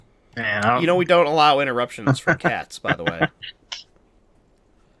Man, I You don't... know we don't allow interruptions from cats, by the way.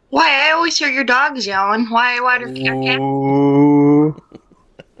 Why? I always hear your dogs yelling. Why do your cat? Ooh.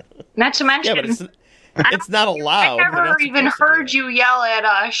 Not to Yeah, mention, but it's not allowed. I We're never not even supposed to do heard that. you yell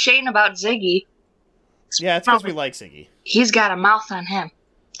at Shane about Ziggy. Yeah, it's because we like Ziggy. He's got a mouth on him.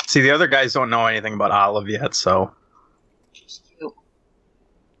 See, the other guys don't know anything about Olive yet, so... Just cute.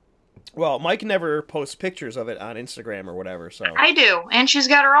 Well, Mike never posts pictures of it on Instagram or whatever, so... I do, and she's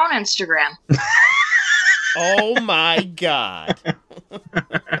got her own Instagram. Oh my god.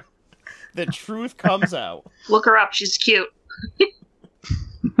 The truth comes out. Look her up. She's cute.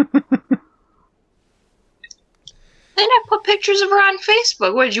 And I put pictures of her on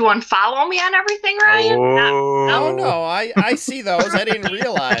Facebook. Would you unfollow me on everything, Ryan? Oh no, I see those. I didn't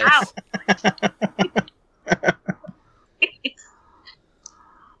realize. Ow.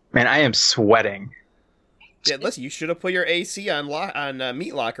 Man, I am sweating. Yeah, listen, you should have put your AC on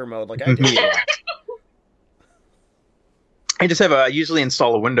meat locker mode like I did. I just have usually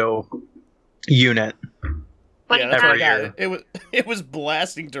install a window unit, But Yeah, that's what I every got. year. It was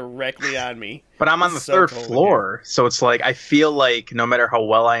blasting directly on me. but I'm on the It's so third cold in floor, so it's like I feel like no matter how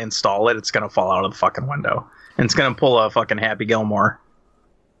well I install it, it's gonna fall out of the fucking window, and it's gonna pull a fucking Happy Gilmore.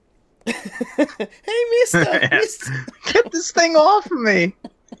 Hey, mister, Yeah. mister. Get this thing off of me!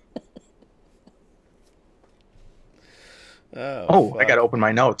 Oh, I fuck. gotta open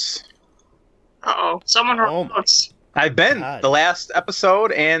my notes. Uh-oh. Someone wrote Oh my- notes. I've been God. the last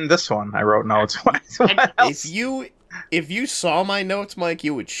episode and this one. I wrote notes. What else? If you saw my notes, Mike,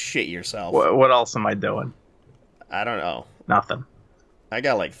 you would shit yourself. What else am I doing? I don't know. Nothing. I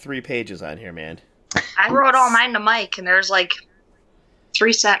got like 3 pages on here, man. I wrote all mine to Mike, and there's like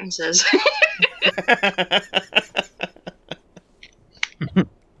 3 sentences.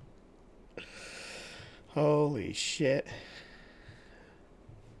 Holy shit.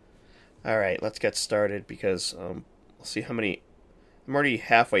 Alright, let's get started because we'll see how many... I'm already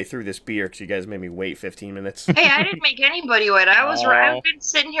halfway through this beer because you guys made me wait 15 minutes. Hey, I didn't make anybody wait. I've been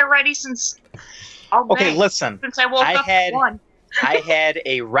sitting here ready since all day. Okay, listen. Since I woke up at 1. I had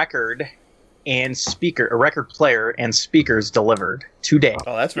a record record player and speakers delivered today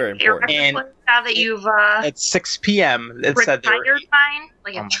Oh, that's very Your important. And- record player, now that you've at 6 p.m. It said they were retired mine,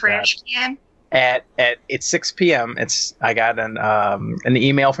 like Oh a my trash can. at it's 6 p.m. I got an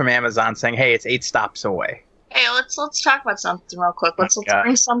email from Amazon saying, "Hey, it's 8 stops away." Hey, let's talk about something real quick. Let's God.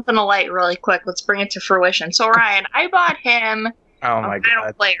 bring something to light really quick. Let's bring it to fruition. So Ryan, I bought him Oh a my vinyl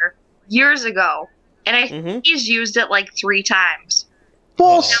god! player years ago, and I think Mm-hmm. he's used it like 3 times.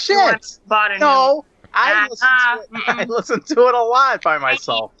 Bullshit! Bought a No, Nah, I listen to it a lot by new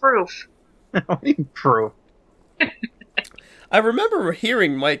myself. proof. What do you prove? I remember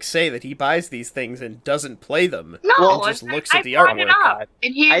hearing Mike say that he buys these things and doesn't play them. No, Well, just I- looks I at the brought it artwork. up,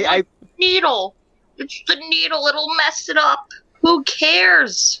 and he I needle. It's the needle. It'll mess it up. Who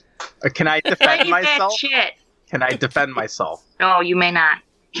cares? can I Play defend that myself? shit. Can I defend myself? No, you may not.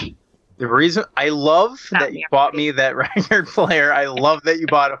 The reason I love Not that me, you bought me that record player, I love that you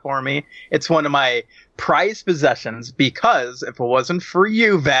bought it for me. It's one of my prized possessions because if it wasn't for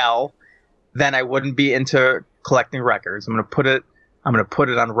you, Val, then I wouldn't be into collecting records. I'm gonna put it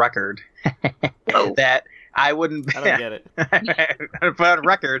on record Oh. that I wouldn't. I don't get it. I'm gonna put on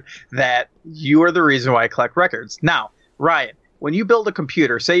record that you are the reason why I collect records. Now, Ryan, when you build a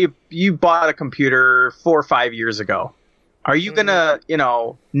computer, say you bought a computer 4 or 5 years ago, are you gonna,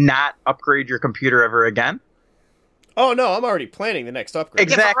 not upgrade your computer ever again? Oh, no, I'm already planning the next upgrade.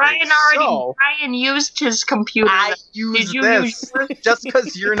 Exactly. Yeah, but So- Ryan used his computer. I use Did you this. use yours? Just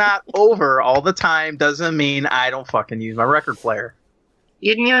because you're not over all the time doesn't mean I don't fucking use my record player.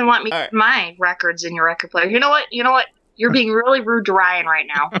 You didn't even want me All to right. put my records in your record player. You know what? You're being really rude to Ryan right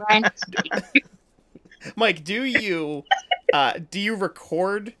now. Ryan, Mike, do you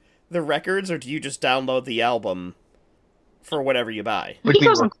record the records or do you just download the album for whatever you buy? What do he you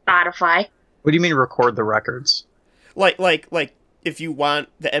goes mean? on Spotify. What do you mean record the records? Like if you want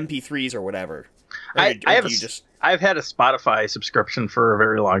the MP3s or whatever. Or I have do a you s- just I've had a Spotify subscription for a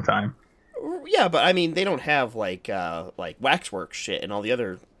very long time. Yeah, but I mean they don't have like Waxworks shit and all the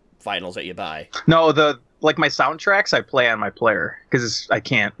other vinyls that you buy. No, my soundtracks I play on my player because I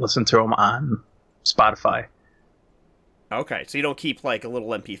can't listen to them on Spotify. Okay, so you don't keep like a little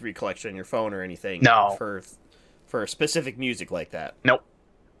MP3 collection on your phone or anything No. for specific music like that. Nope.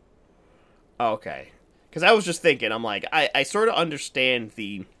 Okay. Because I was just thinking, I'm like, I sort of understand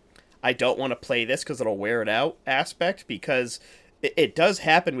the I don't want to play this because it'll wear it out aspect, because it does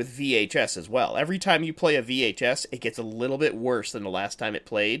happen with VHS as well. Every time you play a VHS, it gets a little bit worse than the last time it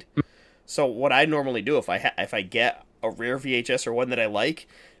played. So what I normally do if I get a rare VHS or one that I like,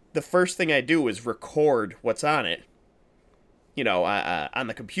 the first thing I do is record what's on it, on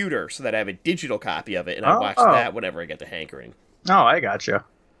the computer, so that I have a digital copy of it, and I watch that whenever I get the hankering. Oh, I gotcha.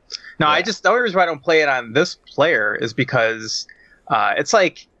 No, Yeah. the only reason why I don't play it on this player is because it's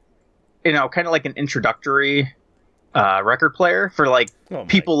like, kind of like an introductory record player for like Oh my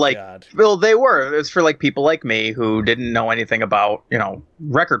people like, God. well, it's for like people like me who didn't know anything about,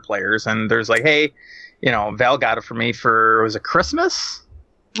 record players. And there's like, hey, Val got it for me was it Christmas?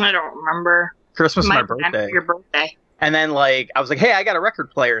 I don't remember. Christmas, my Might have been birthday. your birthday. And then like, I was like, hey, I got a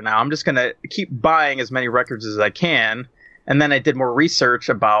record player now. I'm just going to keep buying as many records as I can. And then I did more research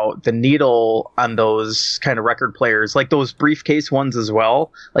about the needle on those kind of record players, like those briefcase ones as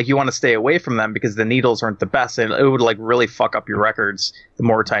well. Like you want to stay away from them because the needles aren't the best, and it would like really fuck up your records the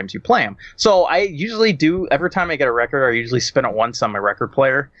more times you play them. So I usually do, every time I get a record, I usually spin it once on my record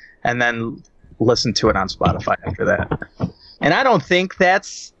player and then listen to it on Spotify after that. And I don't think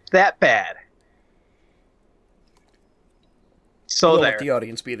that's that bad. So We'll there. let the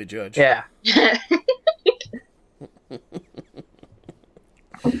audience be the judge. Yeah.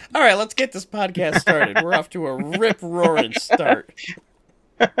 All right, let's get this podcast started. We're off to a rip-roaring start.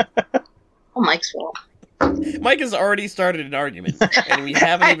 Oh, Mike's fault. Mike has already started an argument, and we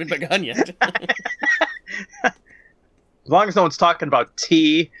haven't even begun yet. As long as no one's talking about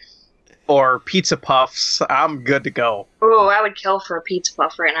tea or pizza puffs, I'm good to go. Oh, I would kill for a pizza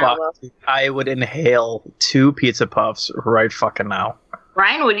puff right now. Well, Will. I would inhale 2 pizza puffs right fucking now.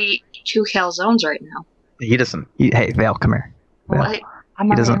 Ryan would eat 2 calzones right now. He doesn't. Hey, Val, come here. Val. What?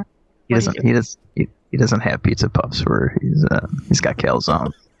 He doesn't. He doesn't have pizza puffs where he's got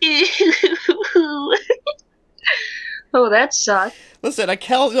calzone. Oh, that sucks. Listen, a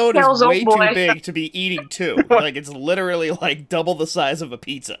calzone is Calzone way boy. too big to be eating 2. Like, it's literally like double the size of a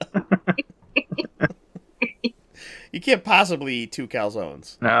pizza. You can't possibly eat 2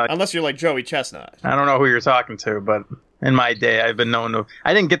 calzones. No, Unless you're like Joey Chestnut. I don't know who you're talking to, but in my day, I've been known to.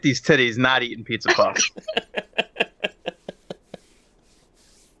 I didn't get these titties not eating pizza puffs.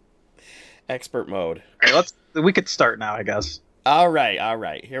 Expert mode. All right, we could start now, I guess. All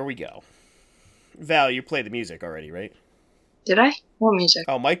right. Here we go. Val, you played the music already, right? Did I? What music?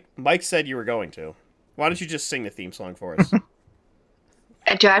 Oh, Mike said you were going to. Why don't you just sing the theme song for us?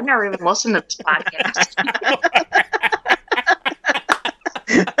 Dude, I've never even listened to this podcast.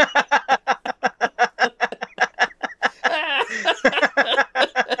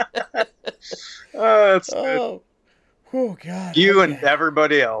 Oh, that's good. Oh, God. You okay. and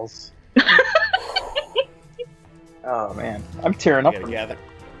everybody else. Oh man, I'm tearing up. I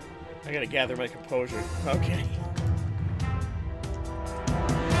gotta gather my composure. Okay.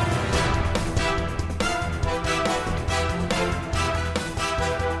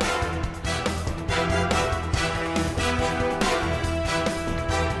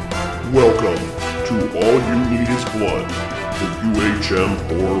 Welcome to All You Need Is Blood, the UHM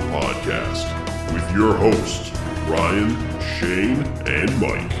Horror Podcast, with your hosts, Ryan, Shane, and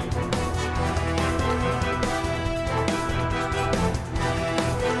Mike.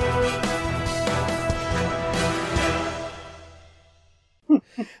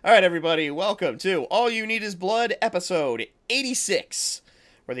 All right, everybody, welcome to All You Need Is Blood, episode 86.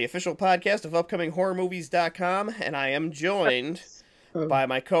 We're the official podcast of UpcomingHorrorMovies.com, and I am joined by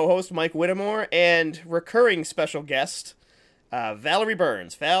my co-host, Mike Whittemore, and recurring special guest, Valerie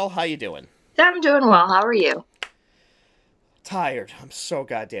Burns. Val, how you doing? I'm doing well. How are you? Tired. I'm so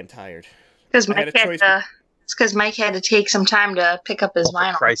goddamn tired. Because I had Mike a had choice to. It's because Mike had to take some time to pick up his Oh, for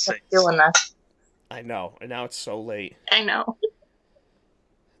vinyl. Christ's Kept sakes. doing this. I know, and now it's so late. I know.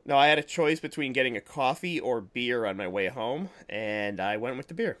 No, I had a choice between getting a coffee or beer on my way home, and I went with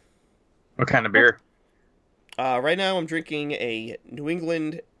the beer. What kind of beer? Right now, I'm drinking a New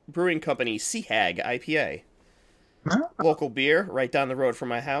England Brewing Company Sea Hag IPA. Oh. Local beer, right down the road from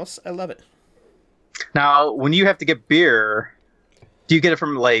my house. I love it. Now, when you have to get beer, do you get it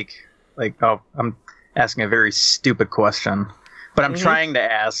from like? Oh, I'm asking a very stupid question, but I'm trying to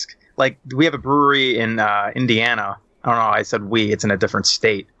ask. Like, we have a brewery in Indiana. I don't know. I said we. It's in a different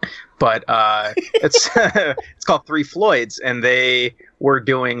state, but it's it's called Three Floyds, and they were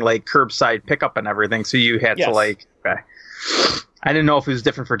doing like curbside pickup and everything. So you had to Yes. like. Okay. I didn't know if it was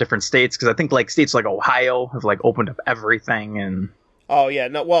different for different states because I think like states like Ohio have like opened up everything and. Oh, yeah.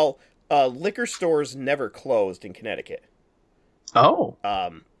 No, well, liquor stores never closed in Connecticut. Oh.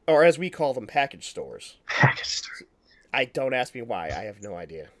 Or as we call them, package stores. Package store. Don't ask me why. I have no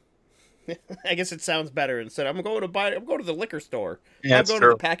idea. I guess it sounds better instead. I'm going to the liquor store. Yeah, I'm that's going true.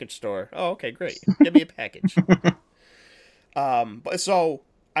 to the package store. Oh, okay, great. Give me a package. But so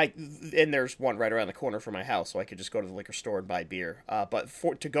And there's one right around the corner from my house, so I could just go to the liquor store and buy beer. But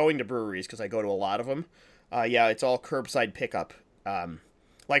to going to breweries, because I go to a lot of them, yeah, it's all curbside pickup.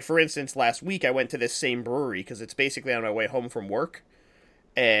 Like, for instance, last week I went to this same brewery because it's basically on my way home from work.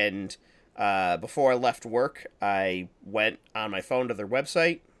 And before I left work, I went on my phone to their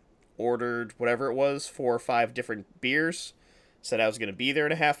website, ordered whatever it was, 4 or 5 different beers, said I was going to be there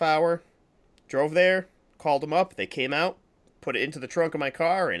in a half hour, drove there, called them up, they came out, put it into the trunk of my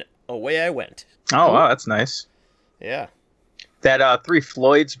car, and away I went. Oh, wow, that's nice. Yeah. That Three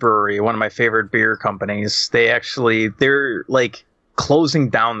Floyds Brewery, one of my favorite beer companies, they're like closing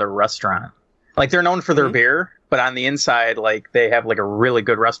down their restaurant. Like, they're known for their beer, but on the inside, like, they have like a really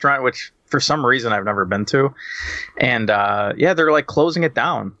good restaurant, which for some reason I've never been to. And yeah, they're like closing it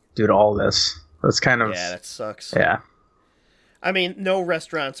down due to all this. That's kind of... Yeah, that sucks. Yeah. I mean, no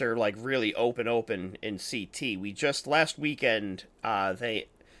restaurants are like really open in CT. We just last weekend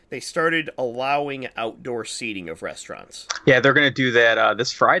they started allowing outdoor seating of restaurants. Yeah, they're going to do that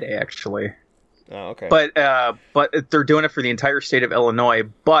this Friday, actually. Oh, okay. But they're doing it for the entire state of Illinois.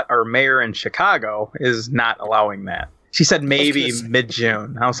 But our mayor in Chicago is not allowing that. She said maybe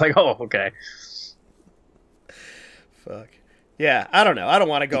mid-June. I was like, oh, okay. Fuck. Yeah, I don't know. I don't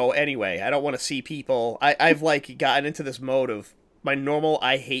want to go anyway. I don't want to see people. I've like gotten into this mode of my normal.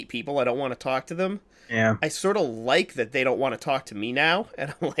 I hate people. I don't want to talk to them. Yeah. I sort of like that they don't want to talk to me now,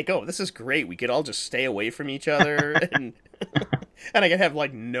 and I'm like, oh, this is great. We could all just stay away from each other, and and I can have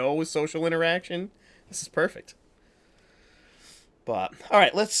like no social interaction. This is perfect. But all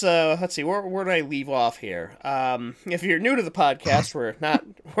right, let's see. Where do I leave off here? If you're new to the podcast, we're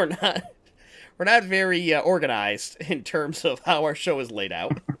not very organized in terms of how our show is laid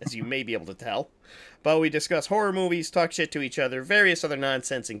out, as you may be able to tell. But we discuss horror movies, talk shit to each other, various other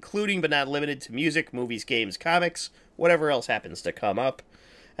nonsense, including but not limited to music, movies, games, comics, whatever else happens to come up.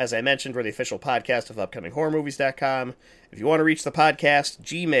 As I mentioned, we're the official podcast of UpcomingHorrorMovies.com. If you want to reach the podcast,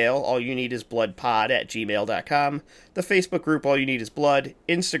 Gmail, all you need is bloodpod@gmail.com. The Facebook group, all you need is blood.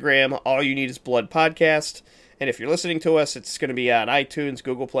 Instagram, all you need is blood podcast. And if you're listening to us, it's going to be on iTunes,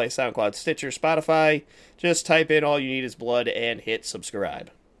 Google Play, SoundCloud, Stitcher, Spotify. Just type in all you need is blood and hit subscribe.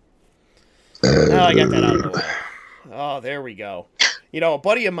 Oh, I got that out of the way. Oh, there we go. You know, a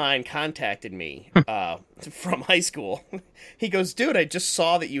buddy of mine contacted me from high school. He goes, dude, I just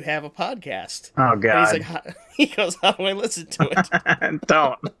saw that you have a podcast. Oh, God. And he's like, he goes, how do I listen to it?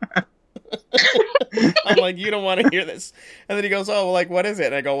 Don't. I'm like, you don't want to hear this. And then he goes, oh, well, like, what is it?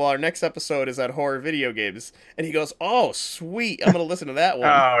 And I go, well, our next episode is on horror video games. And he goes, oh, sweet. I'm going to listen to that one.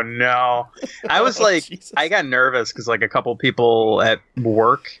 Oh, no. I was like, Jesus. I got nervous because, like, a couple people at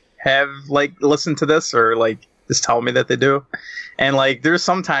work have, like, listened to this or, like, just tell me that they do. And, like, there's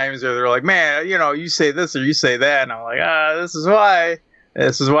some times where they're like, man, you know, you say this or you say that. And I'm like, this is why.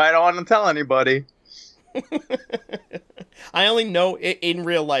 This is why I don't want to tell anybody. I only know, in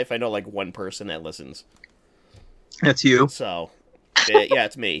real life, I know, like, one person that listens. That's you. So, yeah,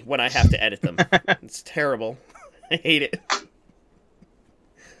 it's me, when I have to edit them. It's terrible. I hate it.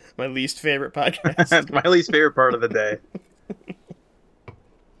 My least favorite podcast. That's my least favorite part of the day.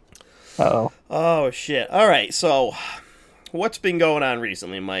 Uh-oh. Oh, shit. All right, so what's been going on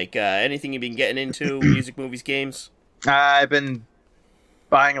recently, Mike? Anything you've been getting into? Music, movies, games? I've been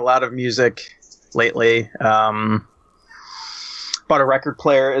buying a lot of music lately. Bought a record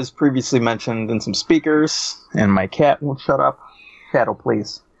player, as previously mentioned, and some speakers, and my cat won't shut up. Shadow,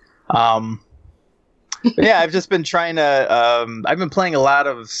 please. Yeah, I've just been trying to... I've been playing a lot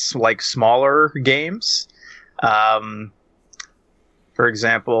of, like, smaller games. For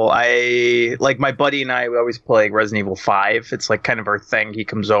example, my buddy and I, we always play Resident Evil 5. It's like kind of our thing. He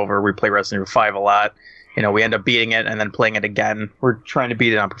comes over, we play Resident Evil 5 a lot. You know, we end up beating it and then playing it again. We're trying to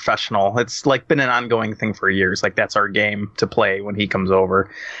beat it on professional. It's like been an ongoing thing for years. Like that's our game to play when he comes over.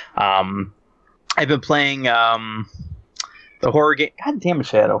 I've been playing the horror game. God damn it,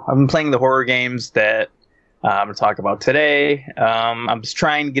 Shadow. I've been playing the horror games that I'm going to talk about today. I'm just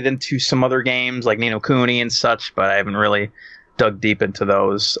trying to get into some other games like Ni no Kuni and such, but I haven't really dug deep into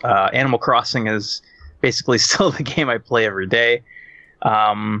those. Animal Crossing is basically still the game I play every day.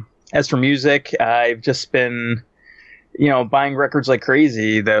 As for music, I've just been, buying records like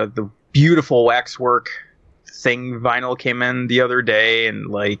crazy. The beautiful Waxwork Thing vinyl came in the other day, and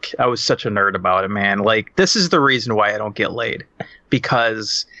like I was such a nerd about it, man. Like this is the reason why I don't get laid,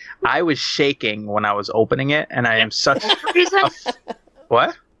 because I was shaking when I was opening it, and I am such reason?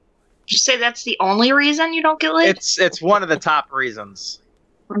 What? Did you say that's the only reason you don't get laid? It's one of the top reasons.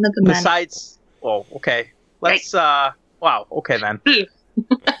 One of the many. Besides, well, okay, let's wow, okay then.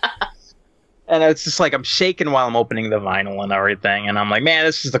 And it's just like I'm shaking while I'm opening the vinyl and everything, and I'm like, man,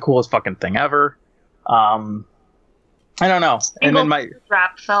 this is the coolest fucking thing ever. I don't know. And then my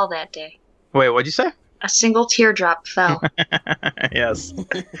teardrop fell that day. wait, what'd you say? A single teardrop fell. Yes.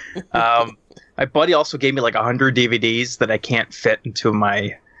 My buddy also gave me like 100 DVDs that I can't fit into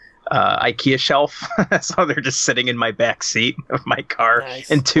my IKEA shelf, so they're just sitting in my back seat of my car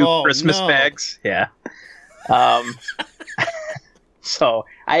in 2 Christmas bags. Yeah. So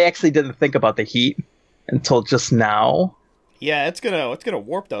I actually didn't think about the heat until just now. Yeah, it's gonna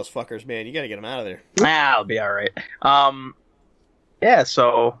warp those fuckers, man. You gotta get them out of there. I'll be all right. Yeah.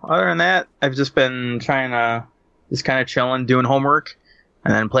 So other than that, I've just been trying to just kind of chilling, doing homework,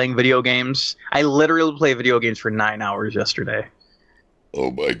 and then playing video games. I literally played video games for 9 hours yesterday. Oh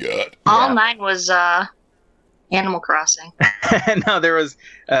my god. All 9 was Animal Crossing. No, there was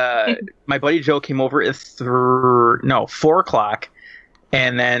my buddy Joe came over at 4 o'clock,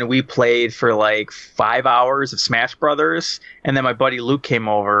 and then we played for like 5 hours of Smash Brothers, and then my buddy Luke came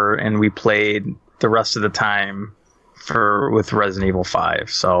over and we played the rest of the time with Resident Evil 5.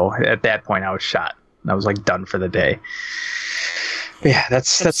 So at that point I was shot. I was like done for the day. But yeah,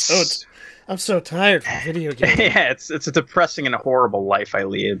 that's I'm so tired from video games. Yeah, it's a depressing and a horrible life I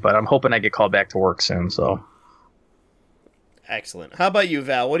lead, but I'm hoping I get called back to work soon, so. Excellent. How about you,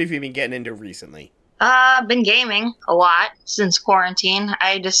 Val? What have you been getting into recently? I've been gaming a lot since quarantine.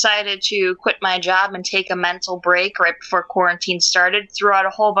 I decided to quit my job and take a mental break right before quarantine started, threw out a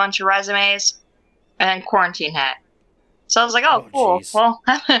whole bunch of resumes, and then quarantine hit. So I was like, oh cool. Geez. Well,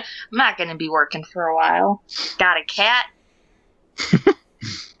 I'm not going to be working for a while. Got a cat.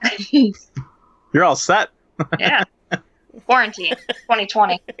 You're all set. Yeah. Quarantine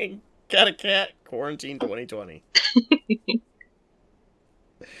 2020. Got a cat. Quarantine 2020.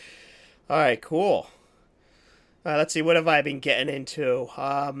 All right, cool. Let's see, what have I been getting into?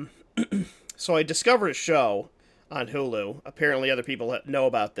 So I discovered a show on Hulu. Apparently other people know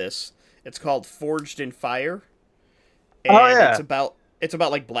about this. It's called Forged in Fire. And it's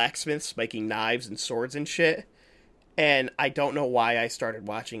about like blacksmiths making knives and swords and shit. And I don't know why I started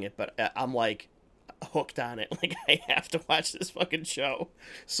watching it, but I'm like hooked on it. Like, I have to watch this fucking show.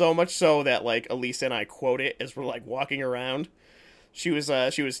 So much so that like Elisa and I quote it as we're like walking around. She was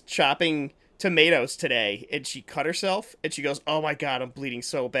chopping tomatoes today, and she cut herself, and she goes, "Oh my god, I'm bleeding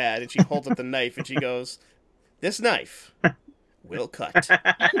so bad." And she holds up the knife, and she goes, "This knife will cut."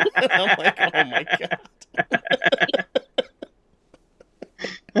 I'm like, oh my god.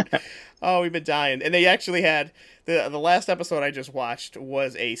 Oh, we've been dying. And they actually had the last episode I just watched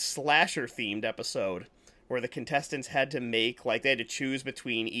was a slasher themed episode where the contestants had to make, like, they had to choose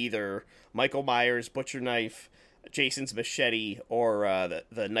between either Michael Myers' butcher knife, Jason's machete, or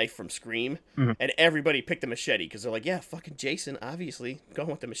the knife from Scream. Mm-hmm. And everybody picked the machete because they're like, yeah, fucking Jason, obviously,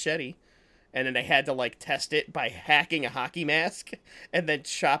 going with the machete. And then they had to, like, test it by hacking a hockey mask and then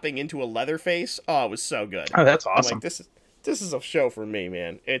chopping into a leather face. Oh, it was so good. Oh, that's awesome. I'm like, this is a show for me,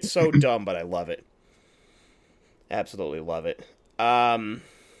 man. It's so dumb, but I love it. Absolutely love it. I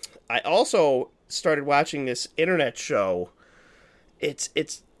also started watching this internet show. It's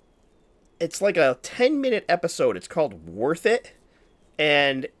like a 10-minute episode. It's called Worth It.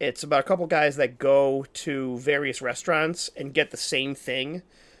 And it's about a couple guys that go to various restaurants and get the same thing.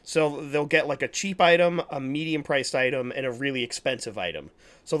 So they'll get like a cheap item, a medium-priced item, and a really expensive item.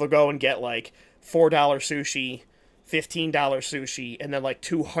 So they'll go and get like $4 sushi, $15 sushi, and then like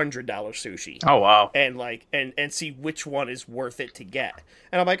 $200 sushi. Oh wow! And like and see which one is worth it to get.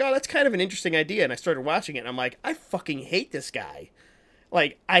 And I'm like, oh, that's kind of an interesting idea. And I started watching it, and I'm like, I fucking hate this guy.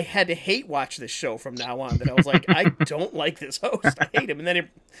 Like, I had to hate watch this show from now on. That I was like, I don't like this host. I hate him. And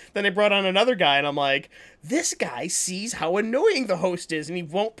then they brought on another guy, and I'm like, this guy sees how annoying the host is, and he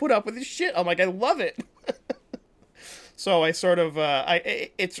won't put up with his shit. I'm like, I love it. So I sort of,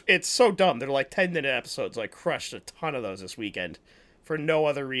 it's so dumb. They're like 10-minute episodes. I crushed a ton of those this weekend for no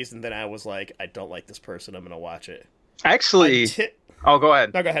other reason than I was like, I don't like this person. I'm going to watch it. Actually, oh, go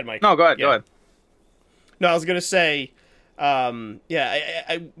ahead. No, go ahead, Mike. No, go ahead. Yeah. Go ahead. No, I was going to say,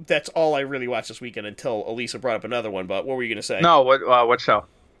 I that's all I really watched this weekend until Elisa brought up another one. But what were you going to say? No, what show?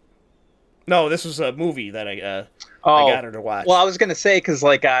 No, this was a movie that I got her to watch. Well, I was going to say, because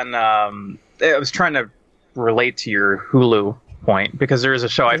like on, I was trying to relate to your Hulu point, because there is a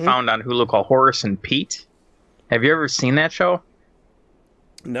show I found on Hulu called Horace and Pete. Have you ever seen that show?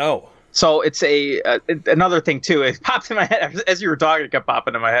 No. So it's another thing too. It popped in my head as you were talking. It kept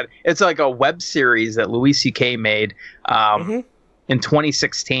popping in my head. It's like a web series that Louis C.K. made in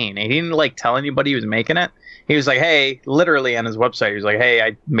 2016. And he didn't like tell anybody he was making it. He was like, "Hey," literally on his website, he was like, "Hey,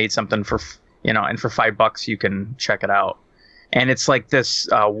 I made something for and for $5 you can check it out." and it's like this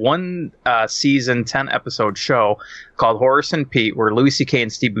one season 10 episode show called Horace and Pete, where Louis C.K.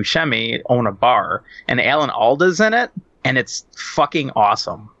 and Steve Buscemi own a bar, and Alan Alda's in it, and it's fucking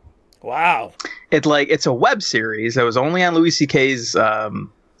awesome. Wow. It's a web series that was only on Louis C.K.'s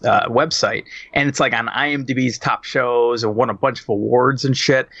website, and it's like on IMDb's top shows and won a bunch of awards and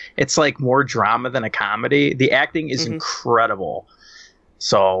shit. It's like more drama than a comedy. The acting is incredible.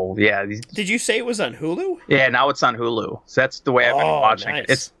 So yeah. Did you say it was on Hulu? Yeah, now it's on Hulu. So that's the way I've been watching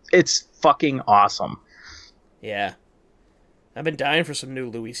it. It's fucking awesome. Yeah. I've been dying for some new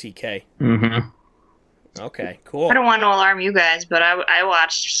Louis C.K. Mm-hmm. Okay, cool. I don't want to alarm you guys, but I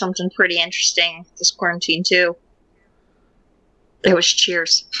watched something pretty interesting this quarantine too. It was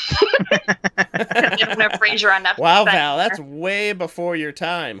Cheers. Frasier on Netflix. Wow, Val, that's way before your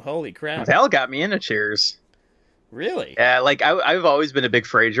time. Holy crap. Val got me into Cheers. Really? Yeah, like I've always been a big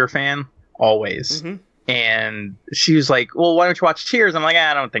Frasier fan, always. Mm-hmm. And she was like, "Well, why don't you watch Cheers?" I'm like,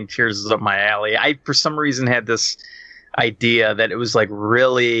 "I don't think Cheers is up my alley." I, for some reason, had this idea that it was like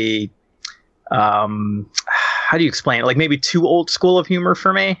really, how do you explain it? Like maybe too old school of humor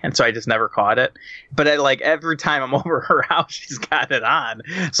for me, and so I just never caught it. But like every time I'm over her house, she's got it on.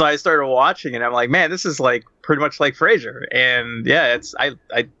 So I started watching it. I'm like, man, this is like pretty much like Frasier. And yeah, I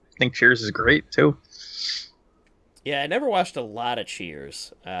think Cheers is great too. Yeah, I never watched a lot of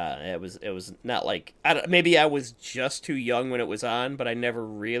Cheers. It was not like maybe I was just too young when it was on, but I never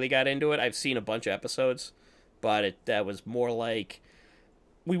really got into it. I've seen a bunch of episodes, but that was more like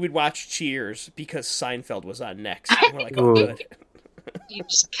we would watch Cheers because Seinfeld was on next. And we're like, oh, good. You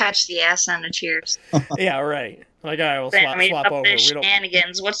just catch the ass on the Cheers. Yeah, right. Like, all right, we'll swap over.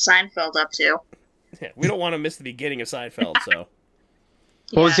 Shenanigans. What's Seinfeld up to? Yeah, we don't want to miss the beginning of Seinfeld, so.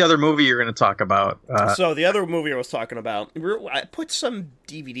 What was the other movie you were going to talk about? So the other movie I was talking about, I put some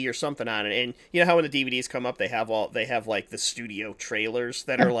DVD or something on it, and you know how when the DVDs come up, they have like the studio trailers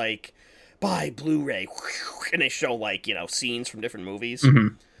that are like, buy Blu-ray, and they show like, you know, scenes from different movies.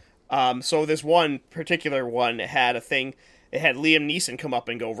 Mm-hmm. So this one particular one had a thing. It had Liam Neeson come up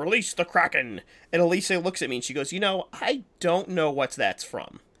and go, "Release the Kraken," and Elisa looks at me and she goes, "You know, I don't know what that's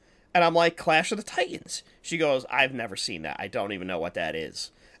from." And I'm like, Clash of the Titans. She goes, "I've never seen that. I don't even know what that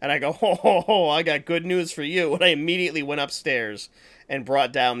is." And I go, ho, I got good news for you. And I immediately went upstairs and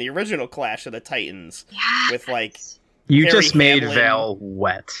brought down the original Clash of the Titans with like. You Harry just made Hamlin. Val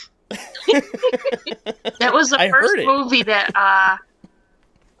wet. That was the first movie that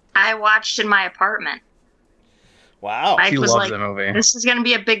I watched in my apartment. Wow. Mike she was loves like, the movie. "This is going to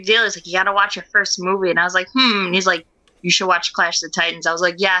be a big deal." He's like, "You got to watch your first movie." And I was like, And he's like, "You should watch Clash of the Titans." I was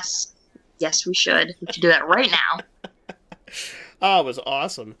like, Yes, we should. We should do that right now. Oh, it was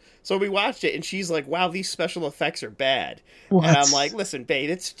awesome. So we watched it, and she's like, "Wow, these special effects are bad." What? And I'm like, "Listen,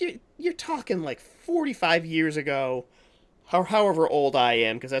 babe, you're talking like 45 years ago, however old I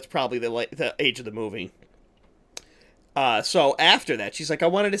am, because that's probably the age of the movie." So after that, she's like, "I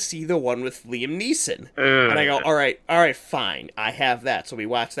wanted to see the one with Liam Neeson." And I go, all right, fine. I have that. So we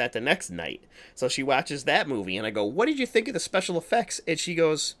watch that the next night. So she watches that movie, and I go, "What did you think of the special effects?" And she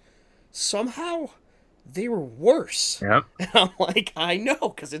goes, "Somehow they were worse." Yep. And I'm like, I know,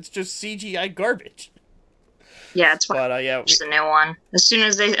 because it's just CGI garbage. Yeah, it's But it's the new one. As soon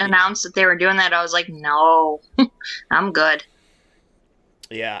as they announced that they were doing that, I was like, no, I'm good.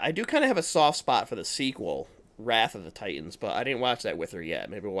 Yeah, I do kind of have a soft spot for the sequel, Wrath of the Titans, but I didn't watch that with her yet.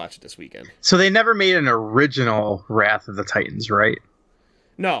 Maybe we'll watch it this weekend. So they never made an original Wrath of the Titans, right?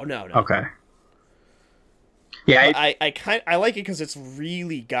 No. Okay. Yeah, I like it because it's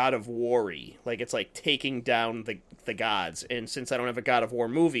really God of War-y. Like, it's like taking down the gods. And since I don't have a God of War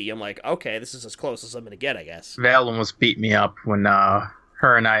movie, I'm like, okay, this is as close as I'm going to get, I guess. Val almost beat me up when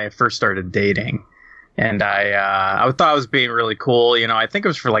her and I first started dating. And I thought I was being really cool. You know, I think it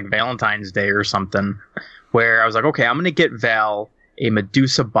was for like Valentine's Day or something, where I was like, okay, I'm going to get Val a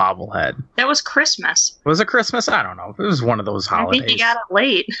Medusa bobblehead. That was Christmas. Was it Christmas? I don't know. It was one of those holidays. I think you got it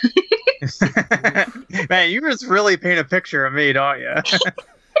late. Man, you just really paint a picture of me, don't you?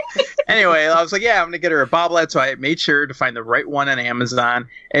 Anyway, I was like, yeah, I'm going to get her a bobblehead. So I made sure to find the right one on Amazon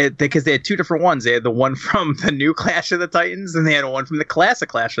because they had two different ones. They had the one from the new Clash of the Titans and they had one from the classic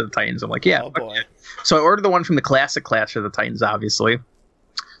Clash of the Titans. I'm like, yeah. Oh, boy. So I ordered the one from the classic Clash of the Titans, obviously.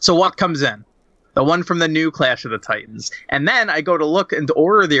 So what comes in? The one from the new Clash of the Titans. And then I go to look and to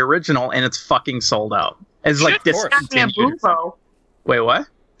order the original, and it's fucking sold out. It's like discontinued. Wait, what?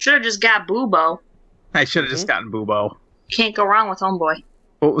 Should have just got Boobo. I should have just gotten Boobo. Can't go wrong with Homeboy.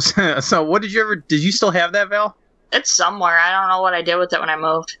 So what did you still have that, Val? It's somewhere. I don't know what I did with it when I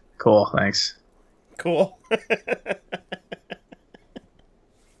moved. Cool, thanks. Cool. In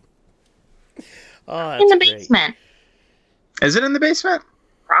the basement. Is it in the basement?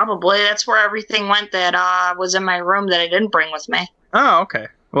 Probably. That's where everything went that was in my room that I didn't bring with me. Oh, okay.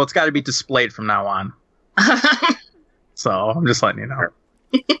 Well, it's got to be displayed from now on. So I'm just letting you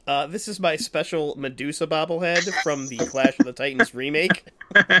know. This is my special Medusa bobblehead from the Clash of the Titans remake.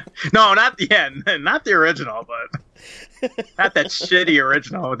 No, not the original, but not that shitty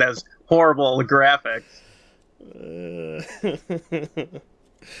original with those horrible graphics.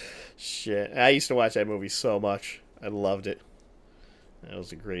 Shit. I used to watch that movie so much. I loved it. That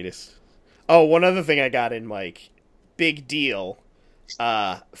was the greatest. Oh, one other thing I got in, Mike. Big deal.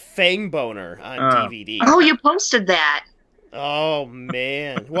 Fang Boner on DVD. Oh, you posted that. Oh,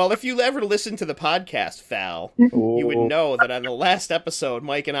 man. Well, if you ever listen to the podcast, Val, you would know that on the last episode,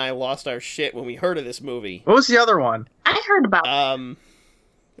 Mike and I lost our shit when we heard of this movie. What was the other one? I heard about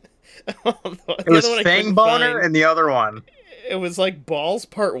it was Fang Boner and the other one. It was like Balls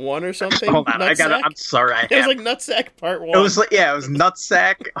Part 1 or something. Hold on, I'm sorry. It was like Nutsack Part 1. It was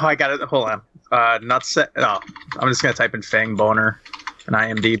Nutsack. Oh, I got it. Hold on. Nutsack. Oh, I'm just going to type in Fang Boner and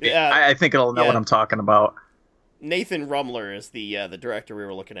IMDb. Yeah, I think it'll know what I'm talking about. Nathan Rumler is the director we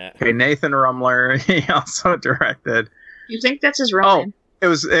were looking at. Okay, Nathan Rumler. He also directed. You think that's his real name? It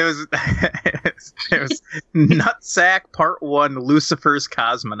was Nutsack Part 1, Lucifer's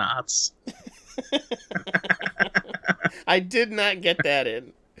Cosmonauts. I did not get that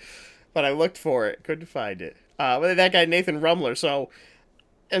in, but I looked for it, couldn't find it. That guy Nathan Rumler. So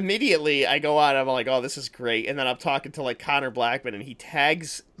immediately I go on, I'm like, oh, this is great, and then I'm talking to like Connor Blackman, and he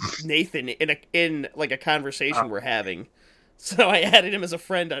tags Nathan in like a conversation we're having. So I added him as a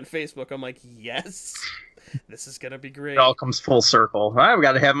friend on Facebook. I'm like, yes, this is gonna be great. It all comes full circle. All right, we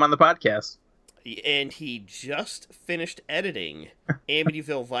got to have him on the podcast. And he just finished editing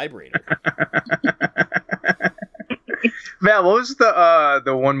Amityville Vibrator. Val, what was the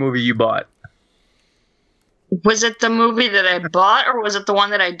one movie you bought? Was it the movie that I bought, or was it the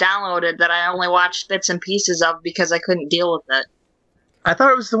one that I downloaded that I only watched bits and pieces of because I couldn't deal with it? I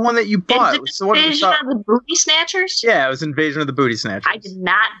thought it was the one that you bought. It was the Invasion of the Booty Snatchers? Yeah, it was Invasion of the Booty Snatchers. I did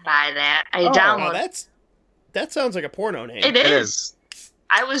not buy that. I downloaded it. That sounds like a porno name. It is.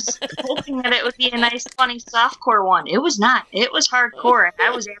 I was hoping that it would be a nice, funny, softcore one. It was not. It was hardcore, and I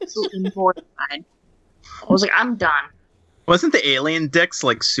was absolutely mortified. I was like, I'm done. Wasn't the alien dicks,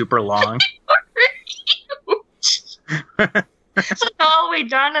 like, super long? It's like all the way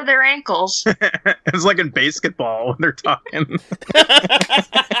down to their ankles. It's like in basketball when they're talking.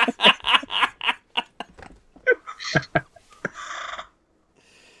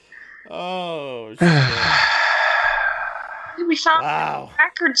 Oh, shit. We found it at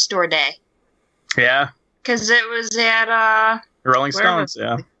record store day. Yeah. Because it was at, Rolling Stones,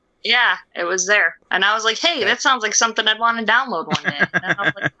 yeah. Yeah, it was there. And I was like, hey, that sounds like something I'd want to download one day. And I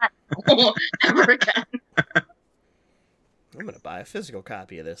was like, no, never again. I'm going to buy a physical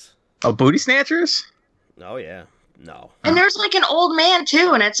copy of this. Oh, Booty Snatchers? Oh, yeah. No. And there's like an old man,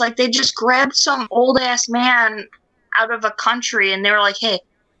 too. And it's like they just grabbed some old-ass man out of a country. And they were like, hey,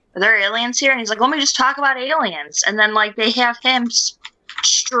 are there aliens here? And he's like, let me just talk about aliens. And then, like, they have him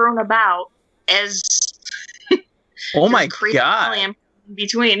strewn about as... Oh, my God. Alien in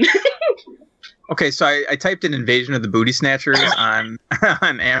between. Okay, so I typed in Invasion of the Booty Snatchers on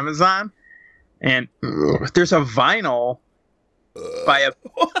Amazon. And there's a vinyl by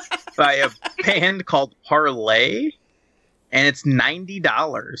a band called Parlay, and it's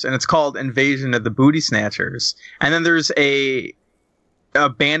 $90, and it's called Invasion of the Booty Snatchers. And then there's a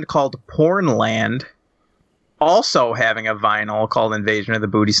band called Pornland, also having a vinyl called Invasion of the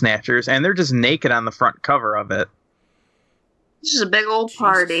Booty Snatchers, and they're just naked on the front cover of it. This is a big old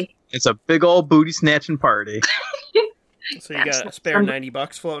party. It's a big old booty snatching party. So you got a spare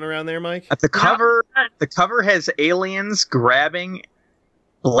 $90 floating around there, Mike? The cover has aliens grabbing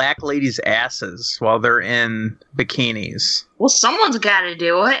black ladies' asses while they're in bikinis. Well, someone's got to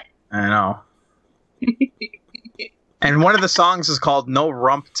do it. I know. And one of the songs is called No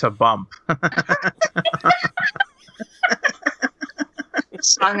Rump to Bump.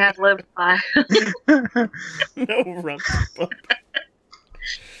 Song I live by. No rump to bump.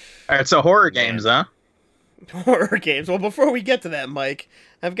 All right, so horror games, huh? Horror games. Well, before we get to that, Mike,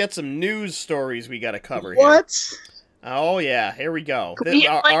 I've got some news stories we got to cover What? Here. Oh, yeah. Here we go.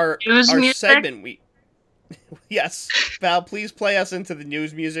 Our segment, Yes. Val, please play us into the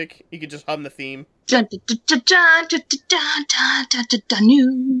news music. You can just hum the theme.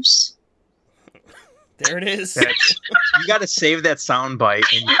 News. There it is. You got to save that soundbite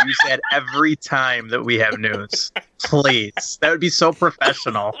and use that every time that we have news. Please. That would be so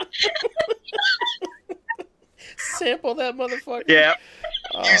professional. Sample that motherfucker. Yeah.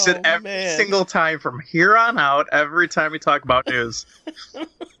 Use it every single time from here on out, every time we talk about news.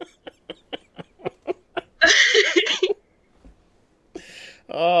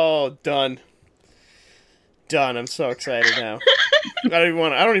 Oh, done. Done. I'm so excited now. I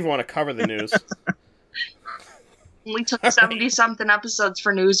don't even want to cover the news. We took 70-something episodes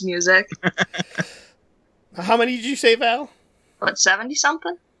for news music. How many did you say, Val? What,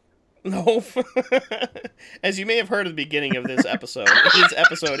 70-something? No. As you may have heard at the beginning of this episode, it is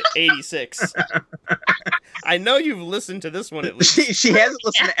episode 86. I know you've listened to this one at least. She hasn't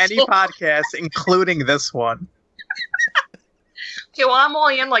listened to any podcast, including this one. Okay, well, I'm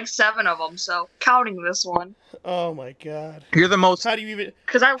only in like 7 of them, so counting this one. Oh my god. You're the most... How do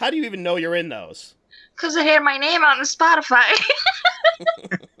you even know you're in those? Because it had my name on the Spotify.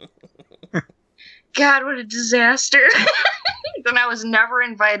 God, what a disaster. Then I was never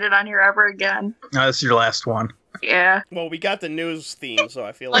invited on here ever again. No, this is your last one. Yeah. Well, we got the news theme, so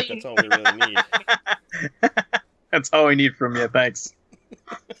I feel like that's all we really need. That's all we need from you, thanks.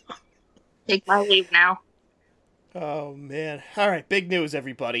 Take my leave now. Oh, man. Alright, big news,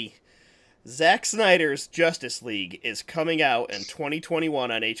 everybody. Zack Snyder's Justice League is coming out in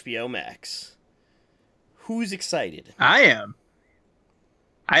 2021 on HBO Max. Who's excited? I am.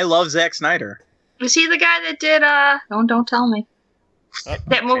 I love Zack Snyder. Is he the guy that did, don't tell me.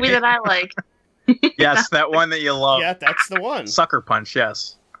 That movie that I like. Yes, that one that you love. Yeah, that's the one. Sucker Punch,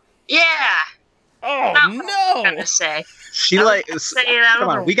 yes. Yeah! Oh, Not what I was no! gonna say. She come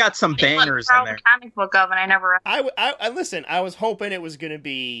on, we got some bangers in there. Comic book of, and I never. I listen. I was hoping it was going to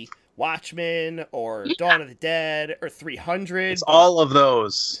be Watchmen or Dawn of the Dead or 300. It's all of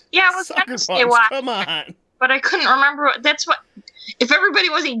those. Yeah, I was Sucker gonna say Punch, Watchmen, come on. but I couldn't remember. That's what. If everybody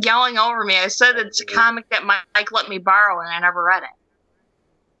wasn't yelling over me, I said it's a comic that Mike let me borrow, and I never read it.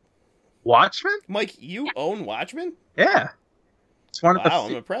 Watchmen? Mike, you own Watchmen? Yeah. It's one of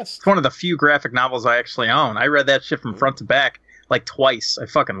I'm impressed. It's one of the few graphic novels I actually own. I read that shit from front to back like twice. I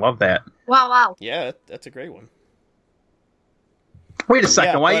fucking love that. Wow. Yeah, that's a great one. Wait a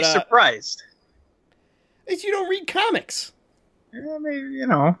second, Yeah, why are you surprised? It's you don't read comics. Yeah, maybe,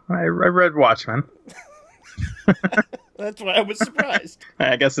 I read Watchmen. That's why I was surprised.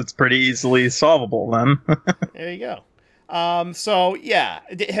 I guess it's pretty easily solvable then. There you go. So, yeah.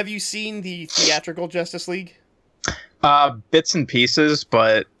 Have you seen the theatrical Justice League? Bits and pieces,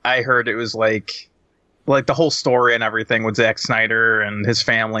 but I heard it was like the whole story and everything with Zack Snyder and his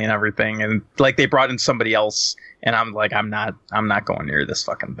family and everything, and like they brought in somebody else, and I'm like, I'm not going near this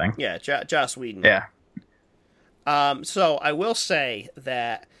fucking thing. Yeah, Joss Whedon. Yeah. So I will say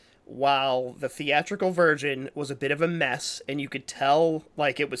that while the theatrical version was a bit of a mess, and you could tell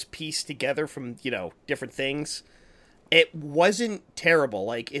like it was pieced together from different things, it wasn't terrible.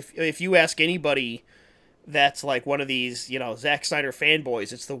 Like if you ask anybody that's like one of these, Zack Snyder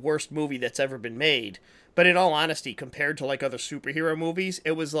fanboys, it's the worst movie that's ever been made. But in all honesty, compared to like other superhero movies,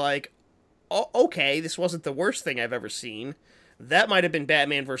 it was like, oh, okay, this wasn't the worst thing I've ever seen. That might have been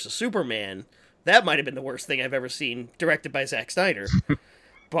Batman vs. Superman. That might have been the worst thing I've ever seen, directed by Zack Snyder.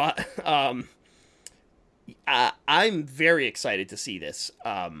 But I'm very excited to see this.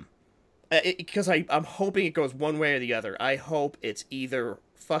 Because I'm hoping it goes one way or the other. I hope it's either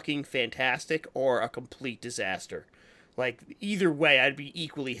fucking fantastic or a complete disaster. Like either way, I'd be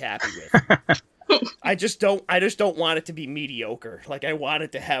equally happy with. I just don't want it to be mediocre. Like I want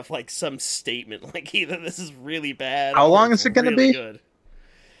it to have like some statement. Like either this is really bad. How long is it going to be? Good.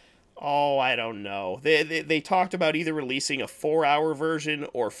 Oh, I don't know. They talked about either releasing a 4-hour version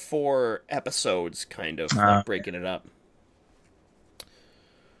or 4 episodes, kind of like breaking it up.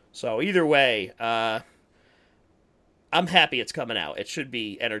 So either way, I'm happy it's coming out. It should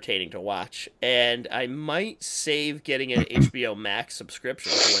be entertaining to watch. And I might save getting an HBO Max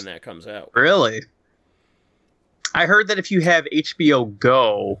subscription for when that comes out. Really? I heard that if you have HBO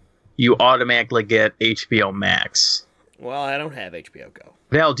Go, you automatically get HBO Max. Well, I don't have HBO Go.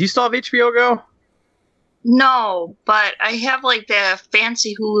 Val, do you still have HBO Go? No, but I have like the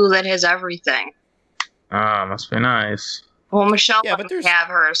fancy Hulu that has everything. Oh, must be nice. Well, Michelle Yeah, but doesn't have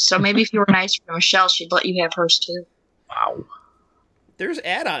hers, so maybe if you were nice to Michelle, she'd let you have hers too. Wow. There's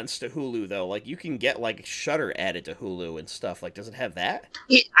add-ons to Hulu though. Like you can get like Shudder added to Hulu and stuff. Like, does it have that?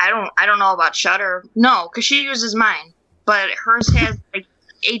 I don't know about Shudder. No, because she uses mine, but hers has like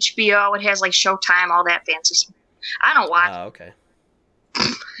HBO. It has like Showtime, all that fancy stuff. I don't watch. Oh, okay.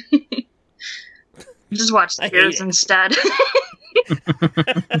 Just watch the news instead.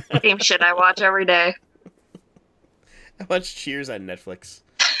 Same shit I watch every day. I watch Cheers on Netflix.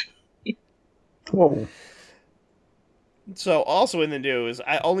 Whoa. So, also in the news,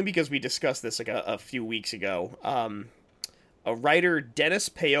 only because we discussed this like a few weeks ago, a writer, Dennis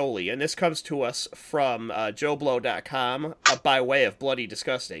Paoli, and this comes to us from JoeBlow.com by way of Bloody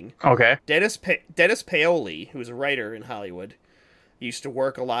Disgusting. Okay. Dennis Paoli, who's a writer in Hollywood, used to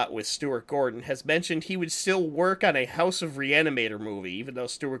work a lot with Stuart Gordon, has mentioned he would still work on a House of Reanimator movie, even though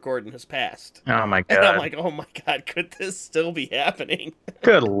Stuart Gordon has passed. Oh my god. And I'm like, oh my god, could this still be happening?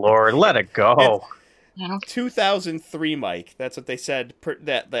 Good lord, let it go. 2003, Mike. That's what they said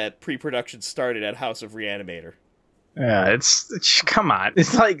that pre-production started at House of Reanimator. Yeah, it's come on.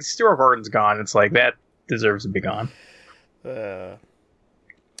 It's like Stuart Gordon's gone. It's like that deserves to be gone.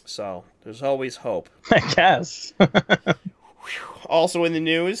 So there's always hope. I guess. Also in the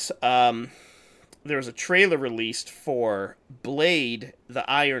news, there was a trailer released for Blade: The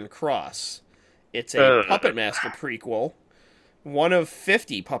Iron Cross. It's a Puppet Master prequel, one of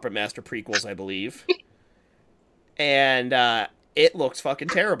 50 Puppet Master prequels, I believe. And it looks fucking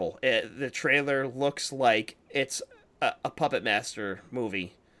terrible. The trailer looks like it's a Puppet Master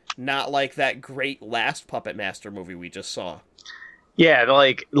movie, not like that great last Puppet Master movie we just saw. Yeah,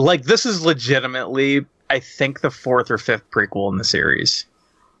 like this is legitimately, I think, the 4th or 5th prequel in the series.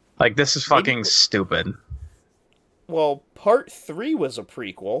 Like, this is fucking stupid. Well, Part 3 was a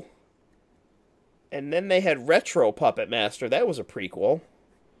prequel. And then they had Retro Puppet Master. That was a prequel.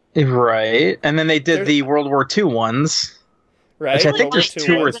 Right. And then they did the World War II ones. Right. Which I think there's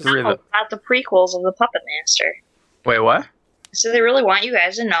 2 or 3 of them. About the prequels of the Puppet Master. Wait, what? So they really want you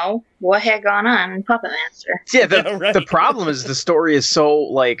guys to know what had gone on in Puppet Master. Yeah, Right. The problem is the story is so,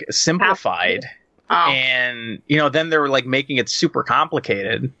 like, simplified. Oh. And, you know, then they were, like, making it super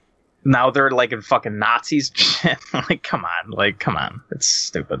complicated. Now they're, like, in fucking Nazis. Like, come on. It's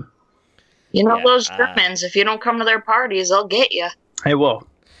stupid. You know, Yeah, those Germans, if you don't come to their parties, they'll get you. Hey, will.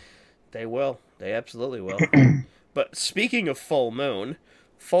 They will. They absolutely will. But speaking of Full Moon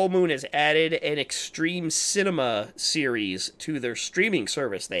has added an Extreme Cinema series to their streaming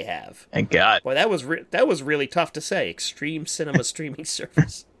service they have. Thank God. Boy, that was really tough to say. Extreme Cinema streaming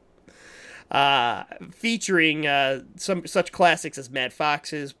service. Featuring some such classics as Mad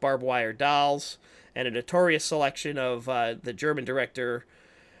Foxes, Barbed Wire Dolls, and a notorious selection of the German director.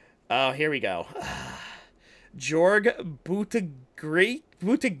 Oh, here we go. Jörg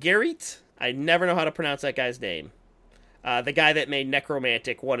Buttgereit? I never know how to pronounce that guy's name. The guy that made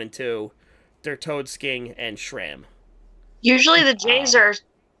Necromantic 1 and 2, Der Todsking, and Schramm. Usually the J's are,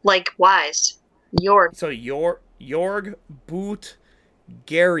 like, wise. York. So Jörg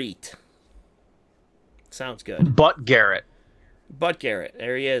Buttgereit. Sounds good. But Garrett. Buttgereit.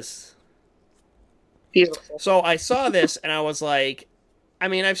 There he is. Beautiful. So I saw this, and I was like, I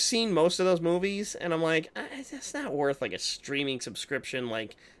mean, I've seen most of those movies, and I'm like, it's not worth, like, a streaming subscription,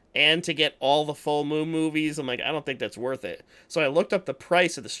 like, and to get all the Full Moon movies. I'm like, I don't think that's worth it. So I looked up the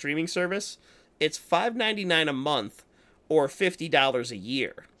price of the streaming service. It's $5.99 a month or $50 a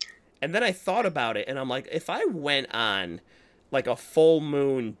year. And then I thought about it, and I'm like, if I went on, like, a Full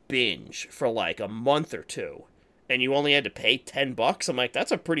Moon binge for, like, a month or two, and you only had to pay $10, I'm like,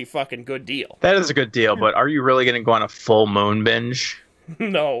 that's a pretty fucking good deal. That is a good deal, but are you really going to go on a Full Moon binge?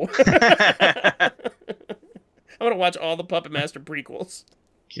 No. I'm going to watch all the Puppet Master prequels.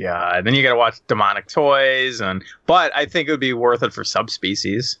 God, then you got to watch Demonic Toys, but I think it would be worth it for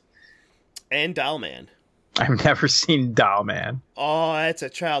Subspecies. And Doll Man. I've never seen Doll Man. Oh, that's a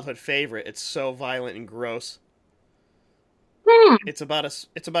childhood favorite. It's so violent and gross. It's about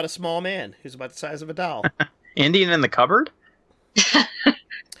a small man who's about the size of a doll. Indian in the cupboard?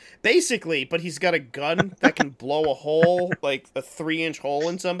 Basically, but he's got a gun that can blow a hole, like a 3-inch hole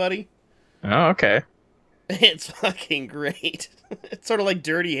in somebody. Oh, okay. It's fucking great. It's sort of like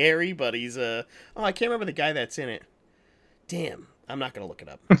Dirty Harry, but he's I can't remember the guy that's in it. Damn, I'm not gonna look it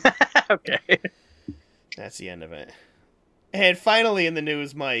up. Okay. That's the end of it. And finally in the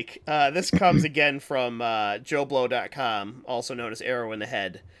news, Mike, this comes again from JoeBlow.com, also known as Arrow in the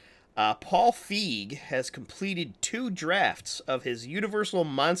Head. Paul Feig has completed 2 drafts of his Universal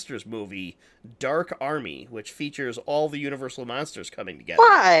Monsters movie, Dark Army, which features all the Universal Monsters coming together.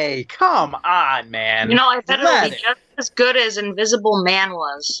 Why? Come on, man. You know, I bet it'll be just as good as Invisible Man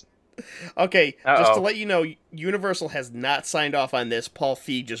was. Okay, just to let you know, Universal has not signed off on this. Paul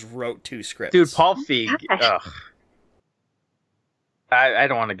Feig just wrote 2 scripts. Dude, Paul Feig, ugh. I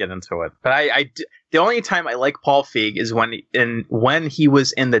don't want to get into it, but the only time I like Paul Feig is when he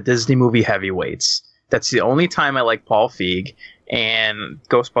was in the Disney movie Heavyweights. That's the only time I like Paul Feig, and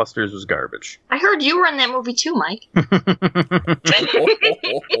Ghostbusters was garbage. I heard you were in that movie too, Mike.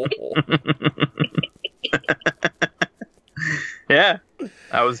 Yeah,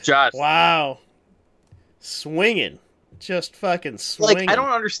 that was Josh. Wow. Swinging. Just fucking swinging. Like, I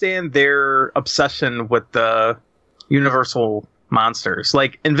don't understand their obsession with the Universal monsters.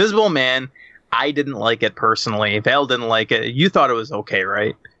 Like Invisible Man, I didn't like it personally. Val didn't like it. You thought it was okay,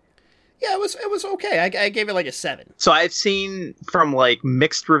 right? Yeah, it was okay. I gave it like a 7. So I've seen from like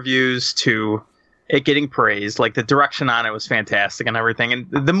mixed reviews to it getting praised. Like the direction on it was fantastic and everything.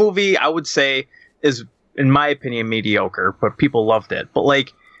 And the movie, I would say, is, in my opinion, mediocre, but people loved it. But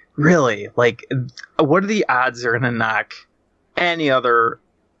like, really, like, what are the odds they're gonna knock any other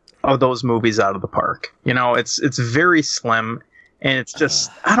of those movies out of the park? You know, it's very slim, and it's just,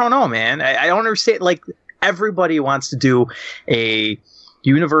 I don't know, man. I don't understand. Like, everybody wants to do a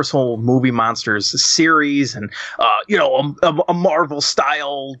Universal movie monsters series, and you know, a Marvel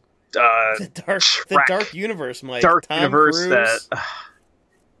style the dark universe, Mike. Dark Tom universe Cruise. that,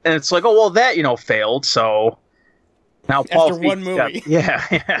 and it's like, oh well, that, you know, failed. So now Paul After one Feig's movie. got,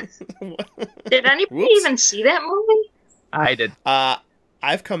 yeah. Did anybody Whoops. even see that movie? I did.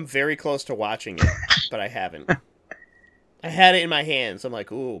 I've come very close to watching it, but I haven't. I had it in my hands. I'm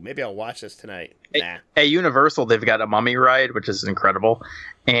like, ooh, maybe I'll watch this tonight. Nah. At Universal, they've got a Mummy ride, which is incredible.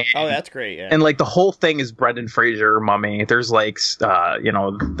 And, Oh, that's great. Yeah. and like the whole thing is Brendan Fraser Mummy. There's like, you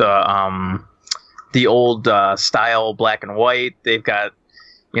know, the old style black and white. They've got,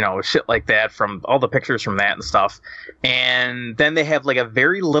 you know, shit like that from all the pictures from that and stuff. And then they have like a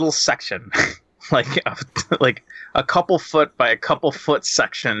very little section, like a couple foot by a couple foot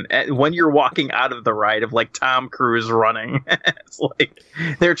section when you're walking out of the ride of like Tom Cruise running. It's like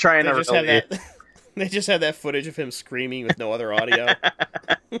they're trying They to just really... have that. They just have that footage of him screaming with no other audio.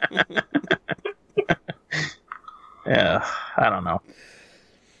 Yeah, I don't know.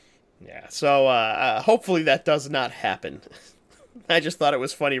 Yeah. So hopefully that does not happen. I just thought it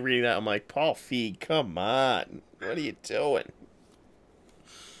was funny reading that. I'm like, Paul Feig, come on, what are you doing?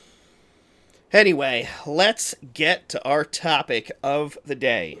 Anyway, let's get to our topic of the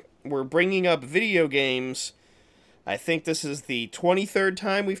day. We're bringing up video games. I think this is the 23rd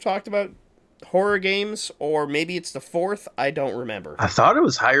time we've talked about horror games, or maybe it's the 4th. I don't remember. I thought it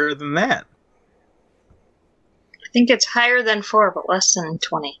was higher than that. I think it's higher than 4, but less than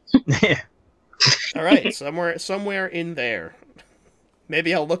 20. Yeah. All right, somewhere in there.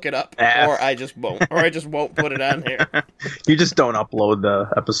 Maybe I'll look it up, Ah. or I just won't, put it on here. You just don't upload the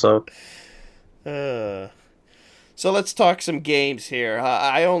episode. So let's talk some games here.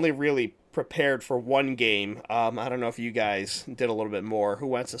 I only really prepared for one game. I don't know if you guys did a little bit more. Who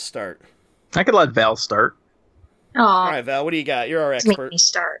wants to start? I could let Val start. Oh, All right, Val, what do you got? You're our let's make expert. me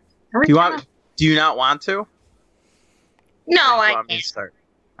start. Are we Do you gonna- do you not want to? No, Or do you I want me to can't. start?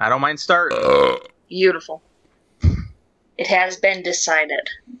 I don't mind starting. Beautiful. It has been decided.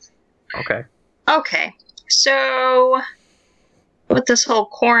 Okay. Okay, so with this whole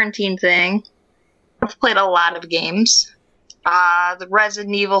quarantine thing, I've played a lot of games. The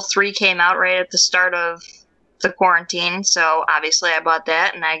Resident Evil 3 came out right at the start of the quarantine, so obviously I bought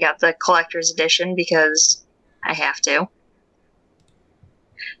that, and I got the collector's edition because I have to.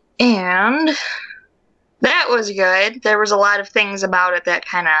 And that was good. There was a lot of things about it that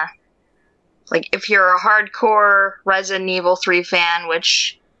kind of, like, if you're a hardcore Resident Evil 3 fan,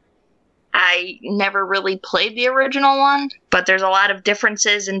 which I never really played the original one, but there's a lot of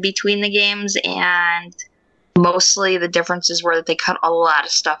differences in between the games, and mostly the differences were that they cut a lot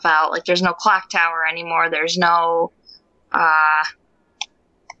of stuff out. Like, there's no clock tower anymore. There's no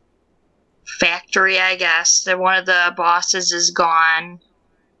factory, I guess. One of the bosses is gone,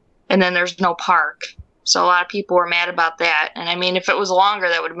 and then there's no park. So a lot of people were mad about that. And I mean, if it was longer,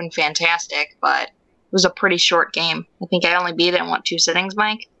 that would have been fantastic, but it was a pretty short game. I think I only beat it in, 2 sittings,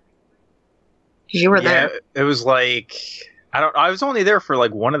 Mike? Because you were there. It was like, I was only there for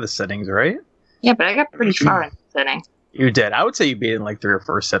like one of the sittings, right? Yeah, but I got pretty far in the sitting. You did. I would say you beat it in like 3 or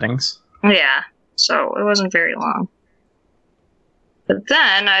 4 sittings. Yeah, so it wasn't very long. But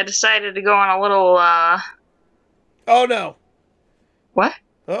then I decided to go on a little, Oh no! what?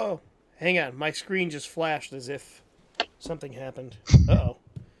 Oh, hang on. My screen just flashed as if something happened. Uh-oh.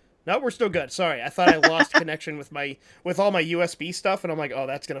 No, we're still good. Sorry, I thought I lost connection with all my USB stuff, and I'm like, oh,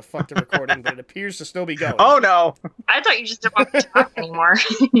 that's gonna fuck the recording, but it appears to still be going. Oh no! I thought you just didn't want to talk anymore.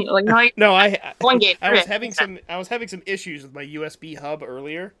 Like, no, No, I one game. I was having some issues with my USB hub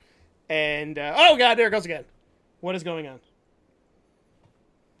earlier, and oh god, there it goes again. What is going on?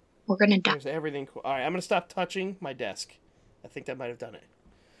 We're gonna die. There's everything cool. All right, I'm gonna stop touching my desk. I think that might have done it.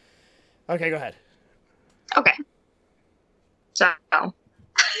 Okay, go ahead. Okay. So,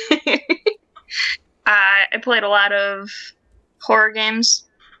 I played a lot of horror games,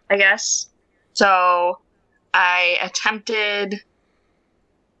 I guess. So, I attempted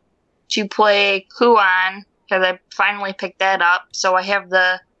to play Kuon, because I finally picked that up. So I have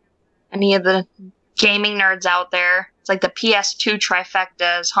any of the gaming nerds out there. It's like the PS2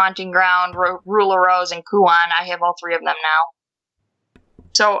 trifectas, Haunting Ground, Ruler Rose, and Kuon. I have all three of them now.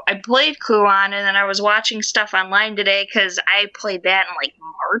 So I played Kuon, and then I was watching stuff online today because I played that in like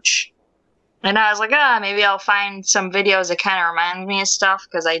March. And I was like, maybe I'll find some videos that kind of remind me of stuff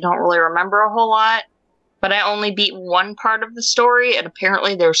because I don't really remember a whole lot. But I only beat one part of the story, and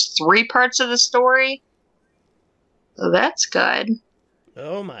apparently there's 3 parts of the story. So that's good.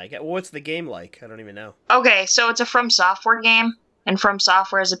 Oh my god, what's the game like? I don't even know. Okay, so it's a From Software game, and From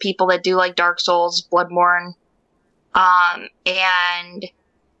Software is the people that do like Dark Souls, Bloodborne, and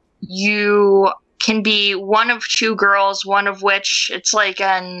you can be one of 2 girls, one of which it's like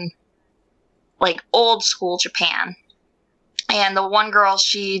old school Japan. And the one girl,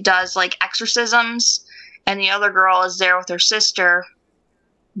 she does like exorcisms, and the other girl is there with her sister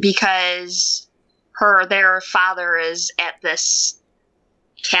because their father is at this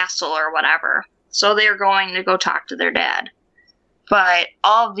castle or whatever. So they're going to go talk to their dad. But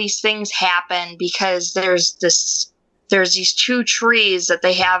all of these things happen because there's these 2 trees that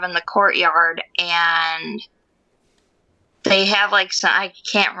they have in the courtyard, and they have like some, I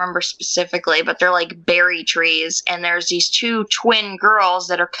can't remember specifically, but they're like berry trees, and there's these 2 twin girls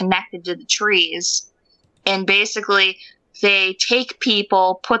that are connected to the trees. And basically they take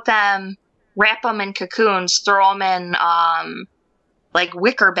people, wrap them in cocoons, throw them in like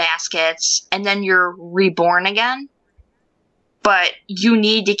wicker baskets, and then you're reborn again. But you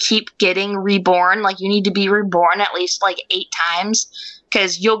need to keep getting reborn. Like, you need to be reborn at least like 8 times,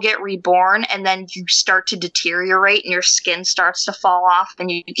 because you'll get reborn and then you start to deteriorate and your skin starts to fall off and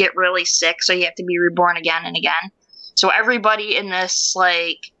you get really sick, so you have to be reborn again and again. So everybody in this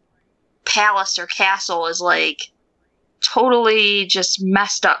like palace or castle is like totally just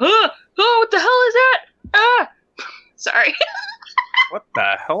messed up. Oh, what the hell is that? Sorry. What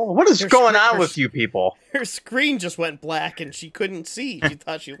the hell? What is going on with you people? Her screen just went black and she couldn't see. She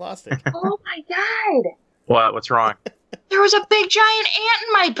thought she lost it. Oh my god. What? What's wrong? There was a big giant ant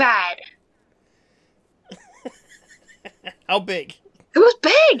in my bed. How big? It was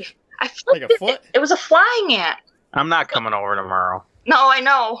big. I flipped Like a foot? It was a flying ant. I'm not coming over tomorrow. No, I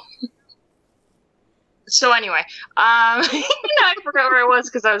know. So anyway, I forgot where I was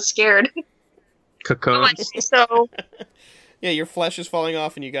because I was scared. Cocoons? So Yeah, your flesh is falling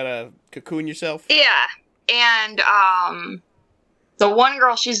off and you gotta cocoon yourself. yeah, and the one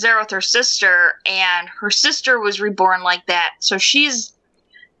girl, she's there with her sister, and her sister was reborn like that, so she's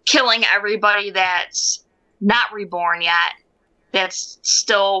killing everybody that's not reborn yet, that's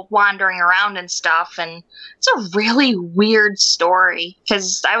still wandering around and stuff, and it's a really weird story,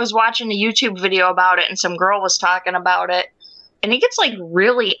 because I was watching a YouTube video about it, and some girl was talking about it, and it gets, like,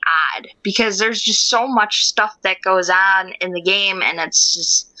 really odd, because there's just so much stuff that goes on in the game, and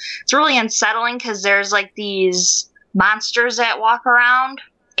it's really unsettling, because there's, like, these monsters that walk around,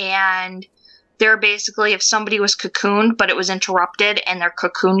 and they're basically, if somebody was cocooned, but it was interrupted, and their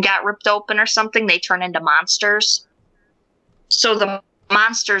cocoon got ripped open or something, they turn into monsters. So the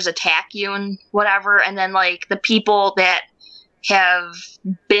monsters attack you and whatever, and then, like, the people that have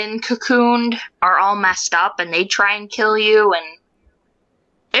been cocooned are all messed up and they try and kill you, and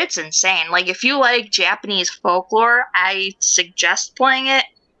it's insane. Like, if you like Japanese folklore, I suggest playing it,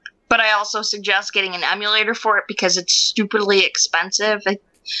 but I also suggest getting an emulator for it because it's stupidly expensive.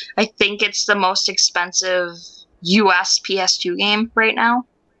 I think it's the most expensive US PS2 game right now.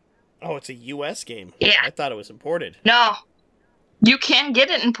 Oh, it's a US game? Yeah. I thought it was imported. No. You can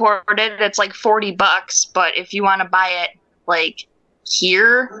get it imported. It's like $40, but if you want to buy it like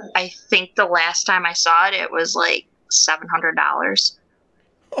here, I think the last time I saw it, it was like $700.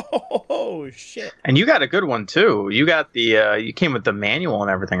 Oh shit! And you got a good one too. You got the you came with the manual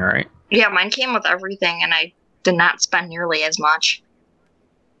and everything, right? Yeah, mine came with everything, and I did not spend nearly as much.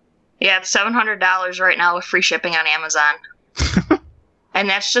 Yeah, it's $700 right now with free shipping on Amazon, and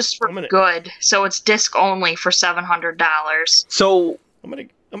that's just for good. So it's disc only for $700. So I'm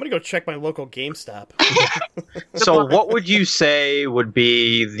gonna go check my local GameStop. So what would you say would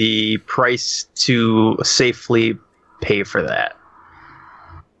be the price to safely pay for that?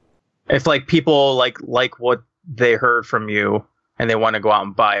 If like people like what they heard from you and they want to go out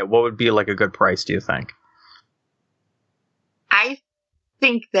and buy it, what would be like a good price, do you think? I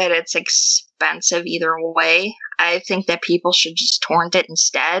think that it's expensive either way. I think that people should just torrent it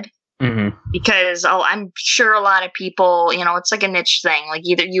instead. Mm-hmm. Because I'm sure a lot of people, it's like a niche thing. Like,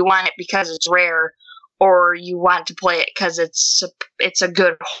 either you want it because it's rare, or you want to play it because it's a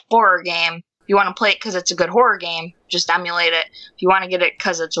good horror game. If you want to play it because it's a good horror game, just emulate it. If you want to get it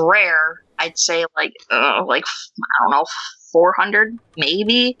because it's rare, I'd say like I don't know, 400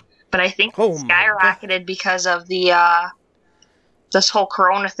 maybe. But I think Oh it my God. skyrocketed because of the this whole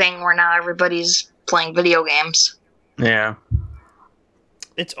Corona thing where now everybody's playing video games. Yeah.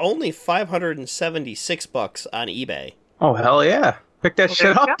 It's only $576 on eBay. Oh, hell yeah. Pick that Well,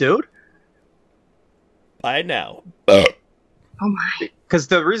 shit there you up, dude. Buy it now. Oh my. Because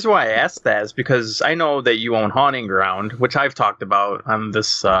the reason why I asked that is because I know that you own Haunting Ground, which I've talked about on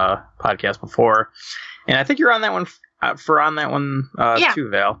this podcast before. And I think you're on that one Yeah. too,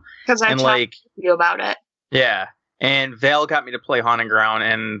 Val. Because I And talked like, to you about it. yeah. And Val got me to play Haunting Ground,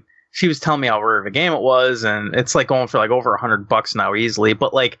 and she was telling me how rare of a game it was, and it's like going for like over $100 now easily.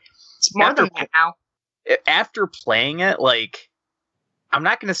 But like, It's more after- than that now. after playing it, like, I'm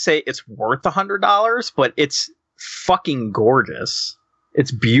not going to say it's worth $100, but it's fucking gorgeous.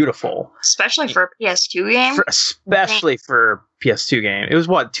 It's beautiful. Especially for a PS2 game. Especially for a PS2 game. It was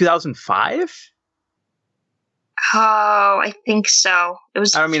what, 2005? Oh, I think so. It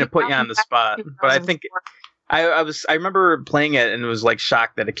was. I don't mean to put you on the spot, but I think 2004. I remember playing it and was like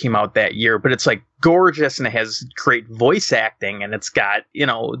shocked that it came out that year, but it's like gorgeous and it has great voice acting and it's got, you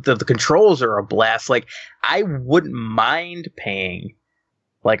know, the controls are a blast. Like, I wouldn't mind paying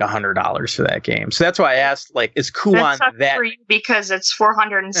like $100 for that game. So that's why I asked, like, is That Kuan sucks that? for you because it's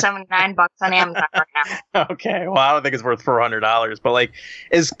 $479 on Amazon right now. Okay, well, I don't think it's worth $400, but like,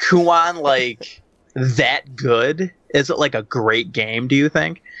 is Kuan like that good? Is it like a great game, do you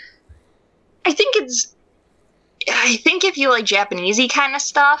think? I think if you like Japanesey kind of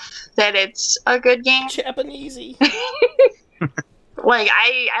stuff, that it's a good game. Japanesey. Like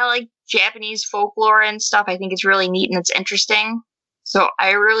I like Japanese folklore and stuff. I think it's really neat and it's interesting. So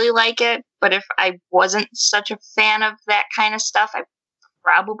I really like it. But if I wasn't such a fan of that kind of stuff, I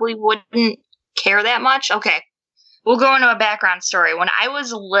probably wouldn't care that much. Okay, we'll go into a background story. When I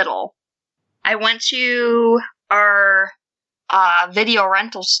was little, I went to our video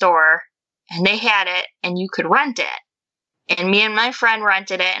rental store, and they had it, and you could rent it. And me and my friend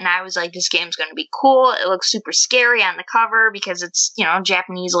rented it, and I was like, this game's going to be cool. It looks super scary on the cover because it's, you know, a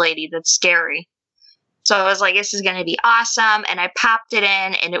Japanese lady that's scary. So I was like, this is going to be awesome. And I popped it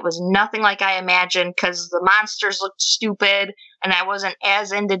in, and it was nothing like I imagined because the monsters looked stupid, and I wasn't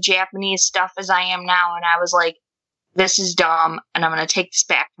as into Japanese stuff as I am now. And I was like, this is dumb, and I'm going to take this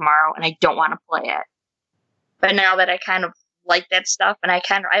back tomorrow, and I don't want to play it. But now that I kind of like that stuff, and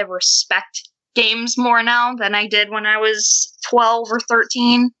I respect games more now than I did when I was 12 or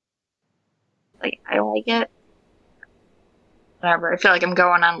 13. Like, I like it. Whatever. I feel like I'm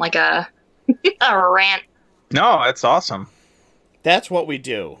going on like a rant. No, that's awesome. That's what we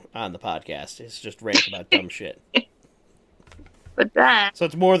do on the podcast. It's just rant about dumb shit. But then, So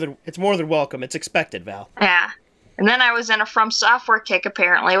it's more than welcome. It's expected, Val. yeah. And then I was in a From Software kick,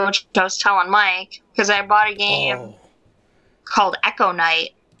 apparently, which I was telling Mike, because I bought a game Oh. called Echo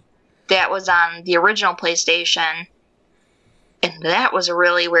Knight that was on the original PlayStation. And that was a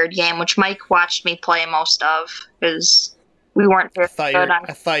really weird game, which Mike watched me play most of, because we weren't very good on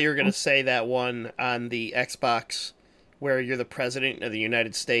I thought you were gonna say that one on the Xbox where you're the president of the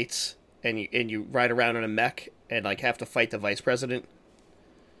United States and you ride around in a mech and like have to fight the vice president.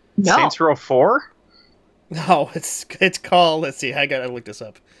 No. Saints Row 4? No, it's called. Let's see. I gotta look this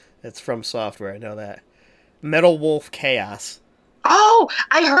up. It's From Software. I know that. Metal Wolf Chaos. Oh,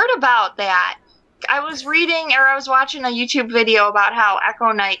 I heard about that. I was watching a YouTube video about how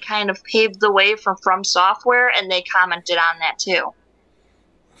Echo Knight kind of paved the way for From Software, and they commented on that too.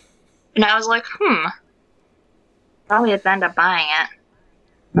 And I was like, probably have to end up buying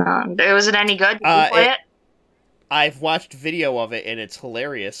it. Was it any good? Did you play it? I've watched video of it and it's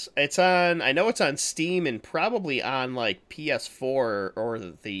hilarious. I know it's on Steam and probably on like PS4 or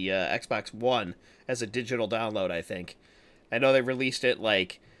the Xbox One as a digital download, I think. I know they released it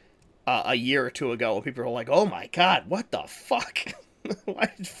like a year or two ago and people were like, oh my god, what the fuck? Why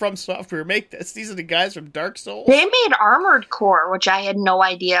did From Software make this? These are the guys from Dark Souls? They made Armored Core, which I had no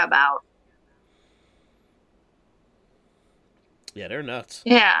idea about. Yeah, they're nuts.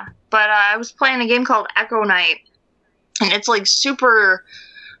 Yeah, but I was playing a game called Echo Knight, and it's like super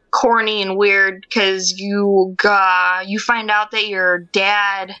corny and weird because you find out that your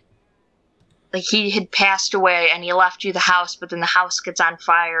dad, like, he had passed away and he left you the house, but then the house gets on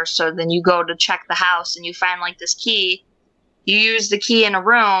fire, so then you go to check the house and you find like this key. You use the key in a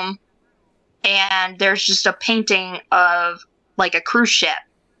room, and there's just a painting of like a cruise ship.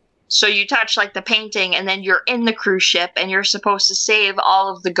 So you touch like the painting, and then you're in the cruise ship, and you're supposed to save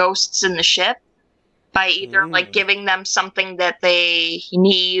all of the ghosts in the ship by either like giving them something that they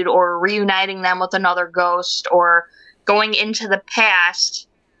need, or reuniting them with another ghost, or going into the past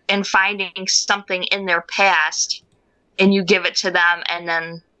and finding something in their past, and you give it to them, and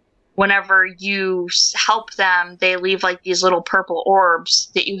then whenever you help them, they leave like these little purple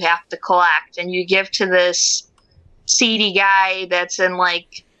orbs that you have to collect, and you give to this seedy guy that's in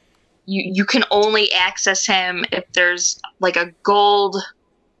like, you can only access him if there's like a gold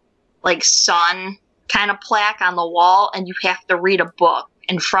like sun kind of plaque on the wall, and you have to read a book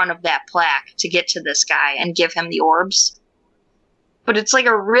in front of that plaque to get to this guy and give him the orbs. But it's like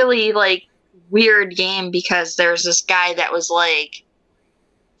a really like weird game because there's this guy that was like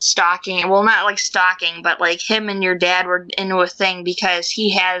stalking, well, not like stalking, but like him and your dad were into a thing because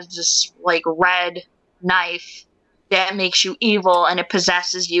he has this like red knife that makes you evil and it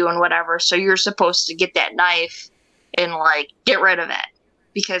possesses you and whatever. So you're supposed to get that knife and like get rid of it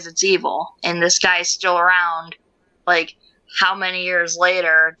because it's evil. And this guy's still around, like how many years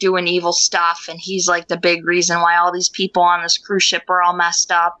later, doing evil stuff, and he's like the big reason why all these people on this cruise ship are all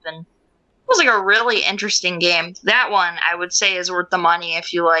messed up. And it was like a really interesting game. That one I would say is worth the money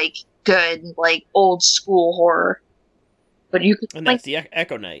if you like good like old school horror. But you could, and that's the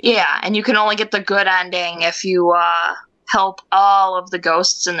Echo Knight. Yeah, and you can only get the good ending if you help all of the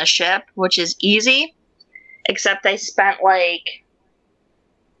ghosts in the ship, which is easy. Except I spent like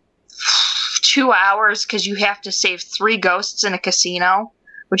 2 hours because you have to save 3 ghosts in a casino,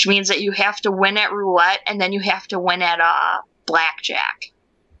 which means that you have to win at roulette and then you have to win at blackjack.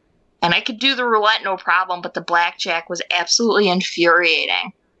 And I could do the roulette no problem, but the blackjack was absolutely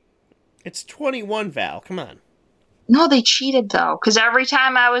infuriating. It's 21, Val. Come on. No, they cheated, though, because every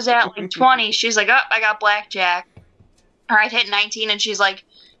time I was at, like, 20, she's like, oh, I got blackjack. Or I'd hit 19, and she's like,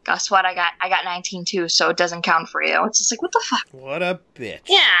 guess what? I got 19, too, so it doesn't count for you. It's just like, what the fuck? What a bitch.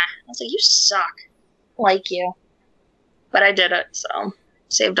 Yeah. I was like, you suck. Like you. But I did it, so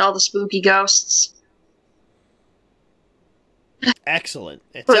saved all the spooky ghosts. Excellent.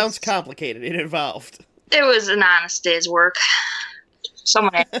 It sounds complicated and involved. It was an honest day's work.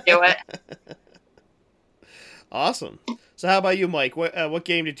 Someone had to do it. Awesome. So how about you, Mike? What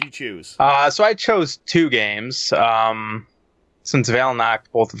game did you choose? So I chose 2 games. Since Val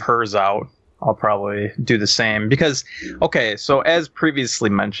knocked both of hers out, I'll probably do the same. Because, okay, so as previously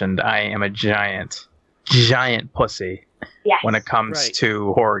mentioned, I am a giant pussy when it comes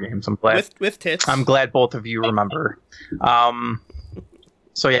to horror games. I'm glad with tits. I'm glad both of you remember.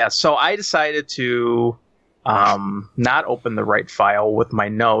 So I decided to not open the right file with my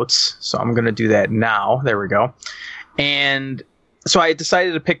notes, so I'm going to do that now. There we go. And so I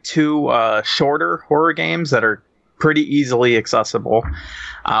decided to pick 2 shorter horror games that are pretty easily accessible.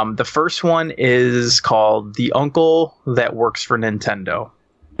 The first one is called The Uncle That Works for Nintendo.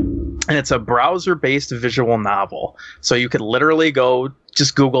 And it's a browser-based visual novel. So you could literally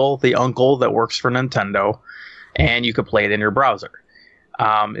just Google The Uncle That Works for Nintendo, and you could play it in your browser.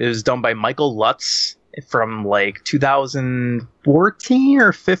 It was done by Michael Lutz from like 2014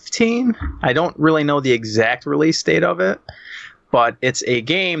 or 15. I don't really know the exact release date of it, but it's a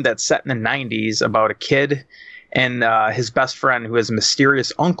game that's set in the 90s about a kid and his best friend who has a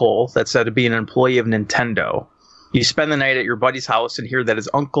mysterious uncle that's said to be an employee of Nintendo. You spend the night at your buddy's house and hear that his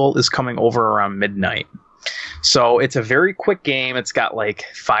uncle is coming over around midnight. So it's a very quick game. It's got like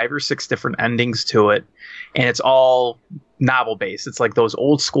 5 or 6 different endings to it, and it's all novel based. It's like those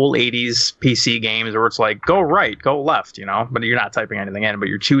old school 80s PC games where it's like go right, go left, but you're not typing anything in, but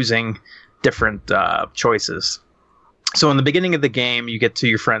you're choosing different choices. So in the beginning of the game, you get to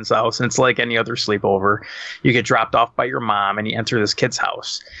your friend's house, and it's like any other sleepover. You get dropped off by your mom, and you enter this kid's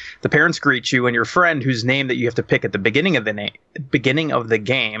house. The parents greet you, and your friend, whose name that you have to pick at the beginning of the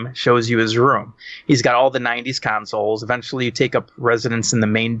game, shows you his room. He's got all the 90s consoles. Eventually, you take up residence in the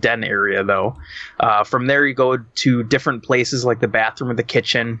main den area, though. From there, you go to different places like the bathroom or the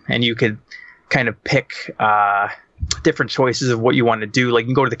kitchen, and you could kind of pick different choices of what you want to do. Like you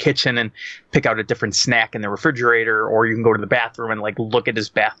can go to the kitchen and pick out a different snack in the refrigerator, or you can go to the bathroom and like look at his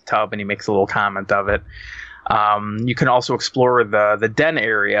bathtub and he makes a little comment of it. You can also explore the den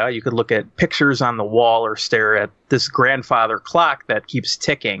area. You could look at pictures on the wall or stare at this grandfather clock that keeps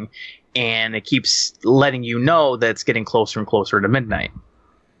ticking, and it keeps letting you know that it's getting closer and closer to midnight.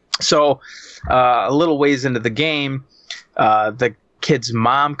 So a little ways into the game, the kid's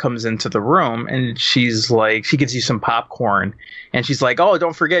mom comes into the room, and she's like, she gives you some popcorn, and she's like, oh,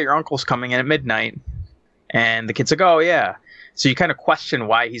 don't forget your uncle's coming in at midnight. And the kid's like, oh yeah. So you kind of question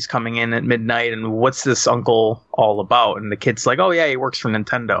why he's coming in at midnight and what's this uncle all about. And the kid's like, oh yeah, he works for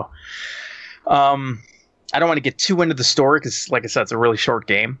Nintendo. I don't want to get too into the story because, like I said, it's a really short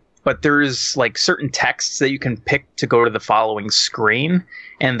game. But there's like certain texts that you can pick to go to the following screen,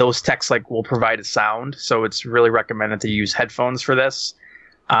 and those texts like will provide a sound. So it's really recommended to use headphones for this.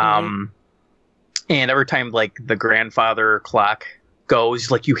 And every time like the grandfather clock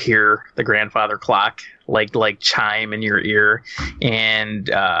goes, like you hear the grandfather clock like chime in your ear, and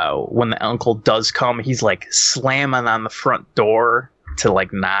when the uncle does come, he's like slamming on the front door to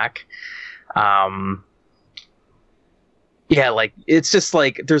like knock. Yeah, like it's just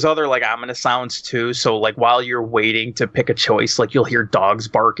like there's other like ominous sounds too. So like while you're waiting to pick a choice, like you'll hear dogs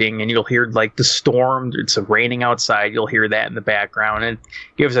barking, and you'll hear like the storm. It's raining outside. You'll hear that in the background, and it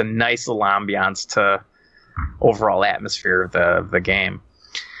gives a nice little ambiance to overall atmosphere of the game.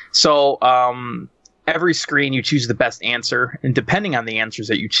 So every screen you choose the best answer, and depending on the answers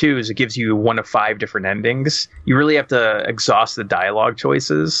that you choose, it gives you 1 of 5 different endings. You really have to exhaust the dialogue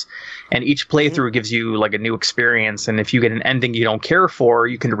choices, and each playthrough gives you like a new experience. And if you get an ending you don't care for,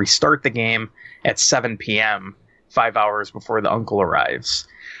 you can restart the game at 7 p.m. 5 hours before the uncle arrives.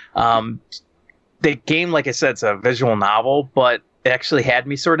 The game, like I said, it's a visual novel, but it actually had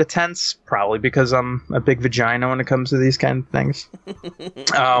me sort of tense, probably because I'm a big vagina when it comes to these kind of things.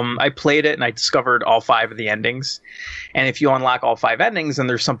 I played it and I discovered all 5 of the endings. And if you unlock all 5 endings, then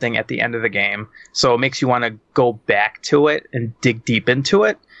there's something at the end of the game. So it makes you want to go back to it and dig deep into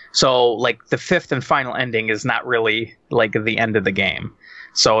it. So like the 5th and final ending is not really like the end of the game.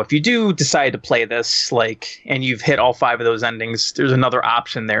 So if you do decide to play this, like, and you've hit all 5 of those endings, there's another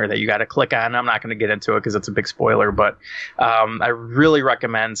option there that you got to click on. I'm not going to get into it because it's a big spoiler, but I really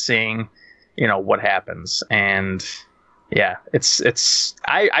recommend seeing, what happens. And yeah,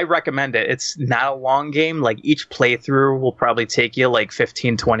 I recommend it. It's not a long game. Like each playthrough will probably take you like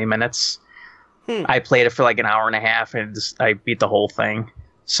 15, 20 minutes. I played it for like an hour and a half and I beat the whole thing.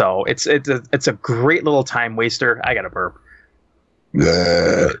 So it's a great little time waster. I got a burp.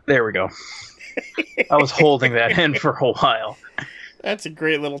 There we go. I was holding that in for a while. That's a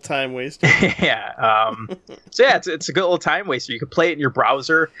great little time waster. Yeah. So yeah, it's a good little time waster. You can play it in your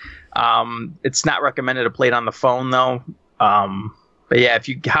browser. It's not recommended to play it on the phone though. But yeah, if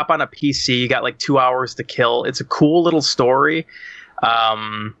you hop on a PC, you got like 2 hours to kill. It's a cool little story.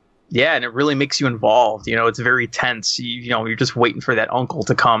 Yeah, and it really makes you involved. It's very tense. You're just waiting for that uncle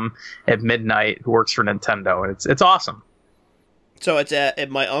to come at midnight who works for Nintendo, and it's awesome. So it's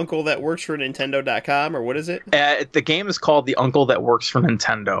at my uncle that works for Nintendo.com, or what is it? The game is called The Uncle That Works for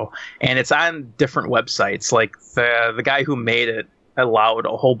Nintendo, and it's on different websites. Like the guy who made it allowed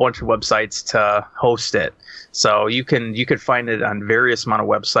a whole bunch of websites to host it, so you could find it on various amount of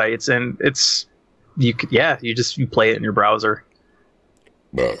websites, and you play it in your browser.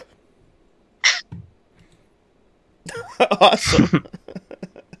 Awesome.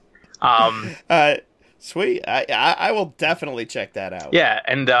 Sweet. I will definitely check that out. Yeah,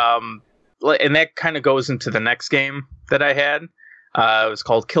 and that kind of goes into the next game that I had. It was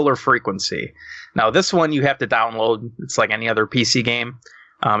called Killer Frequency. Now, this one you have to download. It's like any other PC game.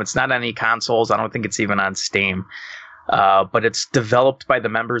 It's not on any consoles. I don't think it's even on Steam. But it's developed by the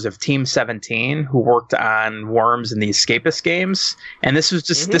members of Team 17 who worked on Worms and the Escapist games. And this was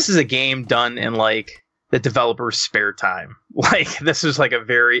this is a game done in like the developer's spare time. Like this is like a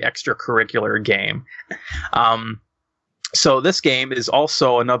very extracurricular game. So this game is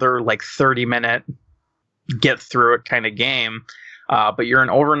also another like 30-minute get through it kind of game. But you're an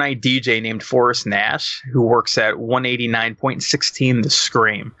overnight DJ named Forrest Nash who works at 189.16 The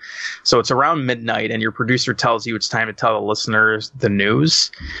Scream. So it's around midnight and your producer tells you it's time to tell the listeners the news.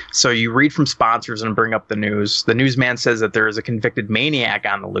 So you read from sponsors and bring up the news. The newsman says that there is a convicted maniac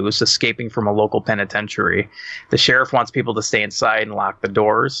on the loose escaping from a local penitentiary. The sheriff wants people to stay inside and lock the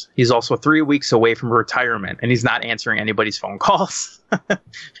doors. He's also 3 weeks away from retirement and he's not answering anybody's phone calls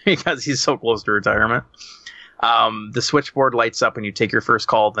because he's so close to retirement. The switchboard lights up when you take your first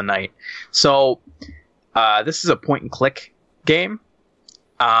call of the night. So this is a point-and-click game.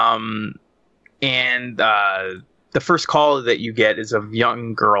 And the first call that you get is a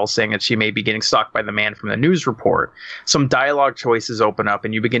young girl saying that she may be getting stalked by the man from the news report. Some dialogue choices open up,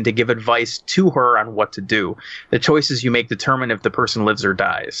 and you begin to give advice to her on what to do. The choices you make determine if the person lives or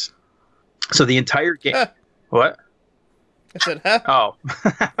dies. So the entire game... What? I said, huh? Oh,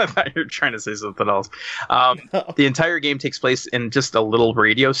 I thought you were trying to say something else. The entire game takes place in just a little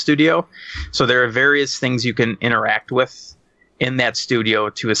radio studio. So there are various things you can interact with in that studio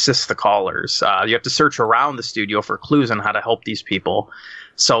to assist the callers. You have to search around the studio for clues on how to help these people.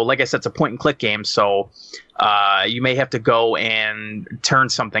 So like I said, it's a point-and-click game. So you may have to go and turn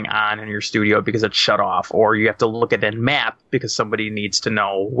something on in your studio because it's shut off. Or you have to look at a map because somebody needs to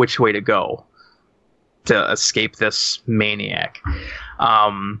know which way to go to escape this maniac.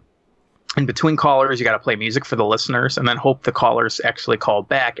 In between callers, you got to play music for the listeners and then hope the callers actually call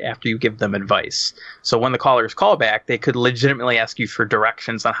back after you give them advice. So when the callers call back, they could legitimately ask you for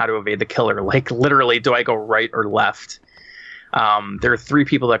directions on how to evade the killer. Like literally, do I go right or left? There are 3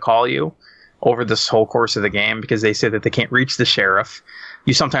 people that call you over this whole course of the game because they say that they can't reach the sheriff.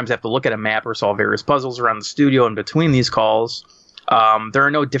 You sometimes have to look at a map or solve various puzzles around the studio in between these calls. There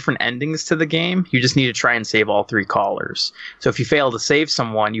are no different endings to the game. You just need to try and save all 3 callers. So if you fail to save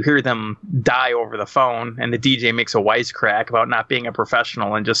someone, you hear them die over the phone, and the DJ makes a wisecrack about not being a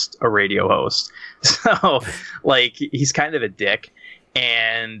professional and just a radio host. So, like, he's kind of a dick.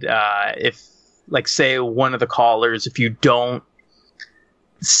 And if, like, say one of the callers, if you don't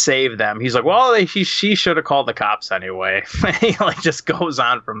save them, he's like, well, she should have called the cops anyway. He, like, just goes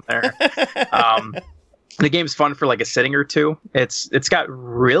on from there. The game's fun for like a sitting or two. It's got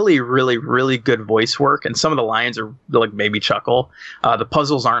really, really, really good voice work, and some of the lines are like maybe chuckle. The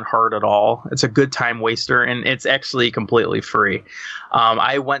puzzles aren't hard at all. It's a good time waster, and it's actually completely free.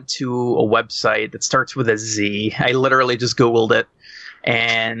 I went to a website that starts with a Z. I literally just Googled it,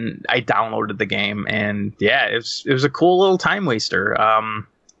 and I downloaded the game, and yeah, it was a cool little time waster.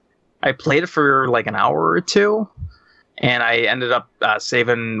 I played it for like an hour or two, and I ended up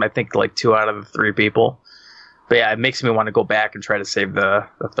saving, I think, like 2 out of the 3 people. But yeah, it makes me want to go back and try to save the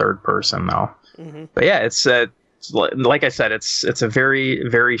 3rd person, though. Mm-hmm. But yeah, it's like I said, it's a very,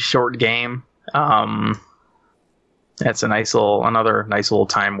 very short game. It's another nice little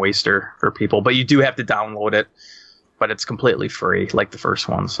time waster for people. But you do have to download it, but it's completely free, like the first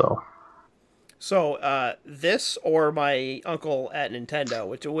one. So this or my uncle at Nintendo,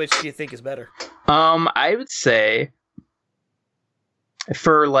 which do you think is better? I would say,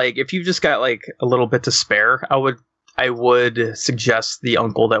 for like, if you've just got like a little bit to spare, I would suggest the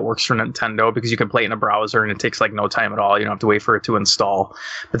uncle that works for Nintendo, because you can play it in a browser and it takes like no time at all. You don't have to wait for it to install.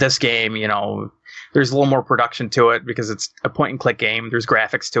 But this game, there's a little more production to it because it's a point and click game. There's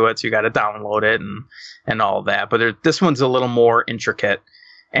graphics to it, so you got to download it and all of that. But this one's a little more intricate,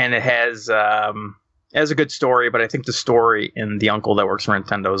 and it has a good story. But I think the story in the uncle that works for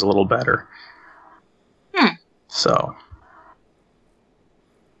Nintendo is a little better. So.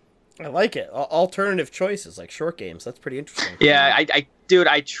 I like it. Alternative choices, like short games. That's pretty interesting. Yeah,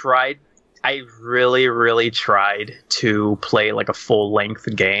 I tried. I really, really tried to play like a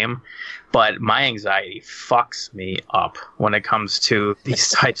full-length game, but my anxiety fucks me up when it comes to these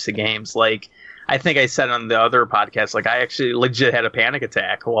types of games. Like, I think I said on the other podcast, like, I actually legit had a panic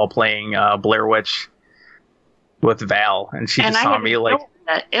attack while playing Blair Witch with Val, and she just saw me like...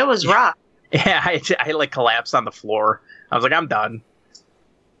 It was rough. Yeah, I like collapsed on the floor. I was like, I'm done.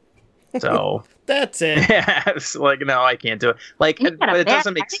 So that's it. Yeah, it's like, no, I can't do it. Like, but it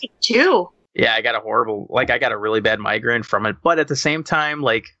doesn't make sense too. Yeah, I got a really bad migraine from it. But at the same time,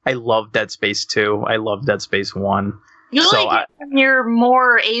 like, I love Dead Space 2. I love Dead Space 1. You're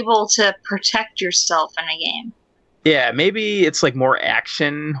more able to protect yourself in a game. Yeah, maybe it's like more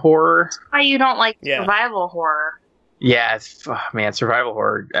action horror. Why you don't like survival horror? Yeah, man, survival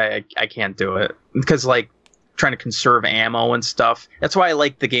horror. I can't do it because, like, trying to conserve ammo and stuff. That's why I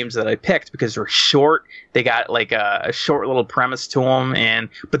like the games that I picked, because they're short. They got like a short little premise to them,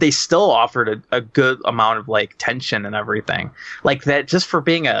 but they still offered a good amount of like tension and everything. Like that, just for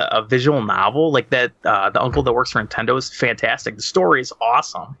being a visual novel, like that. The uncle that works for Nintendo is fantastic. The story is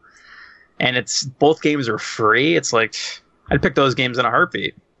awesome, and both games are free. It's like I'd pick those games in a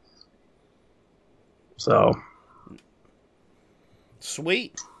heartbeat. So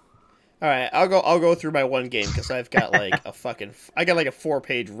sweet. All right, I'll go through my one game because I've got like a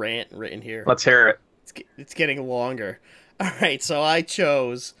 4-page rant written here. Let's hear it. It's getting longer. All right, so I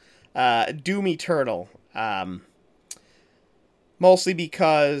chose Doom Eternal, mostly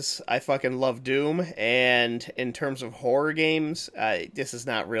because I fucking love Doom, and in terms of horror games, this is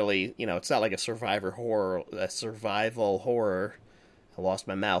not really, it's not like a survival horror. I lost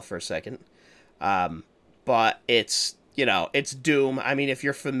my mouth for a second, but it's. It's Doom. I mean, if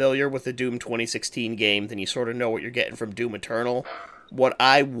you're familiar with the Doom 2016 game, then you sort of know what you're getting from Doom Eternal. What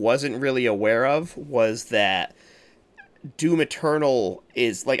I wasn't really aware of was that Doom Eternal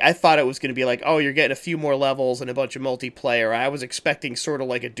is, like, I thought it was going to be like, oh, you're getting a few more levels and a bunch of multiplayer. I was expecting sort of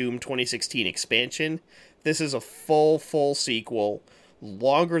like a Doom 2016 expansion. This is a full sequel,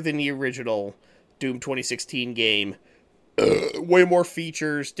 longer than the original Doom 2016 game. Way more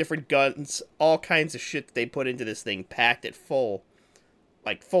features, different guns, all kinds of shit that they put into this thing, packed it full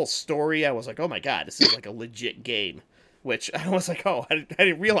story. I was like, oh my god, this is like a legit game. Which I was like, oh, I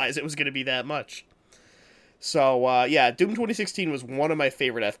didn't realize it was going to be that much. So, yeah, Doom 2016 was one of my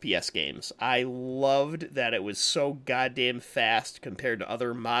favorite FPS games. I loved that it was so goddamn fast compared to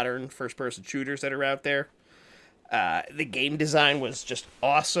other modern first-person shooters that are out there. The game design was just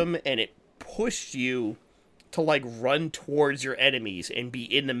awesome, and it pushed you to, like, run towards your enemies and be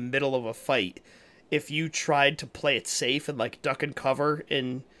in the middle of a fight if you tried to play it safe and like duck and cover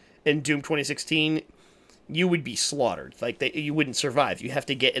in Doom 2016, you would be slaughtered. Like you wouldn't survive. You have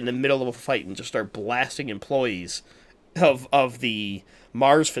to get in the middle of a fight and just start blasting employees of the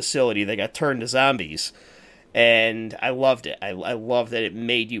Mars facility that got turned to zombies. And I loved it. I love that it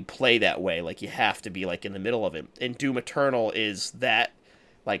made you play that way. Like you have to be like in the middle of it. And Doom Eternal is that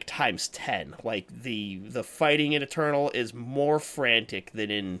like times 10. Like the fighting in Eternal is more frantic than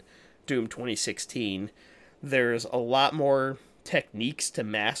in Doom 2016. There's a lot more techniques to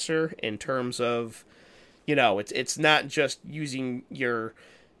master in terms of, you know, it's not just using your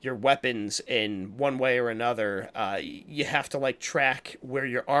weapons in one way or another. You have to like track where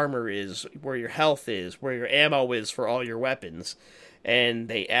your armor is, where your health is, where your ammo is for all your weapons. And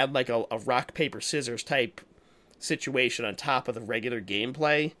they add like a rock, paper, scissors type situation on top of the regular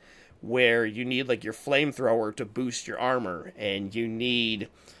gameplay, where you need like your flamethrower to boost your armor, and you need,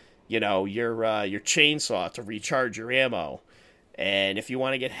 you know, your chainsaw to recharge your ammo. And if you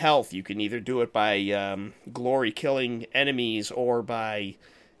want to get health, you can either do it by glory killing enemies, or by,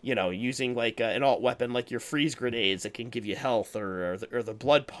 you know, using like an alt weapon like your freeze grenades that can give you health, or the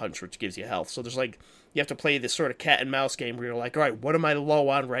blood punch, which gives you health. So there's like, you have to play this sort of cat and mouse game where you're like, all right, what am I low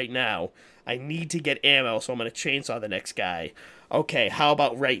on right now? I need to get ammo, so I'm going to chainsaw the next guy. Okay, how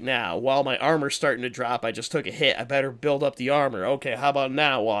about right now? While my armor's starting to drop, I just took a hit. I better build up the armor. Okay, how about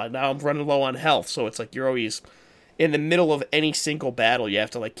now? Well, now I'm running low on health. So it's like you're always in the middle of any single battle. You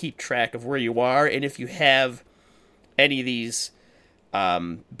have to like keep track of where you are, and if you have any of these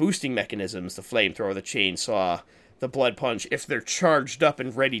boosting mechanisms, the flamethrower, the chainsaw, the blood punch, if they're charged up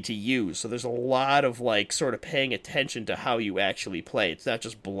and ready to use. So there's a lot of like sort of paying attention to how you actually play. It's not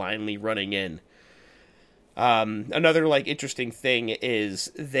just blindly running in. Another like interesting thing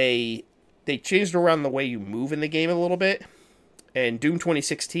is they changed around the way you move in the game a little bit. In Doom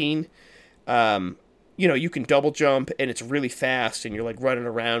 2016, you know, you can double jump and it's really fast and you're like running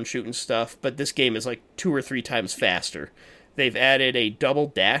around shooting stuff, but this game is like 2 or 3 times faster. They've added a double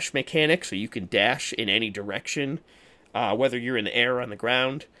dash mechanic, so you can dash in any direction, whether you're in the air or on the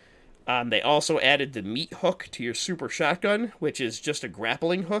ground. They also added the meat hook to your super shotgun, which is just a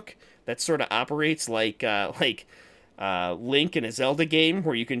grappling hook that sort of operates like Link in a Zelda game,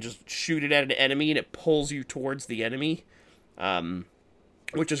 where you can just shoot it at an enemy and it pulls you towards the enemy,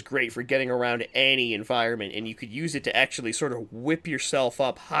 which is great for getting around any environment. And you could use it to actually sort of whip yourself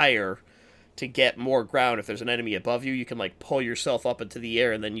up higher to get more ground. If there's an enemy above you, you can like pull yourself up into the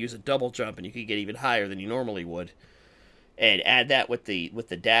air and then use a double jump, and you can get even higher than you normally would. And add that with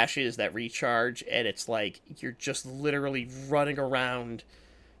the dashes that recharge, and it's like you're just literally running around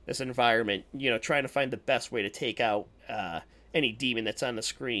this environment, you know, trying to find the best way to take out any demon that's on the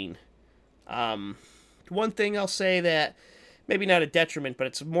screen. One thing I'll say that maybe not a detriment, but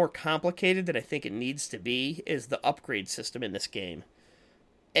it's more complicated than I think it needs to be, is the upgrade system in this game.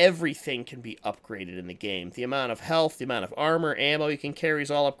 Everything can be upgraded in the game. The amount of health, the amount of armor, ammo you can carry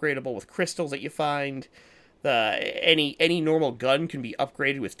is all upgradable with crystals that you find. Any normal gun can be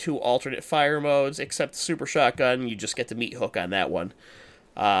upgraded with 2 alternate fire modes, except the super shotgun, you just get the meat hook on that one.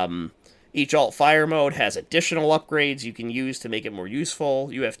 Each alt fire mode has additional upgrades you can use to make it more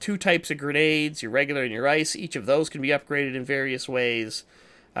useful. You have 2 types of grenades, your regular and your ice. Each of those can be upgraded in various ways.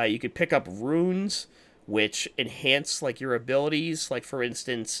 You could pick up runes, which enhance like your abilities. Like for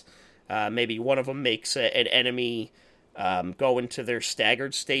instance, maybe one of them makes an enemy go into their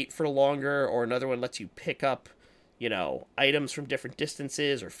staggered state for longer, or another one lets you pick up, you know, items from different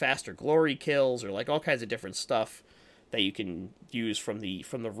distances, or faster glory kills, or like all kinds of different stuff that you can use from the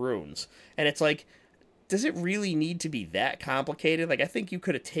runes. And it's like, does it really need to be that complicated? Like, I think you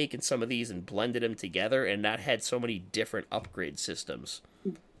could have taken some of these and blended them together and not had so many different upgrade systems.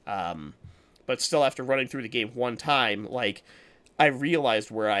 But still, after running through the game one time, like, I realized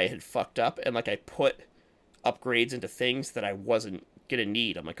where I had fucked up, and like I put upgrades into things that I wasn't gonna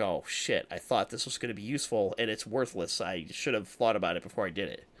need. I'm like, oh shit, I thought this was gonna be useful and it's worthless. I should have thought about it before I did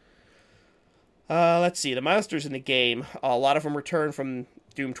it. Let's see, the monsters in the game, a lot of them return from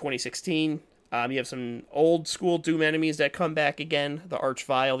Doom 2016. You have some old school Doom enemies that come back again. The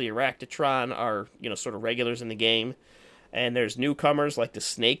Archvile, the Arachnotron are, you know, sort of regulars in the game. And there's newcomers like the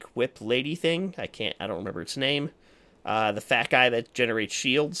snake whip lady thing. I don't remember its name. The fat guy that generates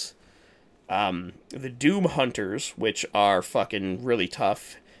shields. The Doom Hunters, which are fucking really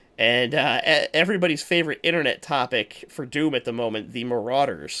tough. And everybody's favorite internet topic for Doom at the moment, the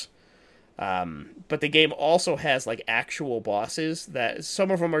Marauders. But the game also has like actual bosses that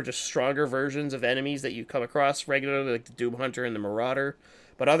some of them are just stronger versions of enemies that you come across regularly, like the Doom Hunter and the Marauder.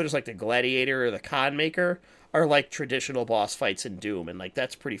 But others, like the Gladiator or the Con Maker, are like traditional boss fights in Doom, and like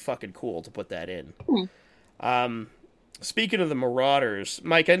that's pretty fucking cool to put that in. Speaking of the Marauders,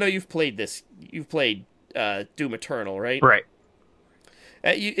 Mike, I know you've played this. You've played Doom Eternal, right? Right.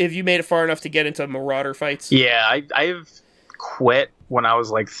 Have you made it far enough to get into Marauder fights? Yeah, I've quit when I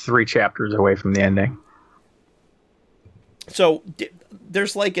was like 3 chapters away from the ending. So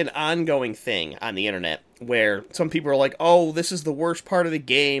there's like an ongoing thing on the internet where some people are like, oh, this is the worst part of the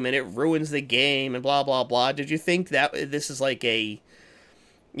game and it ruins the game and blah, blah, blah. Did you think that this is like an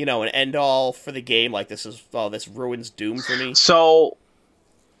end all for the game? Like this ruins Doom for me? So,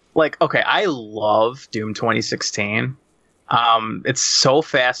 like, okay, I love Doom 2016. It's so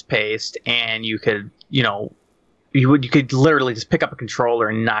fast paced and you could, you could literally just pick up a controller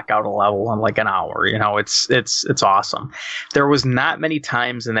and knock out a level in like an hour. It's awesome. There was not many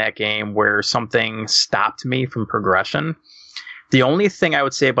times in that game where something stopped me from progression. The only thing I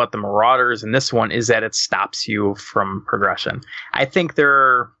would say about the Marauders in this one is that it stops you from progression. I think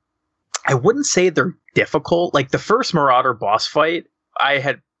I wouldn't say they're difficult. Like the first Marauder boss fight, I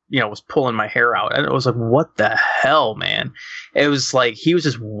had, was pulling my hair out and it was like, what the hell, man? It was like, he was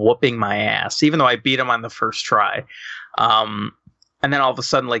just whooping my ass, even though I beat him on the first try. And then all of a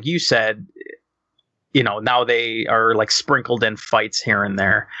sudden, like you said, now they are like sprinkled in fights here and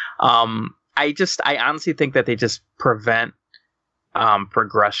there. I honestly think that they just prevent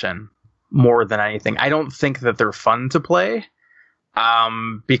progression more than anything. I don't think that they're fun to play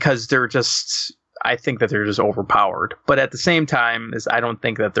because I think that they're just overpowered. But at the same time, I don't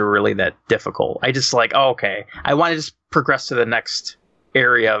think that they're really that difficult. I just like, okay, I want to just progress to the next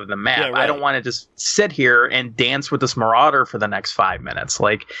area of the map. Yeah, right. I don't want to just sit here and dance with this Marauder for the next 5 minutes.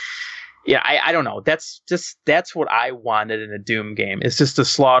 Like, yeah, I don't know. That's what I wanted in a Doom game. It's just to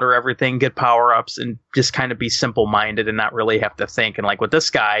slaughter everything, get power-ups, and just kind of be simple-minded and not really have to think. And like with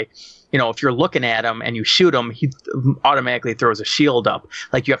this guy, if you're looking at him and you shoot him, he automatically throws a shield up.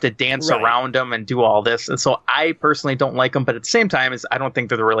 Like you have to dance around him and do all this. And so I personally don't like them, but at the same time, I don't think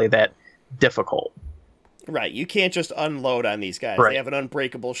they're really that difficult. Right. You can't just unload on these guys. Right. They have an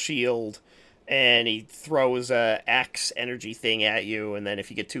unbreakable shield, and he throws a axe energy thing at you, and then if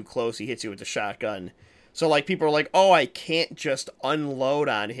you get too close, he hits you with the shotgun. So like people are like, oh, I can't just unload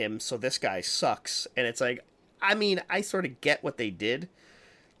on him, so this guy sucks. And it's like, I mean, I sort of get what they did.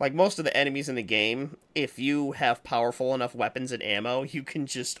 Like, most of the enemies in the game, if you have powerful enough weapons and ammo, you can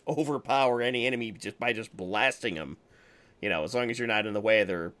just overpower any enemy just by just blasting them. As long as you're not in the way of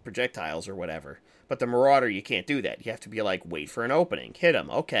their projectiles or whatever. But the Marauder, you can't do that. You have to be like, wait for an opening, hit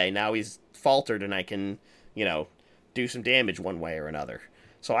him. Okay, now he's faltered and I can, do some damage one way or another.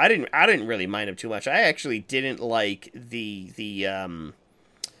 So I didn't really mind him too much. I actually didn't like the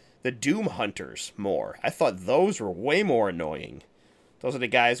Doom Hunters more. I thought those were way more annoying. Those are the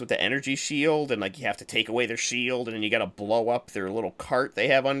guys with the energy shield, and like you have to take away their shield, and then you gotta blow up their little cart they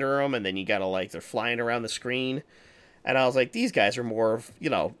have under them, and then you gotta they're flying around the screen. And I was like, these guys are more of,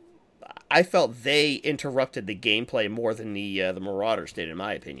 I felt they interrupted the gameplay more than the Marauders did, in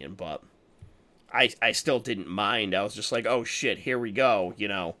my opinion. But I still didn't mind. I was just like, oh shit, here we go.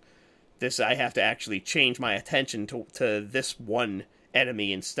 This I have to actually change my attention to this one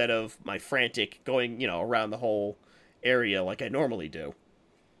enemy instead of my frantic going, around the whole area like I normally do.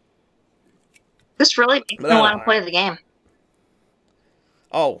 This really makes me want to play the game.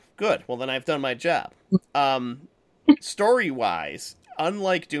 Oh, good. Well, then I've done my job. Story-wise,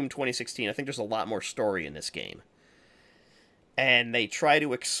 unlike Doom 2016, I think there's a lot more story in this game. And they try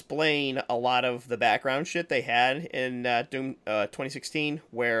to explain a lot of the background shit they had in Doom 2016,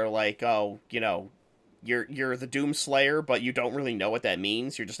 where you're the Doom Slayer, but you don't really know what that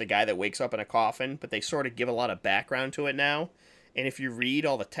means. You're just a guy that wakes up in a coffin, but they sort of give a lot of background to it now. And if you read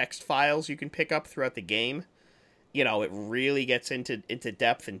all the text files you can pick up throughout the game, it really gets into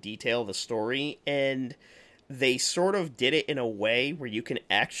depth and detail of the story. And they sort of did it in a way where you can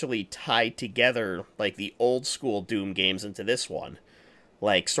actually tie together, like, the old school Doom games into this one.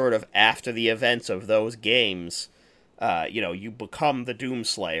 Like, sort of after the events of those games, you become the Doom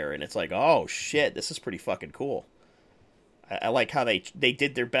Slayer, and it's like, oh shit, this is pretty fucking cool. I like how they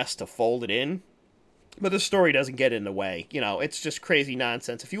did their best to fold it in, but the story doesn't get in the way. It's just crazy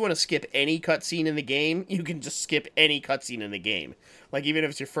nonsense. If you want to skip any cutscene in the game, you can just skip any cutscene in the game. Like, even if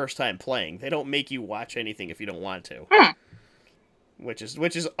it's your first time playing, they don't make you watch anything if you don't want to. Which is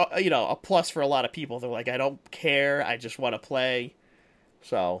a plus for a lot of people. They're like, I don't care, I just want to play.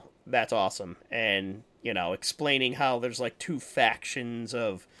 So, that's awesome. And, explaining how there's, like, 2 factions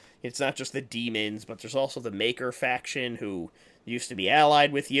of, it's not just the demons, but there's also the Maker faction who used to be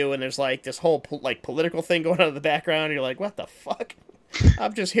allied with you, and there's like this whole political thing going on in the background, and you're like, what the fuck?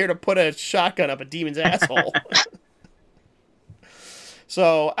 I'm just here to put a shotgun up a demon's asshole.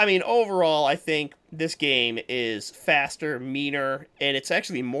 So, I mean, overall, I think this game is faster, meaner, and it's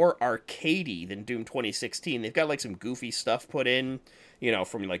actually more arcadey than Doom 2016. They've got, like, some goofy stuff put in, you know,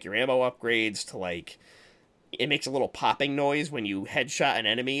 from, like, your ammo upgrades to, like, it makes a little popping noise when you headshot an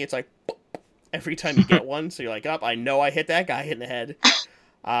enemy. It's like, every time you get one, so you're like, I know I hit that guy in the head.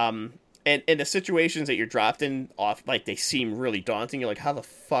 And the situations that you're dropped in, off, like, they seem really daunting. You're like, how the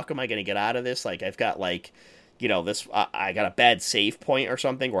fuck am I going to get out of this? Like, I've got, like... you know, I got a bad save point or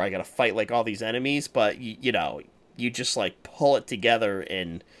something where I got to fight, like, all these enemies, but, you know, you just, like, pull it together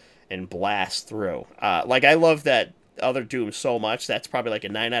and blast through. Like, I love that other Doom so much. That's probably, like, a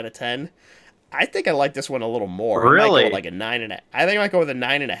 9 out of 10. I think I like this one a little more. Really? I might go with, like, I think I might go with a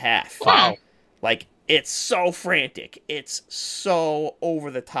 9.5. Wow. Like, it's so frantic. It's so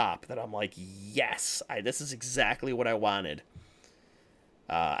over the top that I'm like, yes, this is exactly what I wanted.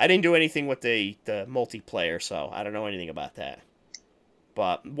 I didn't do anything with the multiplayer, so I don't know anything about that.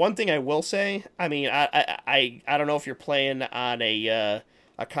 But one thing I will say, I mean, I don't know if you're playing on a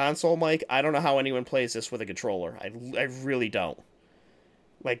console, Mike. I don't know how anyone plays this with a controller. I really don't.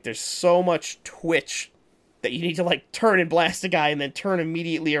 Like, there's so much twitch that you need to, like, turn and blast a guy and then turn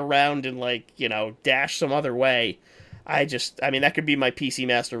immediately around and, like, you know, dash some other way. I mean, that could be my PC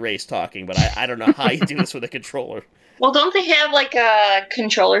Master Race talking, but I don't know how you do this with a controller. Well, don't they have, like, a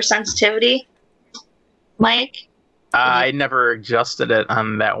controller sensitivity, Mike? I never adjusted it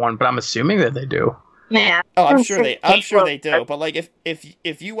on that one, but I'm assuming that they do. Yeah. Oh, I'm sure they do. But, like,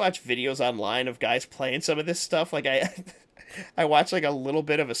 if you watch videos online of guys playing some of this stuff, like, I watched, like, a little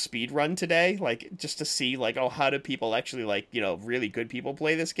bit of a speed run today, like, just to see, like, how do people actually, like, you know, really good people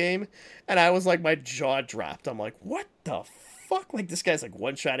play this game? And I was like, my jaw dropped. I'm like, what the fuck? Like, this guy's, like,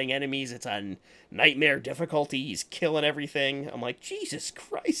 one-shotting enemies. It's on nightmare difficulty. He's killing everything. I'm like, Jesus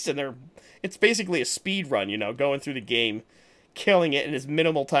Christ. And it's basically a speed run, you know, going through the game, killing it in as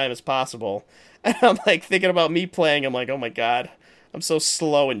minimal time as possible. And I'm, like, thinking about me playing. I'm like, oh, my God. I'm so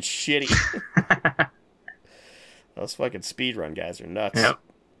slow and shitty. Those fucking speedrun guys are nuts. Yep.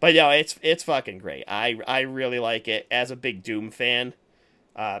 But yeah, it's fucking great. I really like it as a big Doom fan.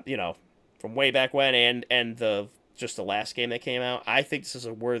 You know, from way back when and the last game that came out, I think this is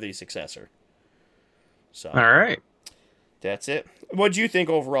a worthy successor. So All right. That's it. What do you think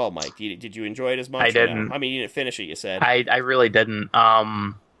overall, Mike? Did you enjoy it as much? I didn't. No? I mean, you didn't finish it, you said. I really didn't.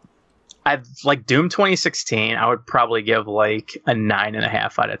 I've like Doom 2016. I would probably give like a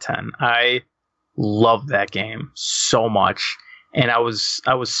 9.5 out of 10. I love that game so much, and I was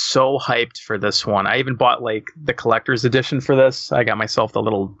so hyped for this one. I even bought like the collector's edition for this. I got myself the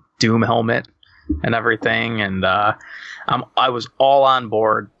little Doom helmet and everything, and I was all on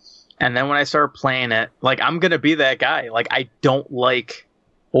board. And then when I started playing it, like, I'm gonna be that guy. Like, I don't like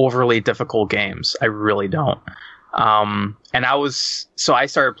overly difficult games. I really don't. And I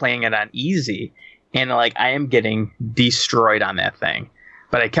started playing it on easy, and like, I am getting destroyed on that thing.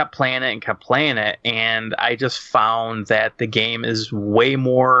 But I kept playing it, and I just found that the game is way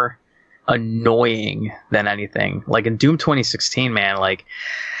more annoying than anything. Like, in Doom 2016, man, like,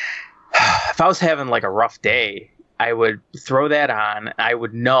 if I was having like a rough day, I would throw that on. I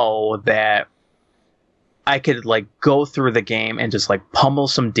would know that I could like go through the game and just like pummel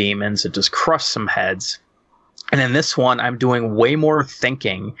some demons and just crush some heads. And in this one, I'm doing way more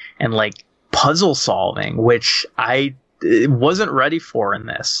thinking and like puzzle solving, which I wasn't ready for in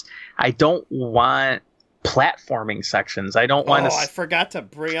this. I don't want platforming sections. I don't want to. I forgot to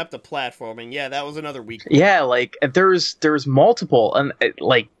bring up the platforming. Yeah, that was another weak point. Yeah, like there's multiple, and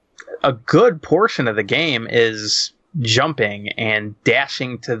like a good portion of the game is jumping and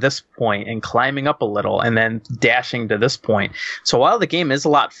dashing to this point and climbing up a little and then dashing to this point. So while the game is a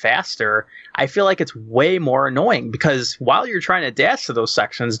lot faster, I feel like it's way more annoying because while you're trying to dash to those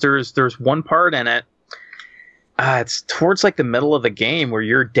sections, there's one part in it. It's towards like the middle of the game where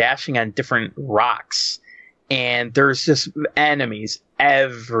you're dashing on different rocks, and there's just enemies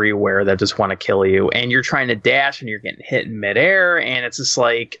everywhere that just want to kill you, and you're trying to dash and you're getting hit in midair, and it's just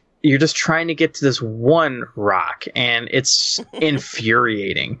like you're just trying to get to this one rock, and it's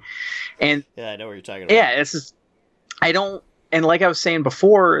infuriating. And yeah, I know what you're talking about. Yeah, it's just, and like I was saying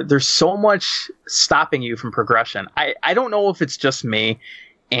before, there's so much stopping you from progression. I don't know if it's just me,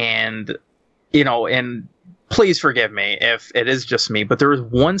 and you know, and please forgive me if it is just me, but there was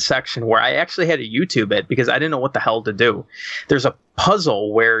one section where I actually had to YouTube it because I didn't know what the hell to do. There's a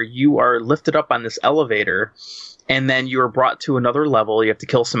puzzle where you are lifted up on this elevator, and then you are brought to another level. You have to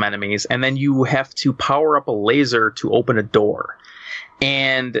kill some enemies, and then you have to power up a laser to open a door.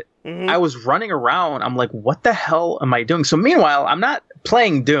 And I was running around. I'm like, what the hell am I doing? So meanwhile, I'm not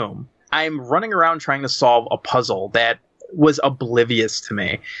playing Doom. I'm running around trying to solve a puzzle that was oblivious to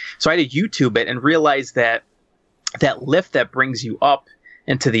me. So I had to YouTube it and realize that lift that brings you up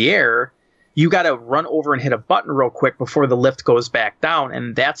into the air, you got to run over and hit a button real quick before the lift goes back down,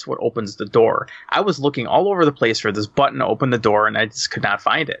 and that's what opens the door. I was looking all over the place for this button to open the door, and I just could not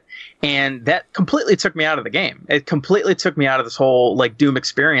find it. And that completely took me out of the game. It completely took me out of this whole like Doom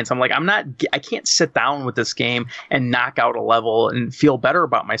experience. I'm like, I can't sit down with this game and knock out a level and feel better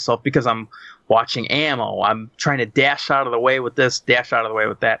about myself because I'm watching ammo. I'm trying to dash out of the way with this, dash out of the way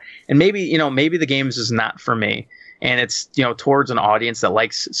with that. And maybe the games is not for me. And it's, towards an audience that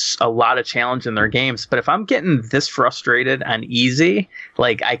likes a lot of challenge in their games. But if I'm getting this frustrated on easy,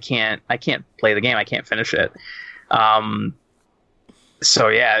 like I can't play the game. I can't finish it. So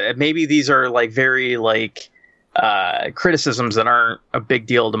yeah, maybe these are like very like criticisms that aren't a big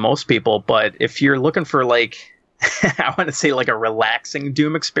deal to most people. But if you're looking for like, I want to say like a relaxing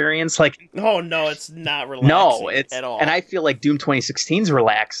Doom experience, like oh no, it's not relaxing. No, it's at all. And I feel like Doom 2016 is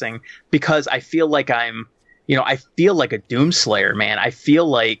relaxing because I feel like I feel like a Doom Slayer, man. I feel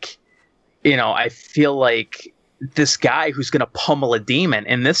like this guy who's going to pummel a demon.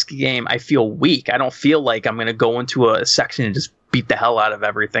 In this game, I feel weak. I don't feel like I'm going to go into a section and just beat the hell out of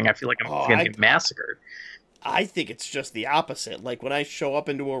everything. I feel like I'm going to get massacred. I think it's just the opposite. Like, when I show up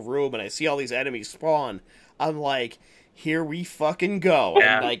into a room and I see all these enemies spawn, I'm like, here we fucking go.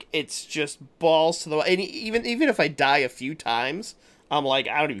 Yeah. And, like, it's just balls to the... And even if I die a few times... I'm like,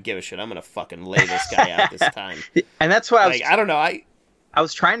 I don't even give a shit. I'm going to fucking lay this guy out this time. And that's why I don't know. I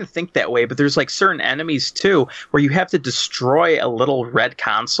was trying to think that way, but there's like certain enemies too where you have to destroy a little red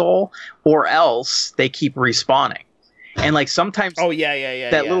console or else they keep respawning. And like sometimes that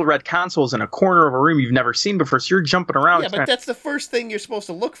little red console is in a corner of a room you've never seen before, so you're jumping around. Yeah, but that's the first thing you're supposed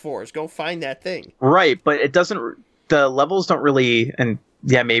to look for is go find that thing. Right, but the levels don't really, and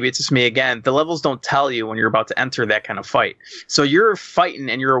yeah, maybe it's just me again. The levels don't tell you when you're about to enter that kind of fight. So you're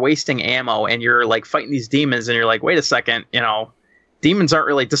fighting and you're wasting ammo and you're like fighting these demons and you're like, wait a second, demons aren't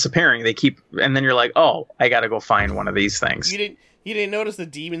really disappearing. They keep, and then you're like, oh, I got to go find one of these things. You didn't notice the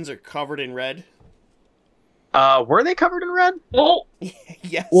demons are covered in red? Were they covered in red? Well,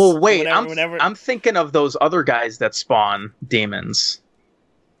 yes. Well, wait, I'm thinking of those other guys that spawn demons.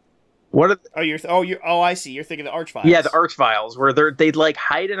 What? I see. You're thinking the Archviles. Yeah, the Archviles, where they like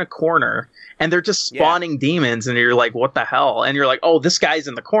hide in a corner and they're just spawning demons, and you're like, what the hell? And you're like, oh, this guy's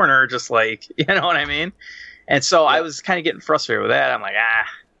in the corner, just like, you know what I mean? And so I was kind of getting frustrated with that. I'm like,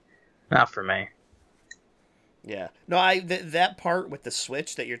 not for me. Yeah. No, that part with the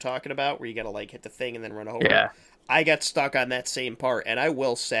switch that you're talking about, where you gotta like hit the thing and then run over. Yeah. I got stuck on that same part, and I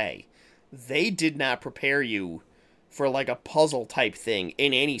will say, they did not prepare you for like a puzzle type thing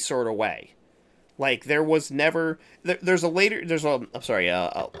in any sort of way. Like there was never there's a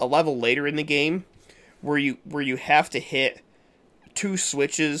level later in the game where you have to hit 2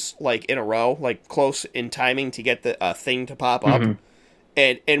 switches like in a row, like close in timing to get the thing to pop up.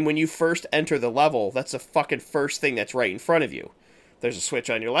 Mm-hmm. And when you first enter the level, that's the fucking first thing that's right in front of you. There's a switch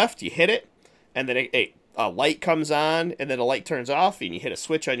on your left, you hit it, and then a light comes on, and then a light turns off, and you hit a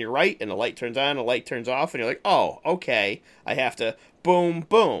switch on your right, and the light turns on, and the light turns off, and you're like, oh, okay, I have to boom,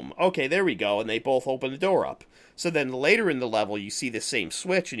 boom. Okay, there we go, and they both open the door up. So then later in the level, you see the same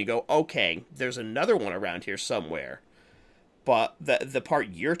switch, and you go, okay, there's another one around here somewhere. But the part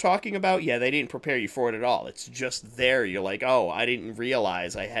you're talking about, yeah, they didn't prepare you for it at all. It's just there. You're like, oh, I didn't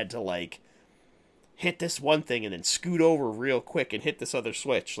realize I had to, like, hit this one thing and then scoot over real quick and hit this other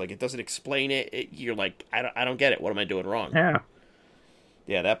switch. Like, it doesn't explain it. You're like, I don't get it. What am I doing wrong? Yeah.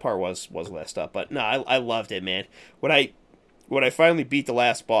 Yeah, that part was messed up. But no, I loved it, man. When I finally beat the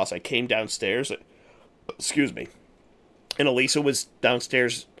last boss, I came downstairs. Excuse me. And Elisa was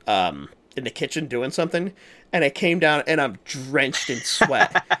downstairs in the kitchen doing something. And I came down and I'm drenched in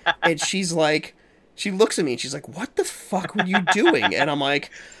sweat. And she's like, she looks at me and she's like, what the fuck were you doing? And I'm like,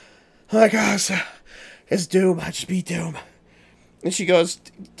 oh my gosh, it's Doom. I just beat Doom. And she goes,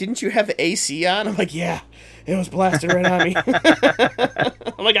 didn't you have the AC on? I'm like, yeah, it was blasting right on me.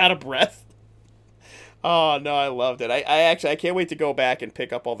 I'm like out of breath. Oh, no, I loved it. I can't wait to go back and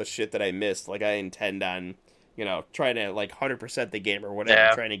pick up all the shit that I missed. Like, I intend on, trying to, like, 100% the game or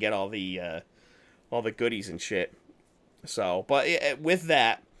whatever, trying to get all the goodies and shit. So, but with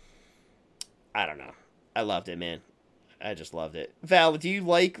that, I don't know. I loved it, man. I just loved it. Val, do you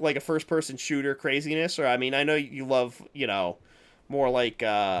like a first-person shooter craziness? Or, I mean, I know you love, more like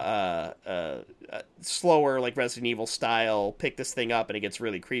slower, like Resident Evil style, pick this thing up and it gets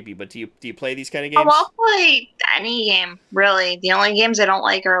really creepy, but do you play these kind of games? I'll play any game, really. The only games I don't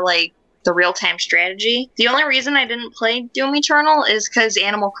like are, like, the real-time strategy. The only reason I didn't play Doom Eternal is because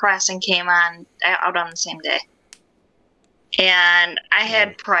Animal Crossing came out on the same day. And I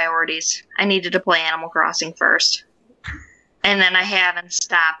had priorities. I needed to play Animal Crossing first. And then I haven't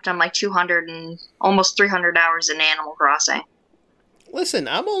stopped. I'm like 200 and almost 300 hours in Animal Crossing. Listen,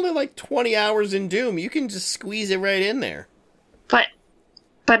 I'm only like 20 hours in Doom. You can just squeeze it right in there. But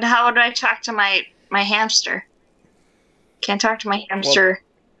how would I talk to my hamster? Can't talk to my hamster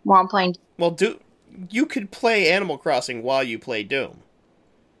while I'm playing. Well, you could play Animal Crossing while you play Doom.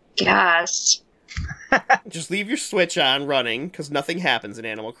 Yes. Just leave your Switch on running, because nothing happens in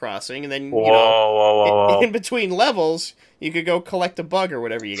Animal Crossing, and then, whoa. in between levels, you could go collect a bug or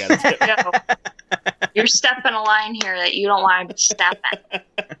whatever you gotta do. No. You're stepping a line here that you don't want to step in.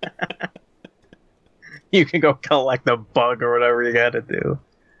 You can go collect a bug or whatever you gotta do.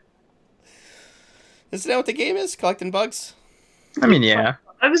 Isn't that what the game is? Collecting bugs? I mean, yeah.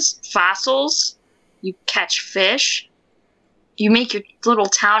 Bugs, fossils, you catch fish. You make your little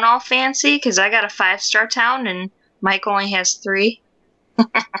town all fancy, because I got a 5-star town, and Mike only has 3.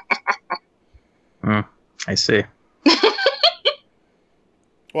 I see.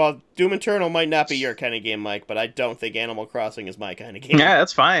 Well, Doom Eternal might not be your kind of game, Mike, but I don't think Animal Crossing is my kind of game. Yeah,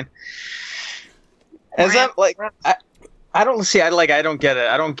 that's fine. As that, like, I don't see. I don't get it.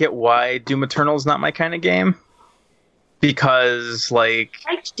 I don't get why Doom Eternal is not my kind of game. Because, like,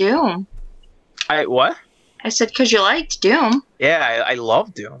 I liked Doom. What? I said because you liked Doom. Yeah, I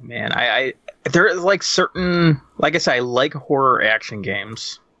love Doom, man. There is like certain, like I said, I like horror action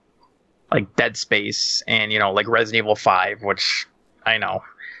games, like Dead Space and like Resident Evil 5, which I know,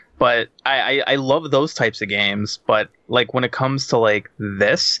 but I love those types of games. But like when it comes to like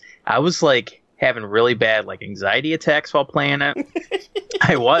this, I was like having really bad like anxiety attacks while playing it.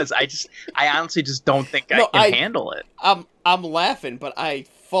 I honestly just don't think I can handle it. I'm laughing, but I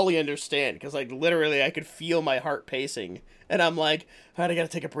fully understand, because like literally I could feel my heart pacing, and I'm like, all right, I gotta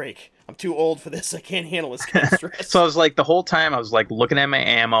take a break. I'm too old for this. I can't handle this kind of stress. So I was like, the whole time I was like looking at my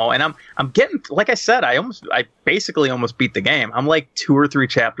ammo, and I'm getting, like I said, I basically almost beat the game. I'm like 2 or 3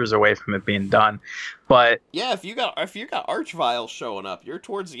 chapters away from it being done. But yeah, if you got Archvile showing up, you're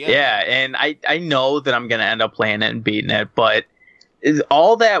towards the end. Yeah, and I know that I'm gonna end up playing it and beating it, but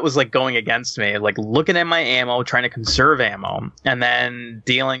all that was like going against me, like looking at my ammo, trying to conserve ammo, and then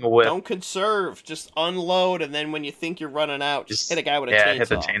dealing with. Don't conserve, just unload, and then when you think you're running out, just hit a guy with a chainsaw. Hit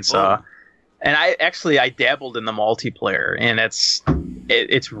the chainsaw. Boom. And I dabbled in the multiplayer, and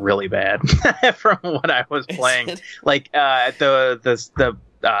it's really bad from what I was playing. Like oh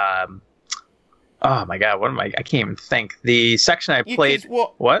my god, I can't even think. The section I played.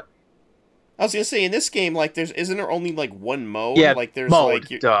 What? I was gonna say, in this game, like, isn't there only like one mode? Yeah, like there's mode.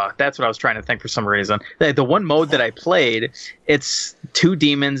 Like that's what I was trying to think for some reason. The one mode that I played, it's 2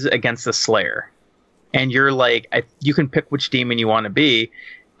 demons against the Slayer, and you're like, you can pick which demon you want to be,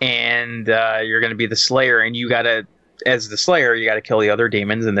 and you're gonna be the Slayer, and as the Slayer, you gotta kill the other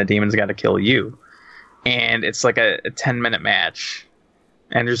demons, and the demons gotta kill you, and it's like a 10-minute match,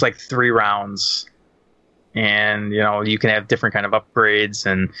 and there's like 3 rounds. And you can have different kind of upgrades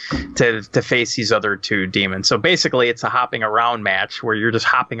and to face these other 2 demons. So basically it's a hopping around match where you're just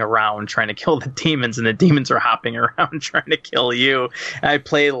hopping around trying to kill the demons, and the demons are hopping around trying to kill you. And I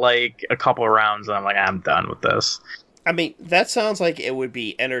played like a couple of rounds, and I'm like, I'm done with this. I mean, that sounds like it would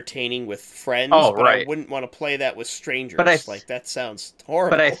be entertaining with friends, but I wouldn't want to play that with strangers. But like, that sounds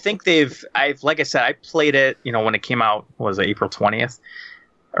horrible. But I think like I said, I played it, when it came out, was it April 20th?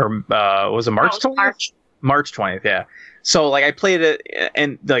 Or was it March 20th? March 20th, yeah. So, like, I played it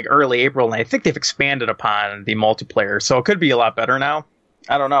in, like, early April, and I think they've expanded upon the multiplayer, so it could be a lot better now.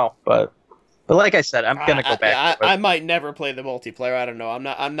 I don't know, but like I said, I'm gonna go back. I might never play the multiplayer. I don't know. I'm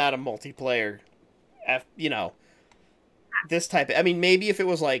not a multiplayer. This type of, I mean, maybe if it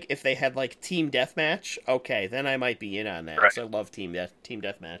was like, if they had like team deathmatch, okay, then I might be in on that. Right. So I love team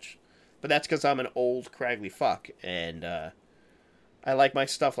deathmatch, but that's because I'm an old craggly fuck, and I like my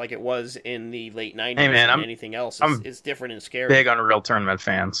stuff like it was in the late 90s. Hey man, and anything else is different and scary. Big Unreal Tournament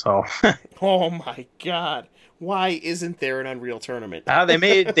fan, so. Oh my god. Why isn't there an Unreal Tournament?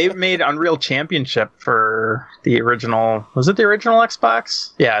 They've made Unreal Championship for the original. Was it the original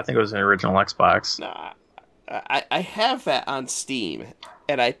Xbox? Yeah, I think it was the original Xbox. Nah, I have that on Steam,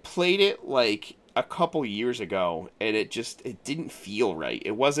 and I played it like a couple years ago, and it didn't feel right.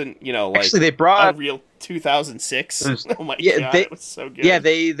 It wasn't, like Actually, they brought Unreal 2006. Oh my god, it was so good. Yeah,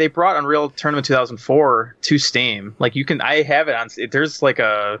 they brought Unreal Tournament 2004 to Steam. Like I have it on. There's like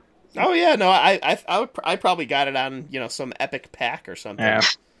a. Oh yeah, no, I probably got it on some Epic pack or something. Yeah.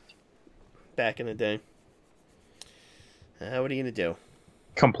 Back in the day. What are you gonna do?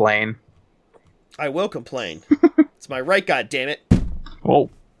 Complain. I will complain. It's my right, God damn it. Whoa.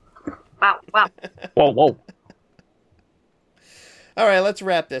 Wow. Whoa. All right, let's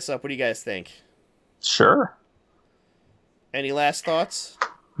wrap this up. What do you guys think? Sure. Any last thoughts?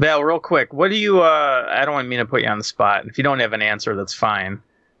 Val, real quick, what do you? I don't mean to put you on the spot. If you don't have an answer, that's fine.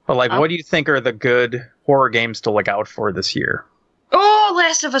 But what do you think are the good horror games to look out for this year? Oh,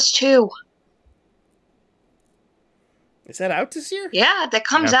 Last of Us 2. Is that out this year? Yeah, that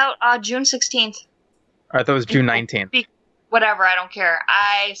comes out June 16th. I thought it was June 19th. Whatever, I don't care.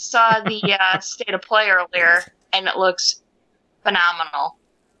 I saw the state of play earlier, and it looks phenomenal.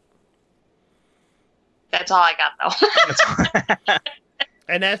 That's all I got, though.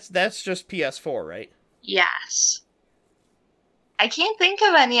 And that's just PS4, right? Yes. I can't think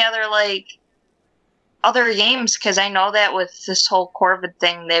of any other, other games, because I know that with this whole Corvid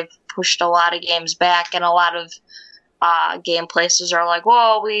thing, they've pushed a lot of games back, and a lot of game places are like,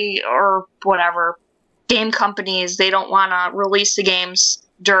 well, or whatever, game companies, they don't want to release the games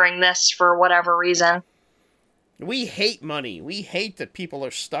during this for whatever reason. We hate money. We hate that people are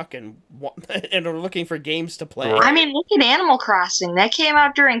stuck and are looking for games to play. I mean, look at Animal Crossing. That came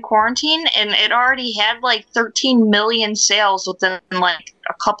out during quarantine, and it already had 13 million sales within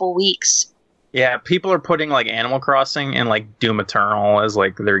a couple weeks. Yeah, people are putting Animal Crossing and Doom Eternal as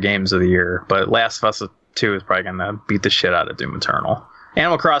their games of the year, but Last of Us 2 is probably gonna beat the shit out of Doom Eternal.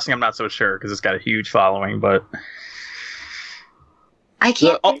 Animal Crossing, I'm not so sure because it's got a huge following, but I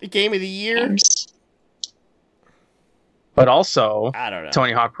can't. Game of the year. But also, I don't know.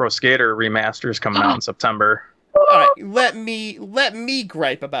 Tony Hawk Pro Skater Remaster is coming out in September. All right, let me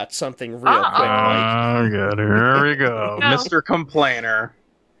gripe about something real quick, Mike. Good. Here we go, No. Mr. Complainer.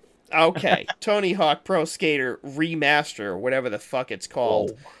 Okay, Tony Hawk Pro Skater Remaster, whatever the fuck it's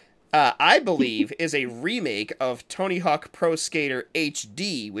called, I believe is a remake of Tony Hawk Pro Skater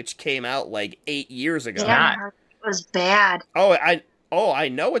HD, which came out 8 years ago. Yeah, it was bad. I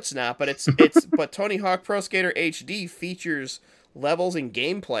know it's not, but it's but Tony Hawk Pro Skater HD features levels and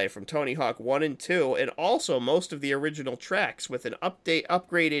gameplay from Tony Hawk 1 and 2, and also most of the original tracks with an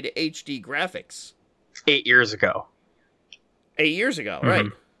upgraded HD graphics. 8 years ago. 8 years ago, right?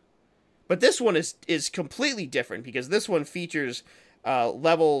 But this one is completely different because this one features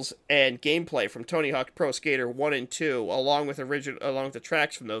levels and gameplay from Tony Hawk Pro Skater 1 and 2, along with the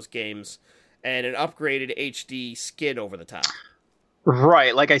tracks from those games, and an upgraded HD skin over the top.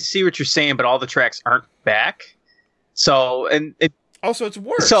 Right, I see what you're saying, but all the tracks aren't back. So, also it's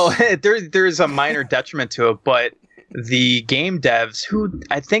worse. So there's a minor detriment to it, but the game devs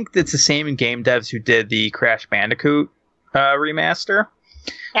I think it's the same game devs who did the Crash Bandicoot remaster.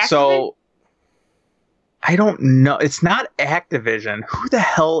 Activision? So I don't know. It's not Activision. Who the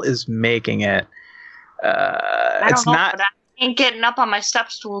hell is making it? I don't know, but I ain't getting up on my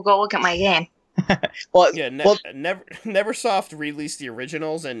steps to go look at my game. Well, Neversoft released the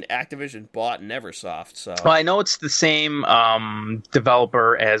originals, and Activision bought Neversoft. So, well, I know it's the same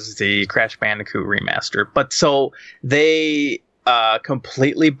developer as the Crash Bandicoot remaster, but so they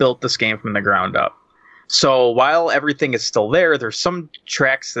completely built this game from the ground up. So while everything is still there, there's some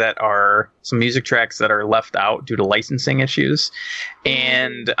music tracks that are left out due to licensing issues,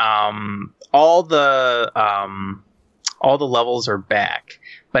 and all the levels are back.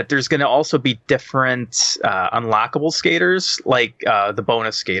 But there's going to also be different unlockable skaters, the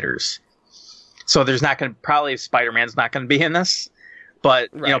bonus skaters. So there's not going to probably Spider-Man's not going to be in this, but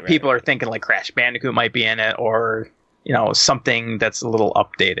people are thinking Crash Bandicoot might be in it, or something that's a little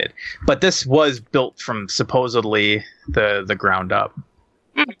updated. But this was built from supposedly the ground up.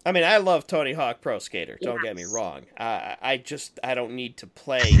 I mean, I love Tony Hawk Pro Skater. Don't get me wrong. I don't need to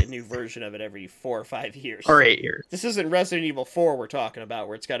play a new version of it every 4 or 5 years. Or 8 years. This isn't Resident Evil 4 we're talking about,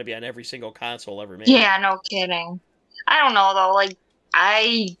 where it's got to be on every single console ever made. Yeah, no kidding. I don't know, though.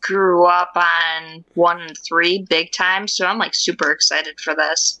 I grew up on 1 and 3 big time, so I'm, super excited for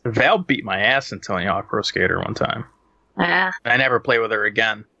this. Val beat my ass in Tony Hawk Pro Skater one time. Yeah. I never play with her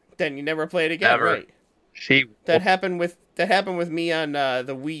again. Then you never play it again, Ever. right? That happened with me on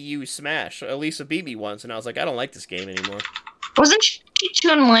the Wii U Smash. Elisa beat me once, and I was like, I don't like this game anymore. Wasn't she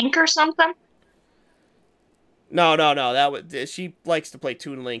Toon Link or something? No. She likes to play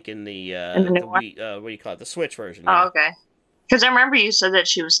Toon Link in the Wii, what do you call it? The Switch version. Oh, Yeah. okay. Because I remember you said that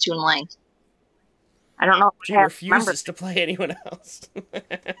she was Toon Link. I don't know. She refuses to play anyone else.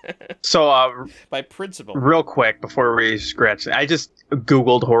 So, By principle. real quick before we scratch, I just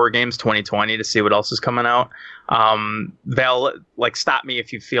Googled horror games 2020 to see what else is coming out. Val, stop me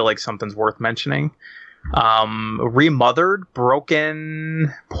if you feel like something's worth mentioning. Remothered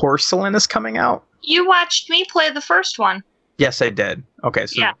Broken Porcelain is coming out. You watched me play the first one. Yes, I did. Okay,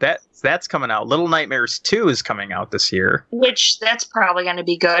 so Yeah. that's coming out. Little Nightmares 2 is coming out this year. Which, that's probably going to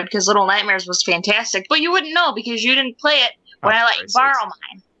be good, because Little Nightmares was fantastic. But you wouldn't know, because you didn't play it when I let you borrow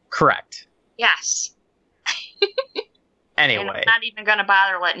mine. Correct. Yes. And Anyway. I'm not even going to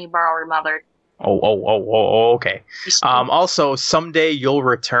bother letting you borrow Remothered. Oh, okay. Also, Someday You'll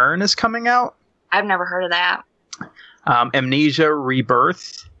Return is coming out. I've never heard of that. Amnesia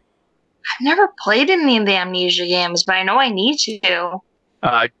Rebirth. I've never played any of the Amnesia games, but I know I need to.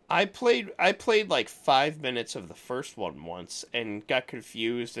 I played like 5 minutes of the first one once and got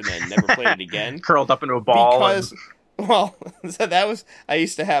confused and then never played it again. Curled up into a ball. Because, so that was, I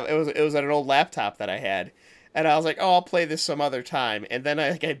used to have, it was on an old laptop that I had. And I was like, oh, I'll play this some other time. And then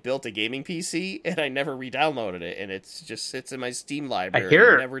I built a gaming PC and I never re-downloaded it. And it's just sits in my Steam library.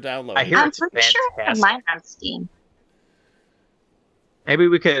 I never downloaded it. I'm pretty sure I have mine on Steam. Maybe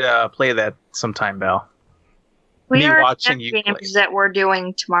we could play that sometime, Val. We are watching you games that we're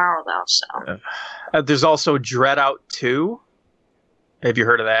doing tomorrow, though. So there's also Dread Out 2. Have you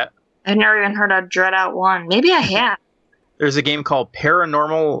heard of that? I've never even heard of Dread Out 1. Maybe I have. There's a game called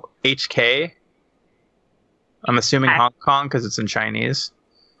Paranormal HK. I'm assuming Hong Kong because it's in Chinese.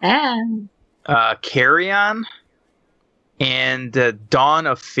 And Carry On and Dawn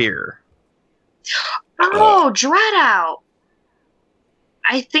of Fear. Oh, Dread Out.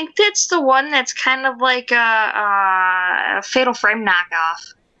 I think that's the one that's kind of like a Fatal Frame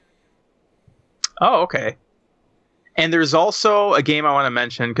knockoff. Oh, okay. And there's also a game I want to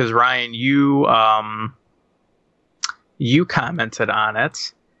mention because Ryan, you commented on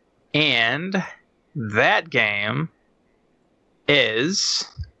it, and that game is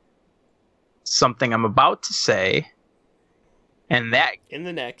something I'm about to say, and that in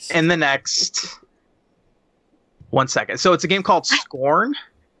the next 1 second. So it's a game called Scorn.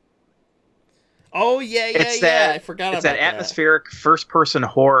 Oh yeah. I forgot about that. It's that atmospheric first-person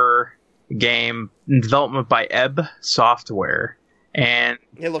horror game in development by Ebb Software, and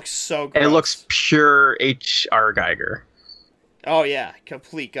it looks so gross. It looks pure H.R. Geiger. Oh yeah,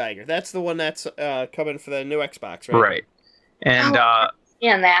 complete Geiger. That's the one that's coming for the new Xbox, right? Right. And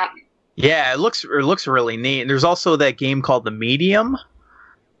in that. Yeah, it looks really neat. And there's also that game called The Medium.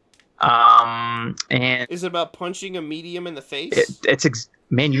 And is it about punching a medium in the face?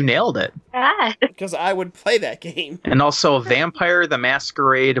 Man, you nailed it. Because I would play that game. And also Vampire the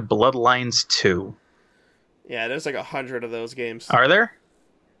Masquerade Bloodlines 2. Yeah, there's like 100 of those games. Are there?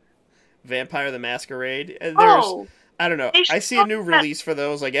 Vampire the Masquerade. And there's I don't know. I see a new release for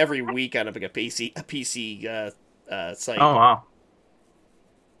those like every week on a PC site. Oh wow.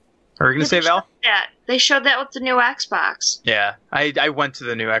 Are you gonna say, Val? Yeah, they showed that with the new Xbox. Yeah, I went to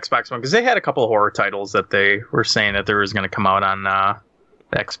the new Xbox one because they had a couple of horror titles that they were saying that there was going to come out on the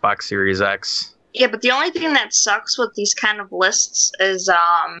Xbox Series X. Yeah, but the only thing that sucks with these kind of lists is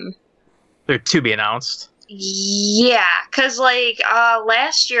they're to be announced. Yeah, because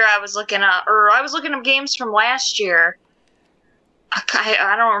last year I was looking up games from last year.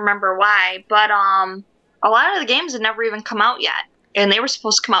 I don't remember why, but a lot of the games had never even come out yet. And they were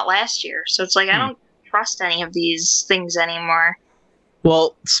supposed to come out last year, so it's like I don't trust any of these things anymore.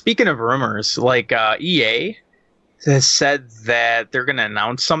 Well, speaking of rumors, EA has said that they're going to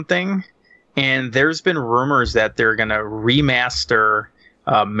announce something, and there's been rumors that they're going to remaster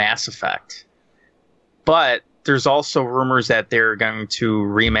Mass Effect. But there's also rumors that they're going to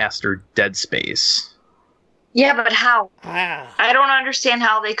remaster Dead Space. Yeah, but how? I don't understand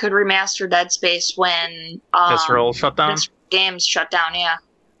how they could remaster Dead Space when Visceral shut down? Games shut down, yeah.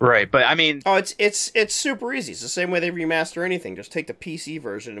 Right, but I mean... Oh, it's super easy. It's the same way they remaster anything. Just take the PC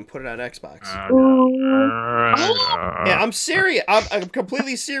version and put it on Xbox. Yeah, I'm serious. I'm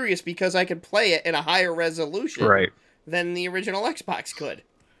completely serious because I can play it in a higher resolution than the original Xbox could.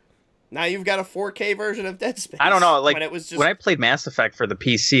 Now you've got a 4K version of Dead Space. I don't know. When I played Mass Effect for the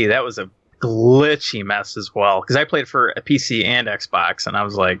PC, that was a glitchy mess as well. Because I played for a PC and Xbox, and I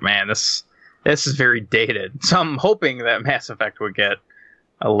was like, man, this is very dated. So I'm hoping that Mass Effect would get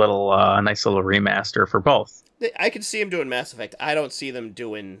a nice little remaster for both. I could see them doing Mass Effect. I don't see them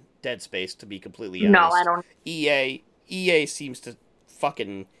doing Dead Space, to be completely honest. No, I don't. EA seems to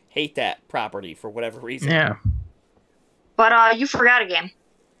fucking hate that property for whatever reason. Yeah. But you forgot a game.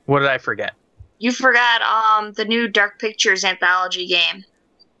 What did I forget? You forgot the new Dark Pictures anthology game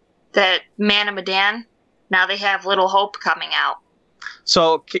that Man of Medan now they have Little Hope coming out.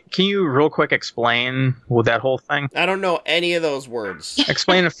 So, can you real quick explain that whole thing? I don't know any of those words.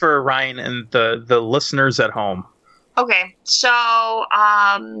 Explain it for Ryan and the listeners at home. Okay, so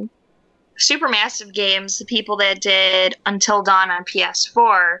Supermassive Games, the people that did Until Dawn on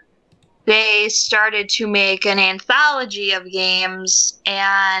PS4, they started to make an anthology of games,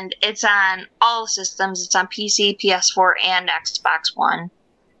 and it's on all systems. It's on PC, PS4, and Xbox One.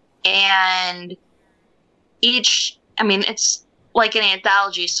 And it's like an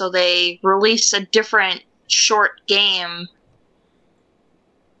anthology, so they release a different short game.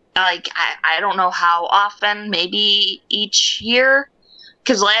 Like, I don't know how often, maybe each year.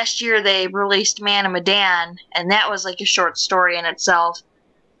 Because last year they released Man of Medan, and that was like a short story in itself.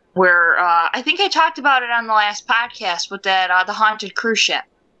 Where, I think I talked about it on the last podcast with that, the Haunted Cruise Ship.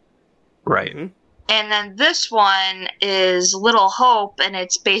 Right. Mm-hmm. And then this one is Little Hope, and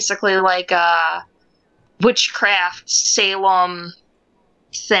it's basically like a witchcraft Salem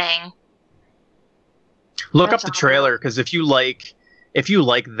thing. Look up the trailer, because if you like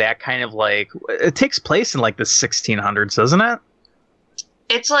that kind of like, it takes place in like the 1600s, doesn't it?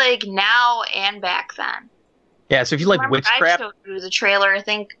 It's like now and back then. Yeah, so if you like witchcraft, I showed you the trailer, I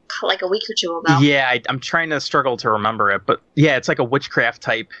think, like a week or two ago. Yeah, I'm trying to struggle to remember it, but yeah, it's like a witchcraft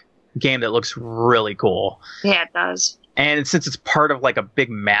type game that looks really cool. Yeah, it does. And since it's part of like a big,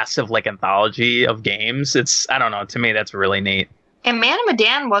 massive like anthology of games, I don't know, to me that's really neat. And Man of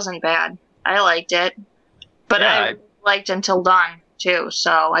Medan wasn't bad. I liked it. But yeah, I liked Until Dawn, too,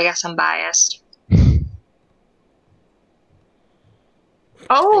 so I guess I'm biased.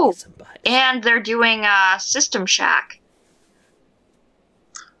 Oh, and they're doing System Shock.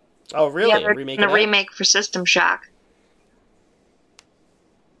 Oh, really? Yeah, they're doing a remake for System Shock.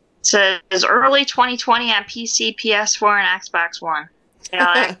 It says early 2020 on PC, PS4, and Xbox One.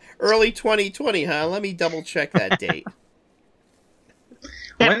 Yeah, early 2020, huh? Let me double check that date.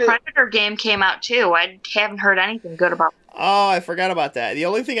 That Predator game came out, too. I haven't heard anything good about it. Oh, I forgot about that. The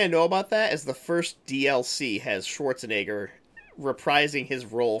only thing I know about that is the first DLC has Schwarzenegger reprising his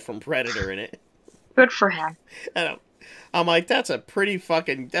role from Predator in it. Good for him. And I'm like, that's a pretty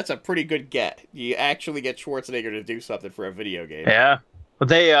good get. You actually get Schwarzenegger to do something for a video game. Yeah. But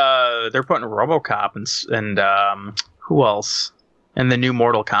they're putting RoboCop and who else? And the new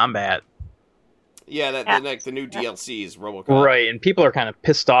Mortal Kombat. Yeah, the new DLC is RoboCop. Right, and people are kind of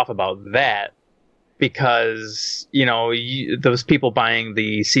pissed off about that because, those people buying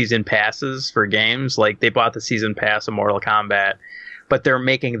the season passes for games, like they bought the season pass of Mortal Kombat, but they're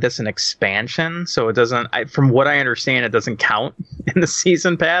making this an expansion, so it doesn't, from what I understand, it doesn't count in the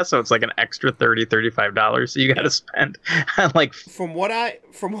season pass, so it's like an extra $35 so you got to spend like.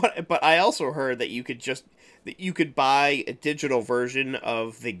 But I also heard that you could buy a digital version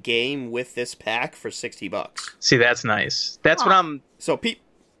of the game with this pack for $60. See, that's nice. That's what I'm. So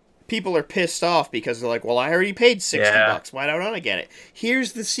people are pissed off because they're like, well, I already paid $60. Why don't I get it?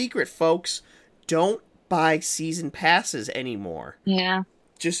 Here's the secret, folks. Don't buy season passes anymore. Yeah.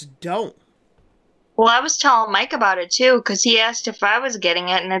 Just don't. Well, I was telling Mike about it, too, because he asked if I was getting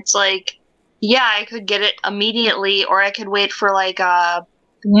it, and it's like, yeah, I could get it immediately, or I could wait for, like,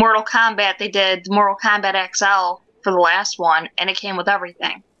 Mortal Kombat. They did Mortal Kombat XL for the last one, and it came with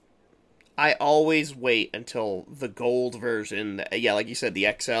everything. I always wait until the gold version, like you said,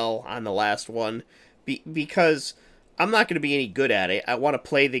 the XL on the last one, because I'm not going to be any good at it. I want to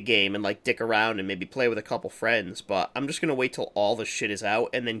play the game and like dick around and maybe play with a couple friends, but I'm just going to wait till all the shit is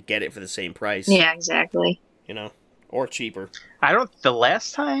out and then get it for the same price. Yeah, exactly. Or cheaper. I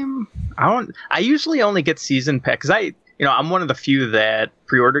usually only get season pack because I'm one of the few that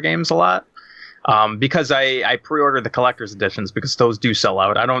pre-order games a lot. Because I pre-order the collector's editions because those do sell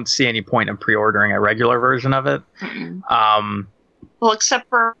out. I don't see any point in pre-ordering a regular version of it. Well, except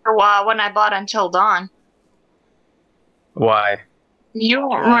for when I bought Until Dawn. Why? You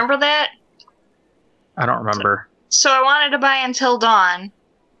don't remember that? I don't remember. So I wanted to buy Until Dawn.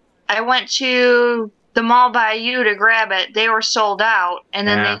 I went to the mall by you to grab it. They were sold out. And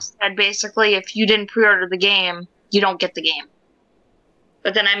then they said basically if you didn't pre-order the game, you don't get the game.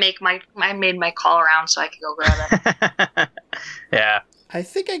 But then I made my call around so I could go grab it. Yeah. I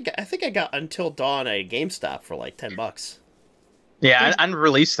think I got Until Dawn at GameStop for like $10. Yeah, on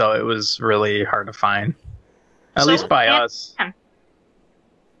release though, it was really hard to find. At least by us.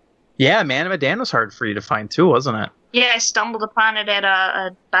 Yeah, Man of Medan was hard for you to find too, wasn't it? Yeah, I stumbled upon it at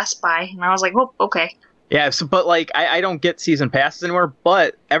a Best Buy, and I was like, "Oh, okay." Yeah, but like I don't get season passes anymore.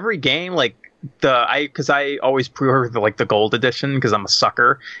 But every game, like because I always pre-order the gold edition because I'm a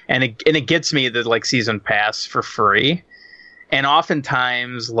sucker, and it gets me the like season pass for free, and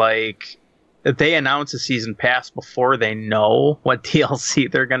oftentimes like they announce a season pass before they know what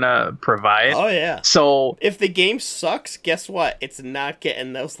DLC they're gonna provide. Oh yeah. So if the game sucks, guess what? It's not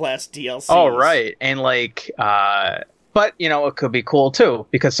getting those last DLCs. Oh right, and but it could be cool too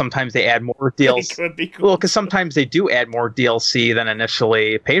because sometimes they add more DLC. It could be cool. Well, because sometimes they do add more DLC than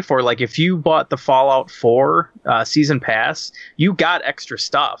initially paid for. Like if you bought the Fallout 4 season pass, you got extra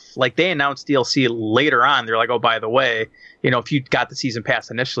stuff. Like they announced DLC later on. They're like, oh, by the way, if you got the season pass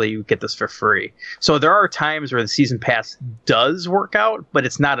initially, you get this for free. So there are times where the season pass does work out, but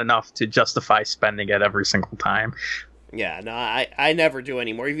it's not enough to justify spending it every single time. Yeah, no, I never do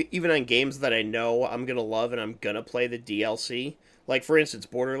anymore. Even on games that I know I'm going to love and I'm going to play the DLC. Like, for instance,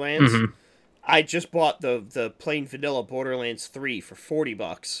 Borderlands. Mm-hmm. I just bought the plain vanilla Borderlands 3 for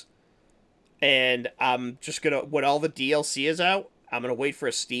 $40. And I'm just going to, when all the DLC is out, I'm going to wait for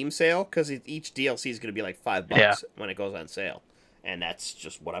a Steam sale, because each DLC is going to be like $5 when it goes on sale. And that's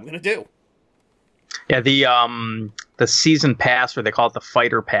just what I'm going to do. Yeah, the season pass, or they call it the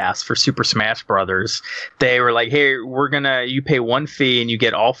fighter pass for Super Smash Brothers. They were like, "Hey, you pay one fee and you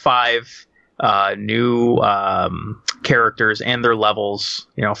get all 5 new characters and their levels,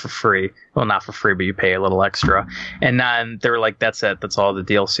 for free. Well, not for free, but you pay a little extra." And then they were like, "That's it. That's all the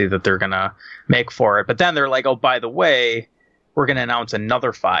DLC that they're gonna make for it." But then they're like, "Oh, by the way, we're going to announce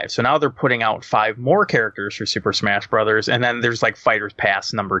another 5. So now they're putting out 5 more characters for Super Smash Brothers, and then there's like Fighters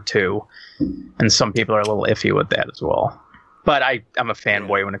Pass number 2, and some people are a little iffy with that as well. But I'm a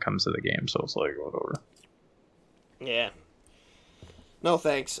fanboy when it comes to the game, so it's like whatever. Yeah. No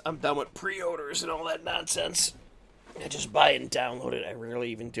thanks. I'm done with pre-orders and all that nonsense. I just buy it and download it. I rarely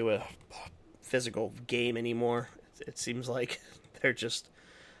even do a physical game anymore. It seems like they're just,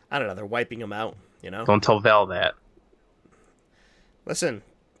 I don't know, they're wiping them out, Don't tell Val that. Listen,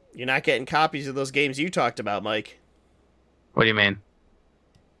 you're not getting copies of those games you talked about, Mike. What do you mean?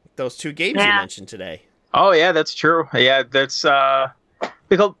 Those 2 games you mentioned today. Oh, yeah, that's true. Yeah, that's,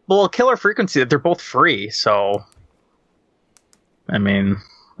 because, Killer Frequency, they're both free, so, I mean,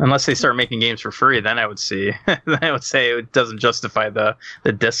 unless they start making games for free, then I would say it doesn't justify the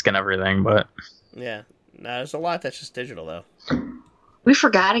disc and everything, but. Yeah, no, there's a lot that's just digital, though. We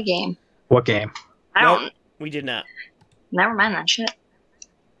forgot a game. What game? Nope, we did not. Never mind that shit.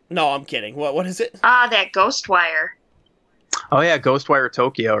 No, I'm kidding. What is it? That Ghostwire. Oh yeah, Ghostwire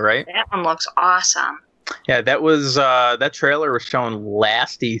Tokyo, right? That one looks awesome. Yeah, that was that trailer was shown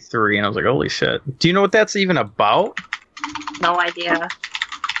last E3, and I was like, holy shit. Do you know what that's even about? No idea.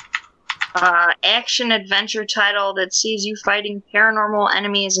 Action adventure title that sees you fighting paranormal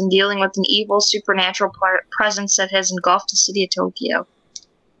enemies and dealing with an evil supernatural presence that has engulfed the city of Tokyo.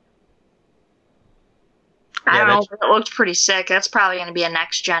 I don't know, but it looked pretty sick. That's probably going to be a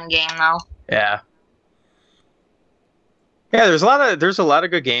next-gen game, though. Yeah. Yeah, there's a lot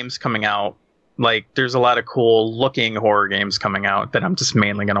of good games coming out. Like, there's a lot of cool-looking horror games coming out that I'm just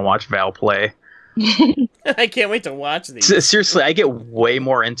mainly going to watch Val play. I can't wait to watch these. Seriously, I get way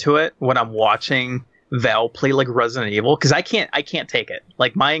more into it when I'm watching Val play like Resident Evil, because I can't take it.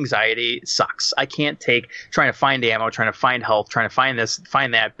 Like, my anxiety sucks. I can't take trying to find ammo, trying to find health, trying to find this,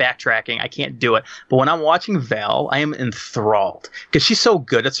 find that, backtracking. I can't do it. But when I'm watching Val, I am enthralled because she's so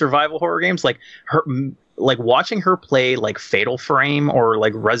good at survival horror games. Like watching her play like Fatal Frame or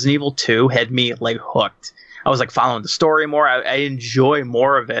like Resident Evil 2 had me like hooked. I was like following the story more. I enjoy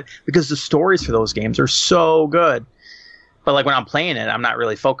more of it because the stories for those games are so good. But like when I'm playing it, I'm not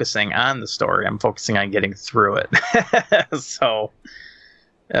really focusing on the story. I'm focusing on getting through it. So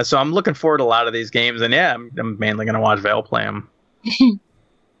I'm looking forward to a lot of these games, and yeah, I'm mainly going to watch Val play them.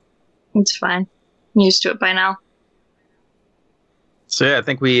 It's fine. I'm used to it by now. So yeah, I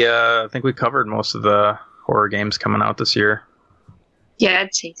think we covered most of the horror games coming out this year. Yeah,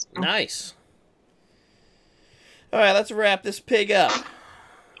 I'd say so. Nice. All right, let's wrap this pig up.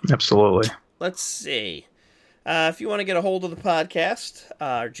 Absolutely. Let's see. If you want to get a hold of the podcast,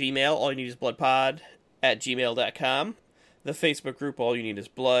 our Gmail, all you need is bloodpod@gmail.com. The Facebook group, all you need is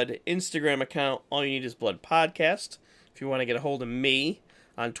blood. Instagram account, all you need is blood podcast. If you want to get a hold of me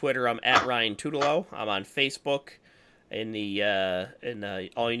on Twitter, I'm at Ryan Tutelo. I'm on Facebook in the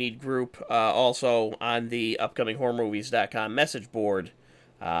all you need group. Also on the upcoming horrormovies.com message board.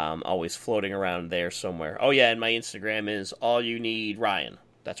 Always floating around there somewhere. Oh yeah, and my Instagram is all you need Ryan.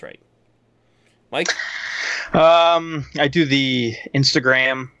 That's right. Mike? I do the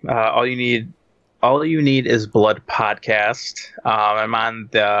Instagram. All you need is blood podcast. I'm on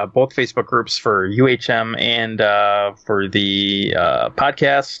both Facebook groups for UHM and for the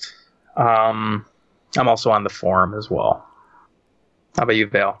podcast. I'm also on the forum as well. How about you,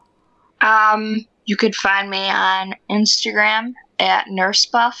 Val? You could find me on Instagram at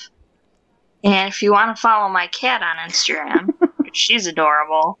nursebuff. And if you want to follow my cat on Instagram, she's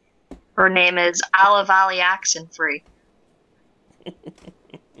adorable. Her name is Olive Ollie Oxenfree.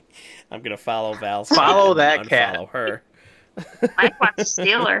 I'm gonna follow Val. Follow that cat. Follow her. I want to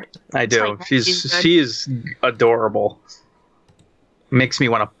steal her. I do. Like, She's adorable. Makes me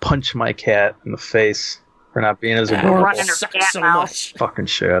want to punch my cat in the face for not being as adorable. running her Sucks cat so mouth. much. Fucking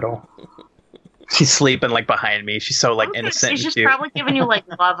Shadow. She's sleeping like behind me. She's so like innocent. She's and just cute. probably giving you like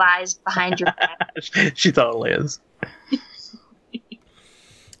love eyes behind your back. She totally is.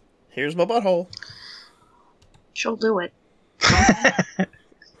 Here's my butthole. She'll do it.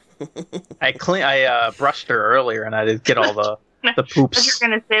 I brushed her earlier and I did get all the I thought poops. you were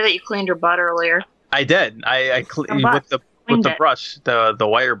gonna say that you cleaned her butt earlier. I did. I butt. with Cleaned the it. brush, the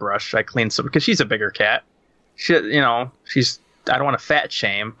wire brush. I cleaned some because she's a bigger cat. She's. I don't want to fat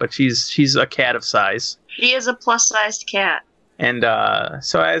shame, but she's a cat of size, She is a plus-sized cat. and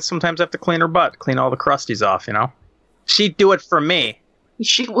so I sometimes have to clean her butt, clean all the crusties off. She'd do it for me.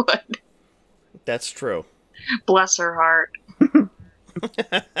 She would. That's true. Bless her heart.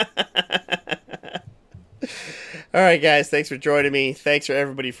 All right, guys. Thanks for joining me. Thanks for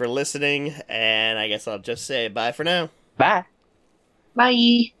everybody for listening. And I guess I'll just say bye for now. Bye.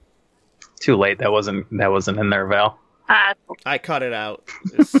 Bye. Too late. That wasn't in there, Val. I cut it out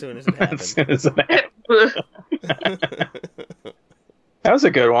as soon as it happened. As soon as it happened. That was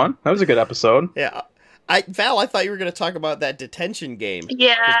a good one. That was a good episode. Yeah. Val, I thought you were going to talk about that detention game.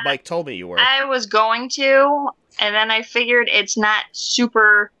 Yeah. Because Mike told me you were. I was going to, and then I figured it's not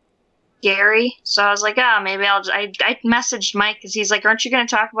super scary, so I was like, maybe I'll just... I messaged Mike, because he's like, aren't you going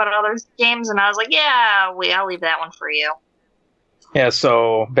to talk about other games? And I was like, yeah, I'll leave that one for you. Yeah,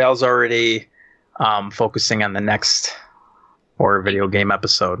 so Val's already focusing on the next horror video game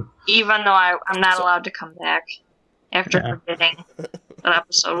episode. Even though I'm not allowed to come back after forgetting the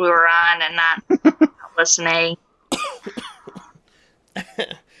episode we were on and not listening.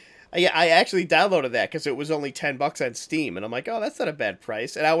 Yeah, I actually downloaded that because it was only $10 on Steam, and I'm like, oh, that's not a bad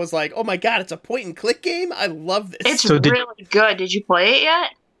price. And I was like, oh my god, it's a point-and-click game? I love this. It's really good. Did you play it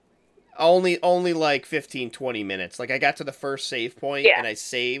yet? Only like 15, 20 minutes. Like, I got to the first save point, and I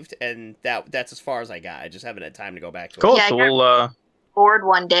saved, and that's as far as I got. I just haven't had time to go back to it. Cool, Yeah, so we'll... bored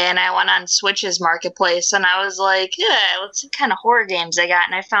one day, and I went on Switch's marketplace, and I was like, yeah, let's see what kind of horror games I got.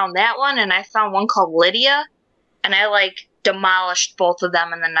 And I found that one, and I found one called Lydia, and I, demolished both of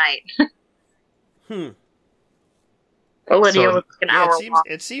them in the night. Lydia was an hour long.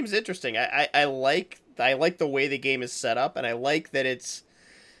 It seems interesting. I like the way the game is set up, and I like that it's...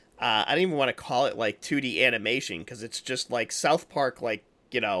 I don't even want to call it, 2D animation, because it's just, South Park,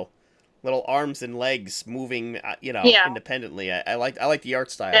 little arms and legs moving, independently. I like the art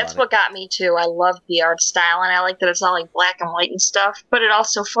style. That's what got me too. I love the art style, and I like that it's all black and white and stuff. But it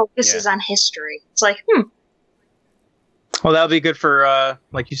also focuses on history. It's Well, that'll be good for,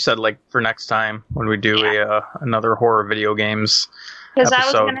 like you said, for next time when we do another horror video games because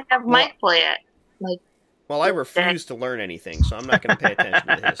episode. I was gonna have Mike play it. Well, I refuse to learn anything, so I'm not going to pay attention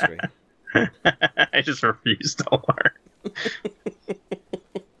to the history. I just refuse to learn.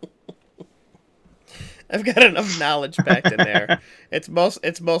 I've got enough knowledge packed in there. It's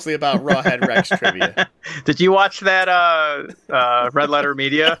mostly about Rawhead Rex trivia. Did you watch that Red Letter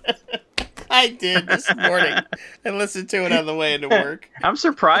Media? I did this morning. I listened to it on the way into work. I'm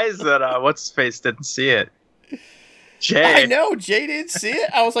surprised that what's his face didn't see it. Jay. I know Jay didn't see it.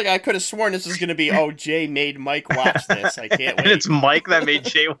 I was like, I could have sworn this was going to be, Jay made Mike watch this. I can't wait. And it's Mike that made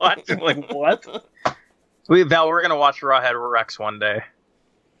Jay watch it. Like, what? Val, we're gonna watch Rawhead Rex one day.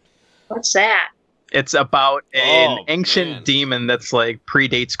 What's that? It's about an Oh, ancient man. demon that's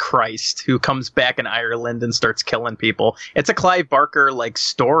predates Christ, who comes back in Ireland and starts killing people. It's a Clive Barker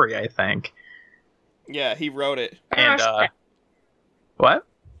story, I think. Yeah, he wrote it. And shit. what?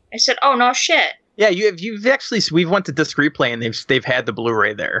 I said, oh no shit. Yeah, you've actually we've went to Disc Replay and they've had the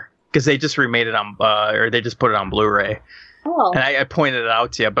Blu-ray there because they just remade it on or they just put it on Blu-ray. Oh. And I pointed it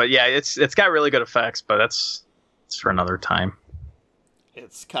out to you, but yeah, it's got really good effects, but it's for another time.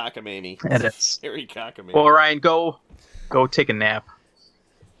 It's cockamamie. It is. Very cockamamie. Well, Ryan, go take a nap.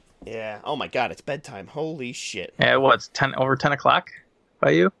 Yeah. Oh my god, it's bedtime. Holy shit. Yeah, it's over 10 o'clock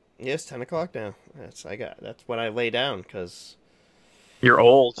by you? Yes, 10 o'clock now. That's when I lay down, because You're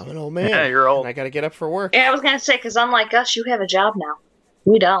old. I'm an old man. Yeah, you're old. And I gotta get up for work. Yeah, I was gonna say, because unlike us, you have a job now.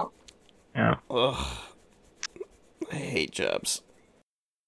 We don't. Yeah. Ugh. I hate jobs.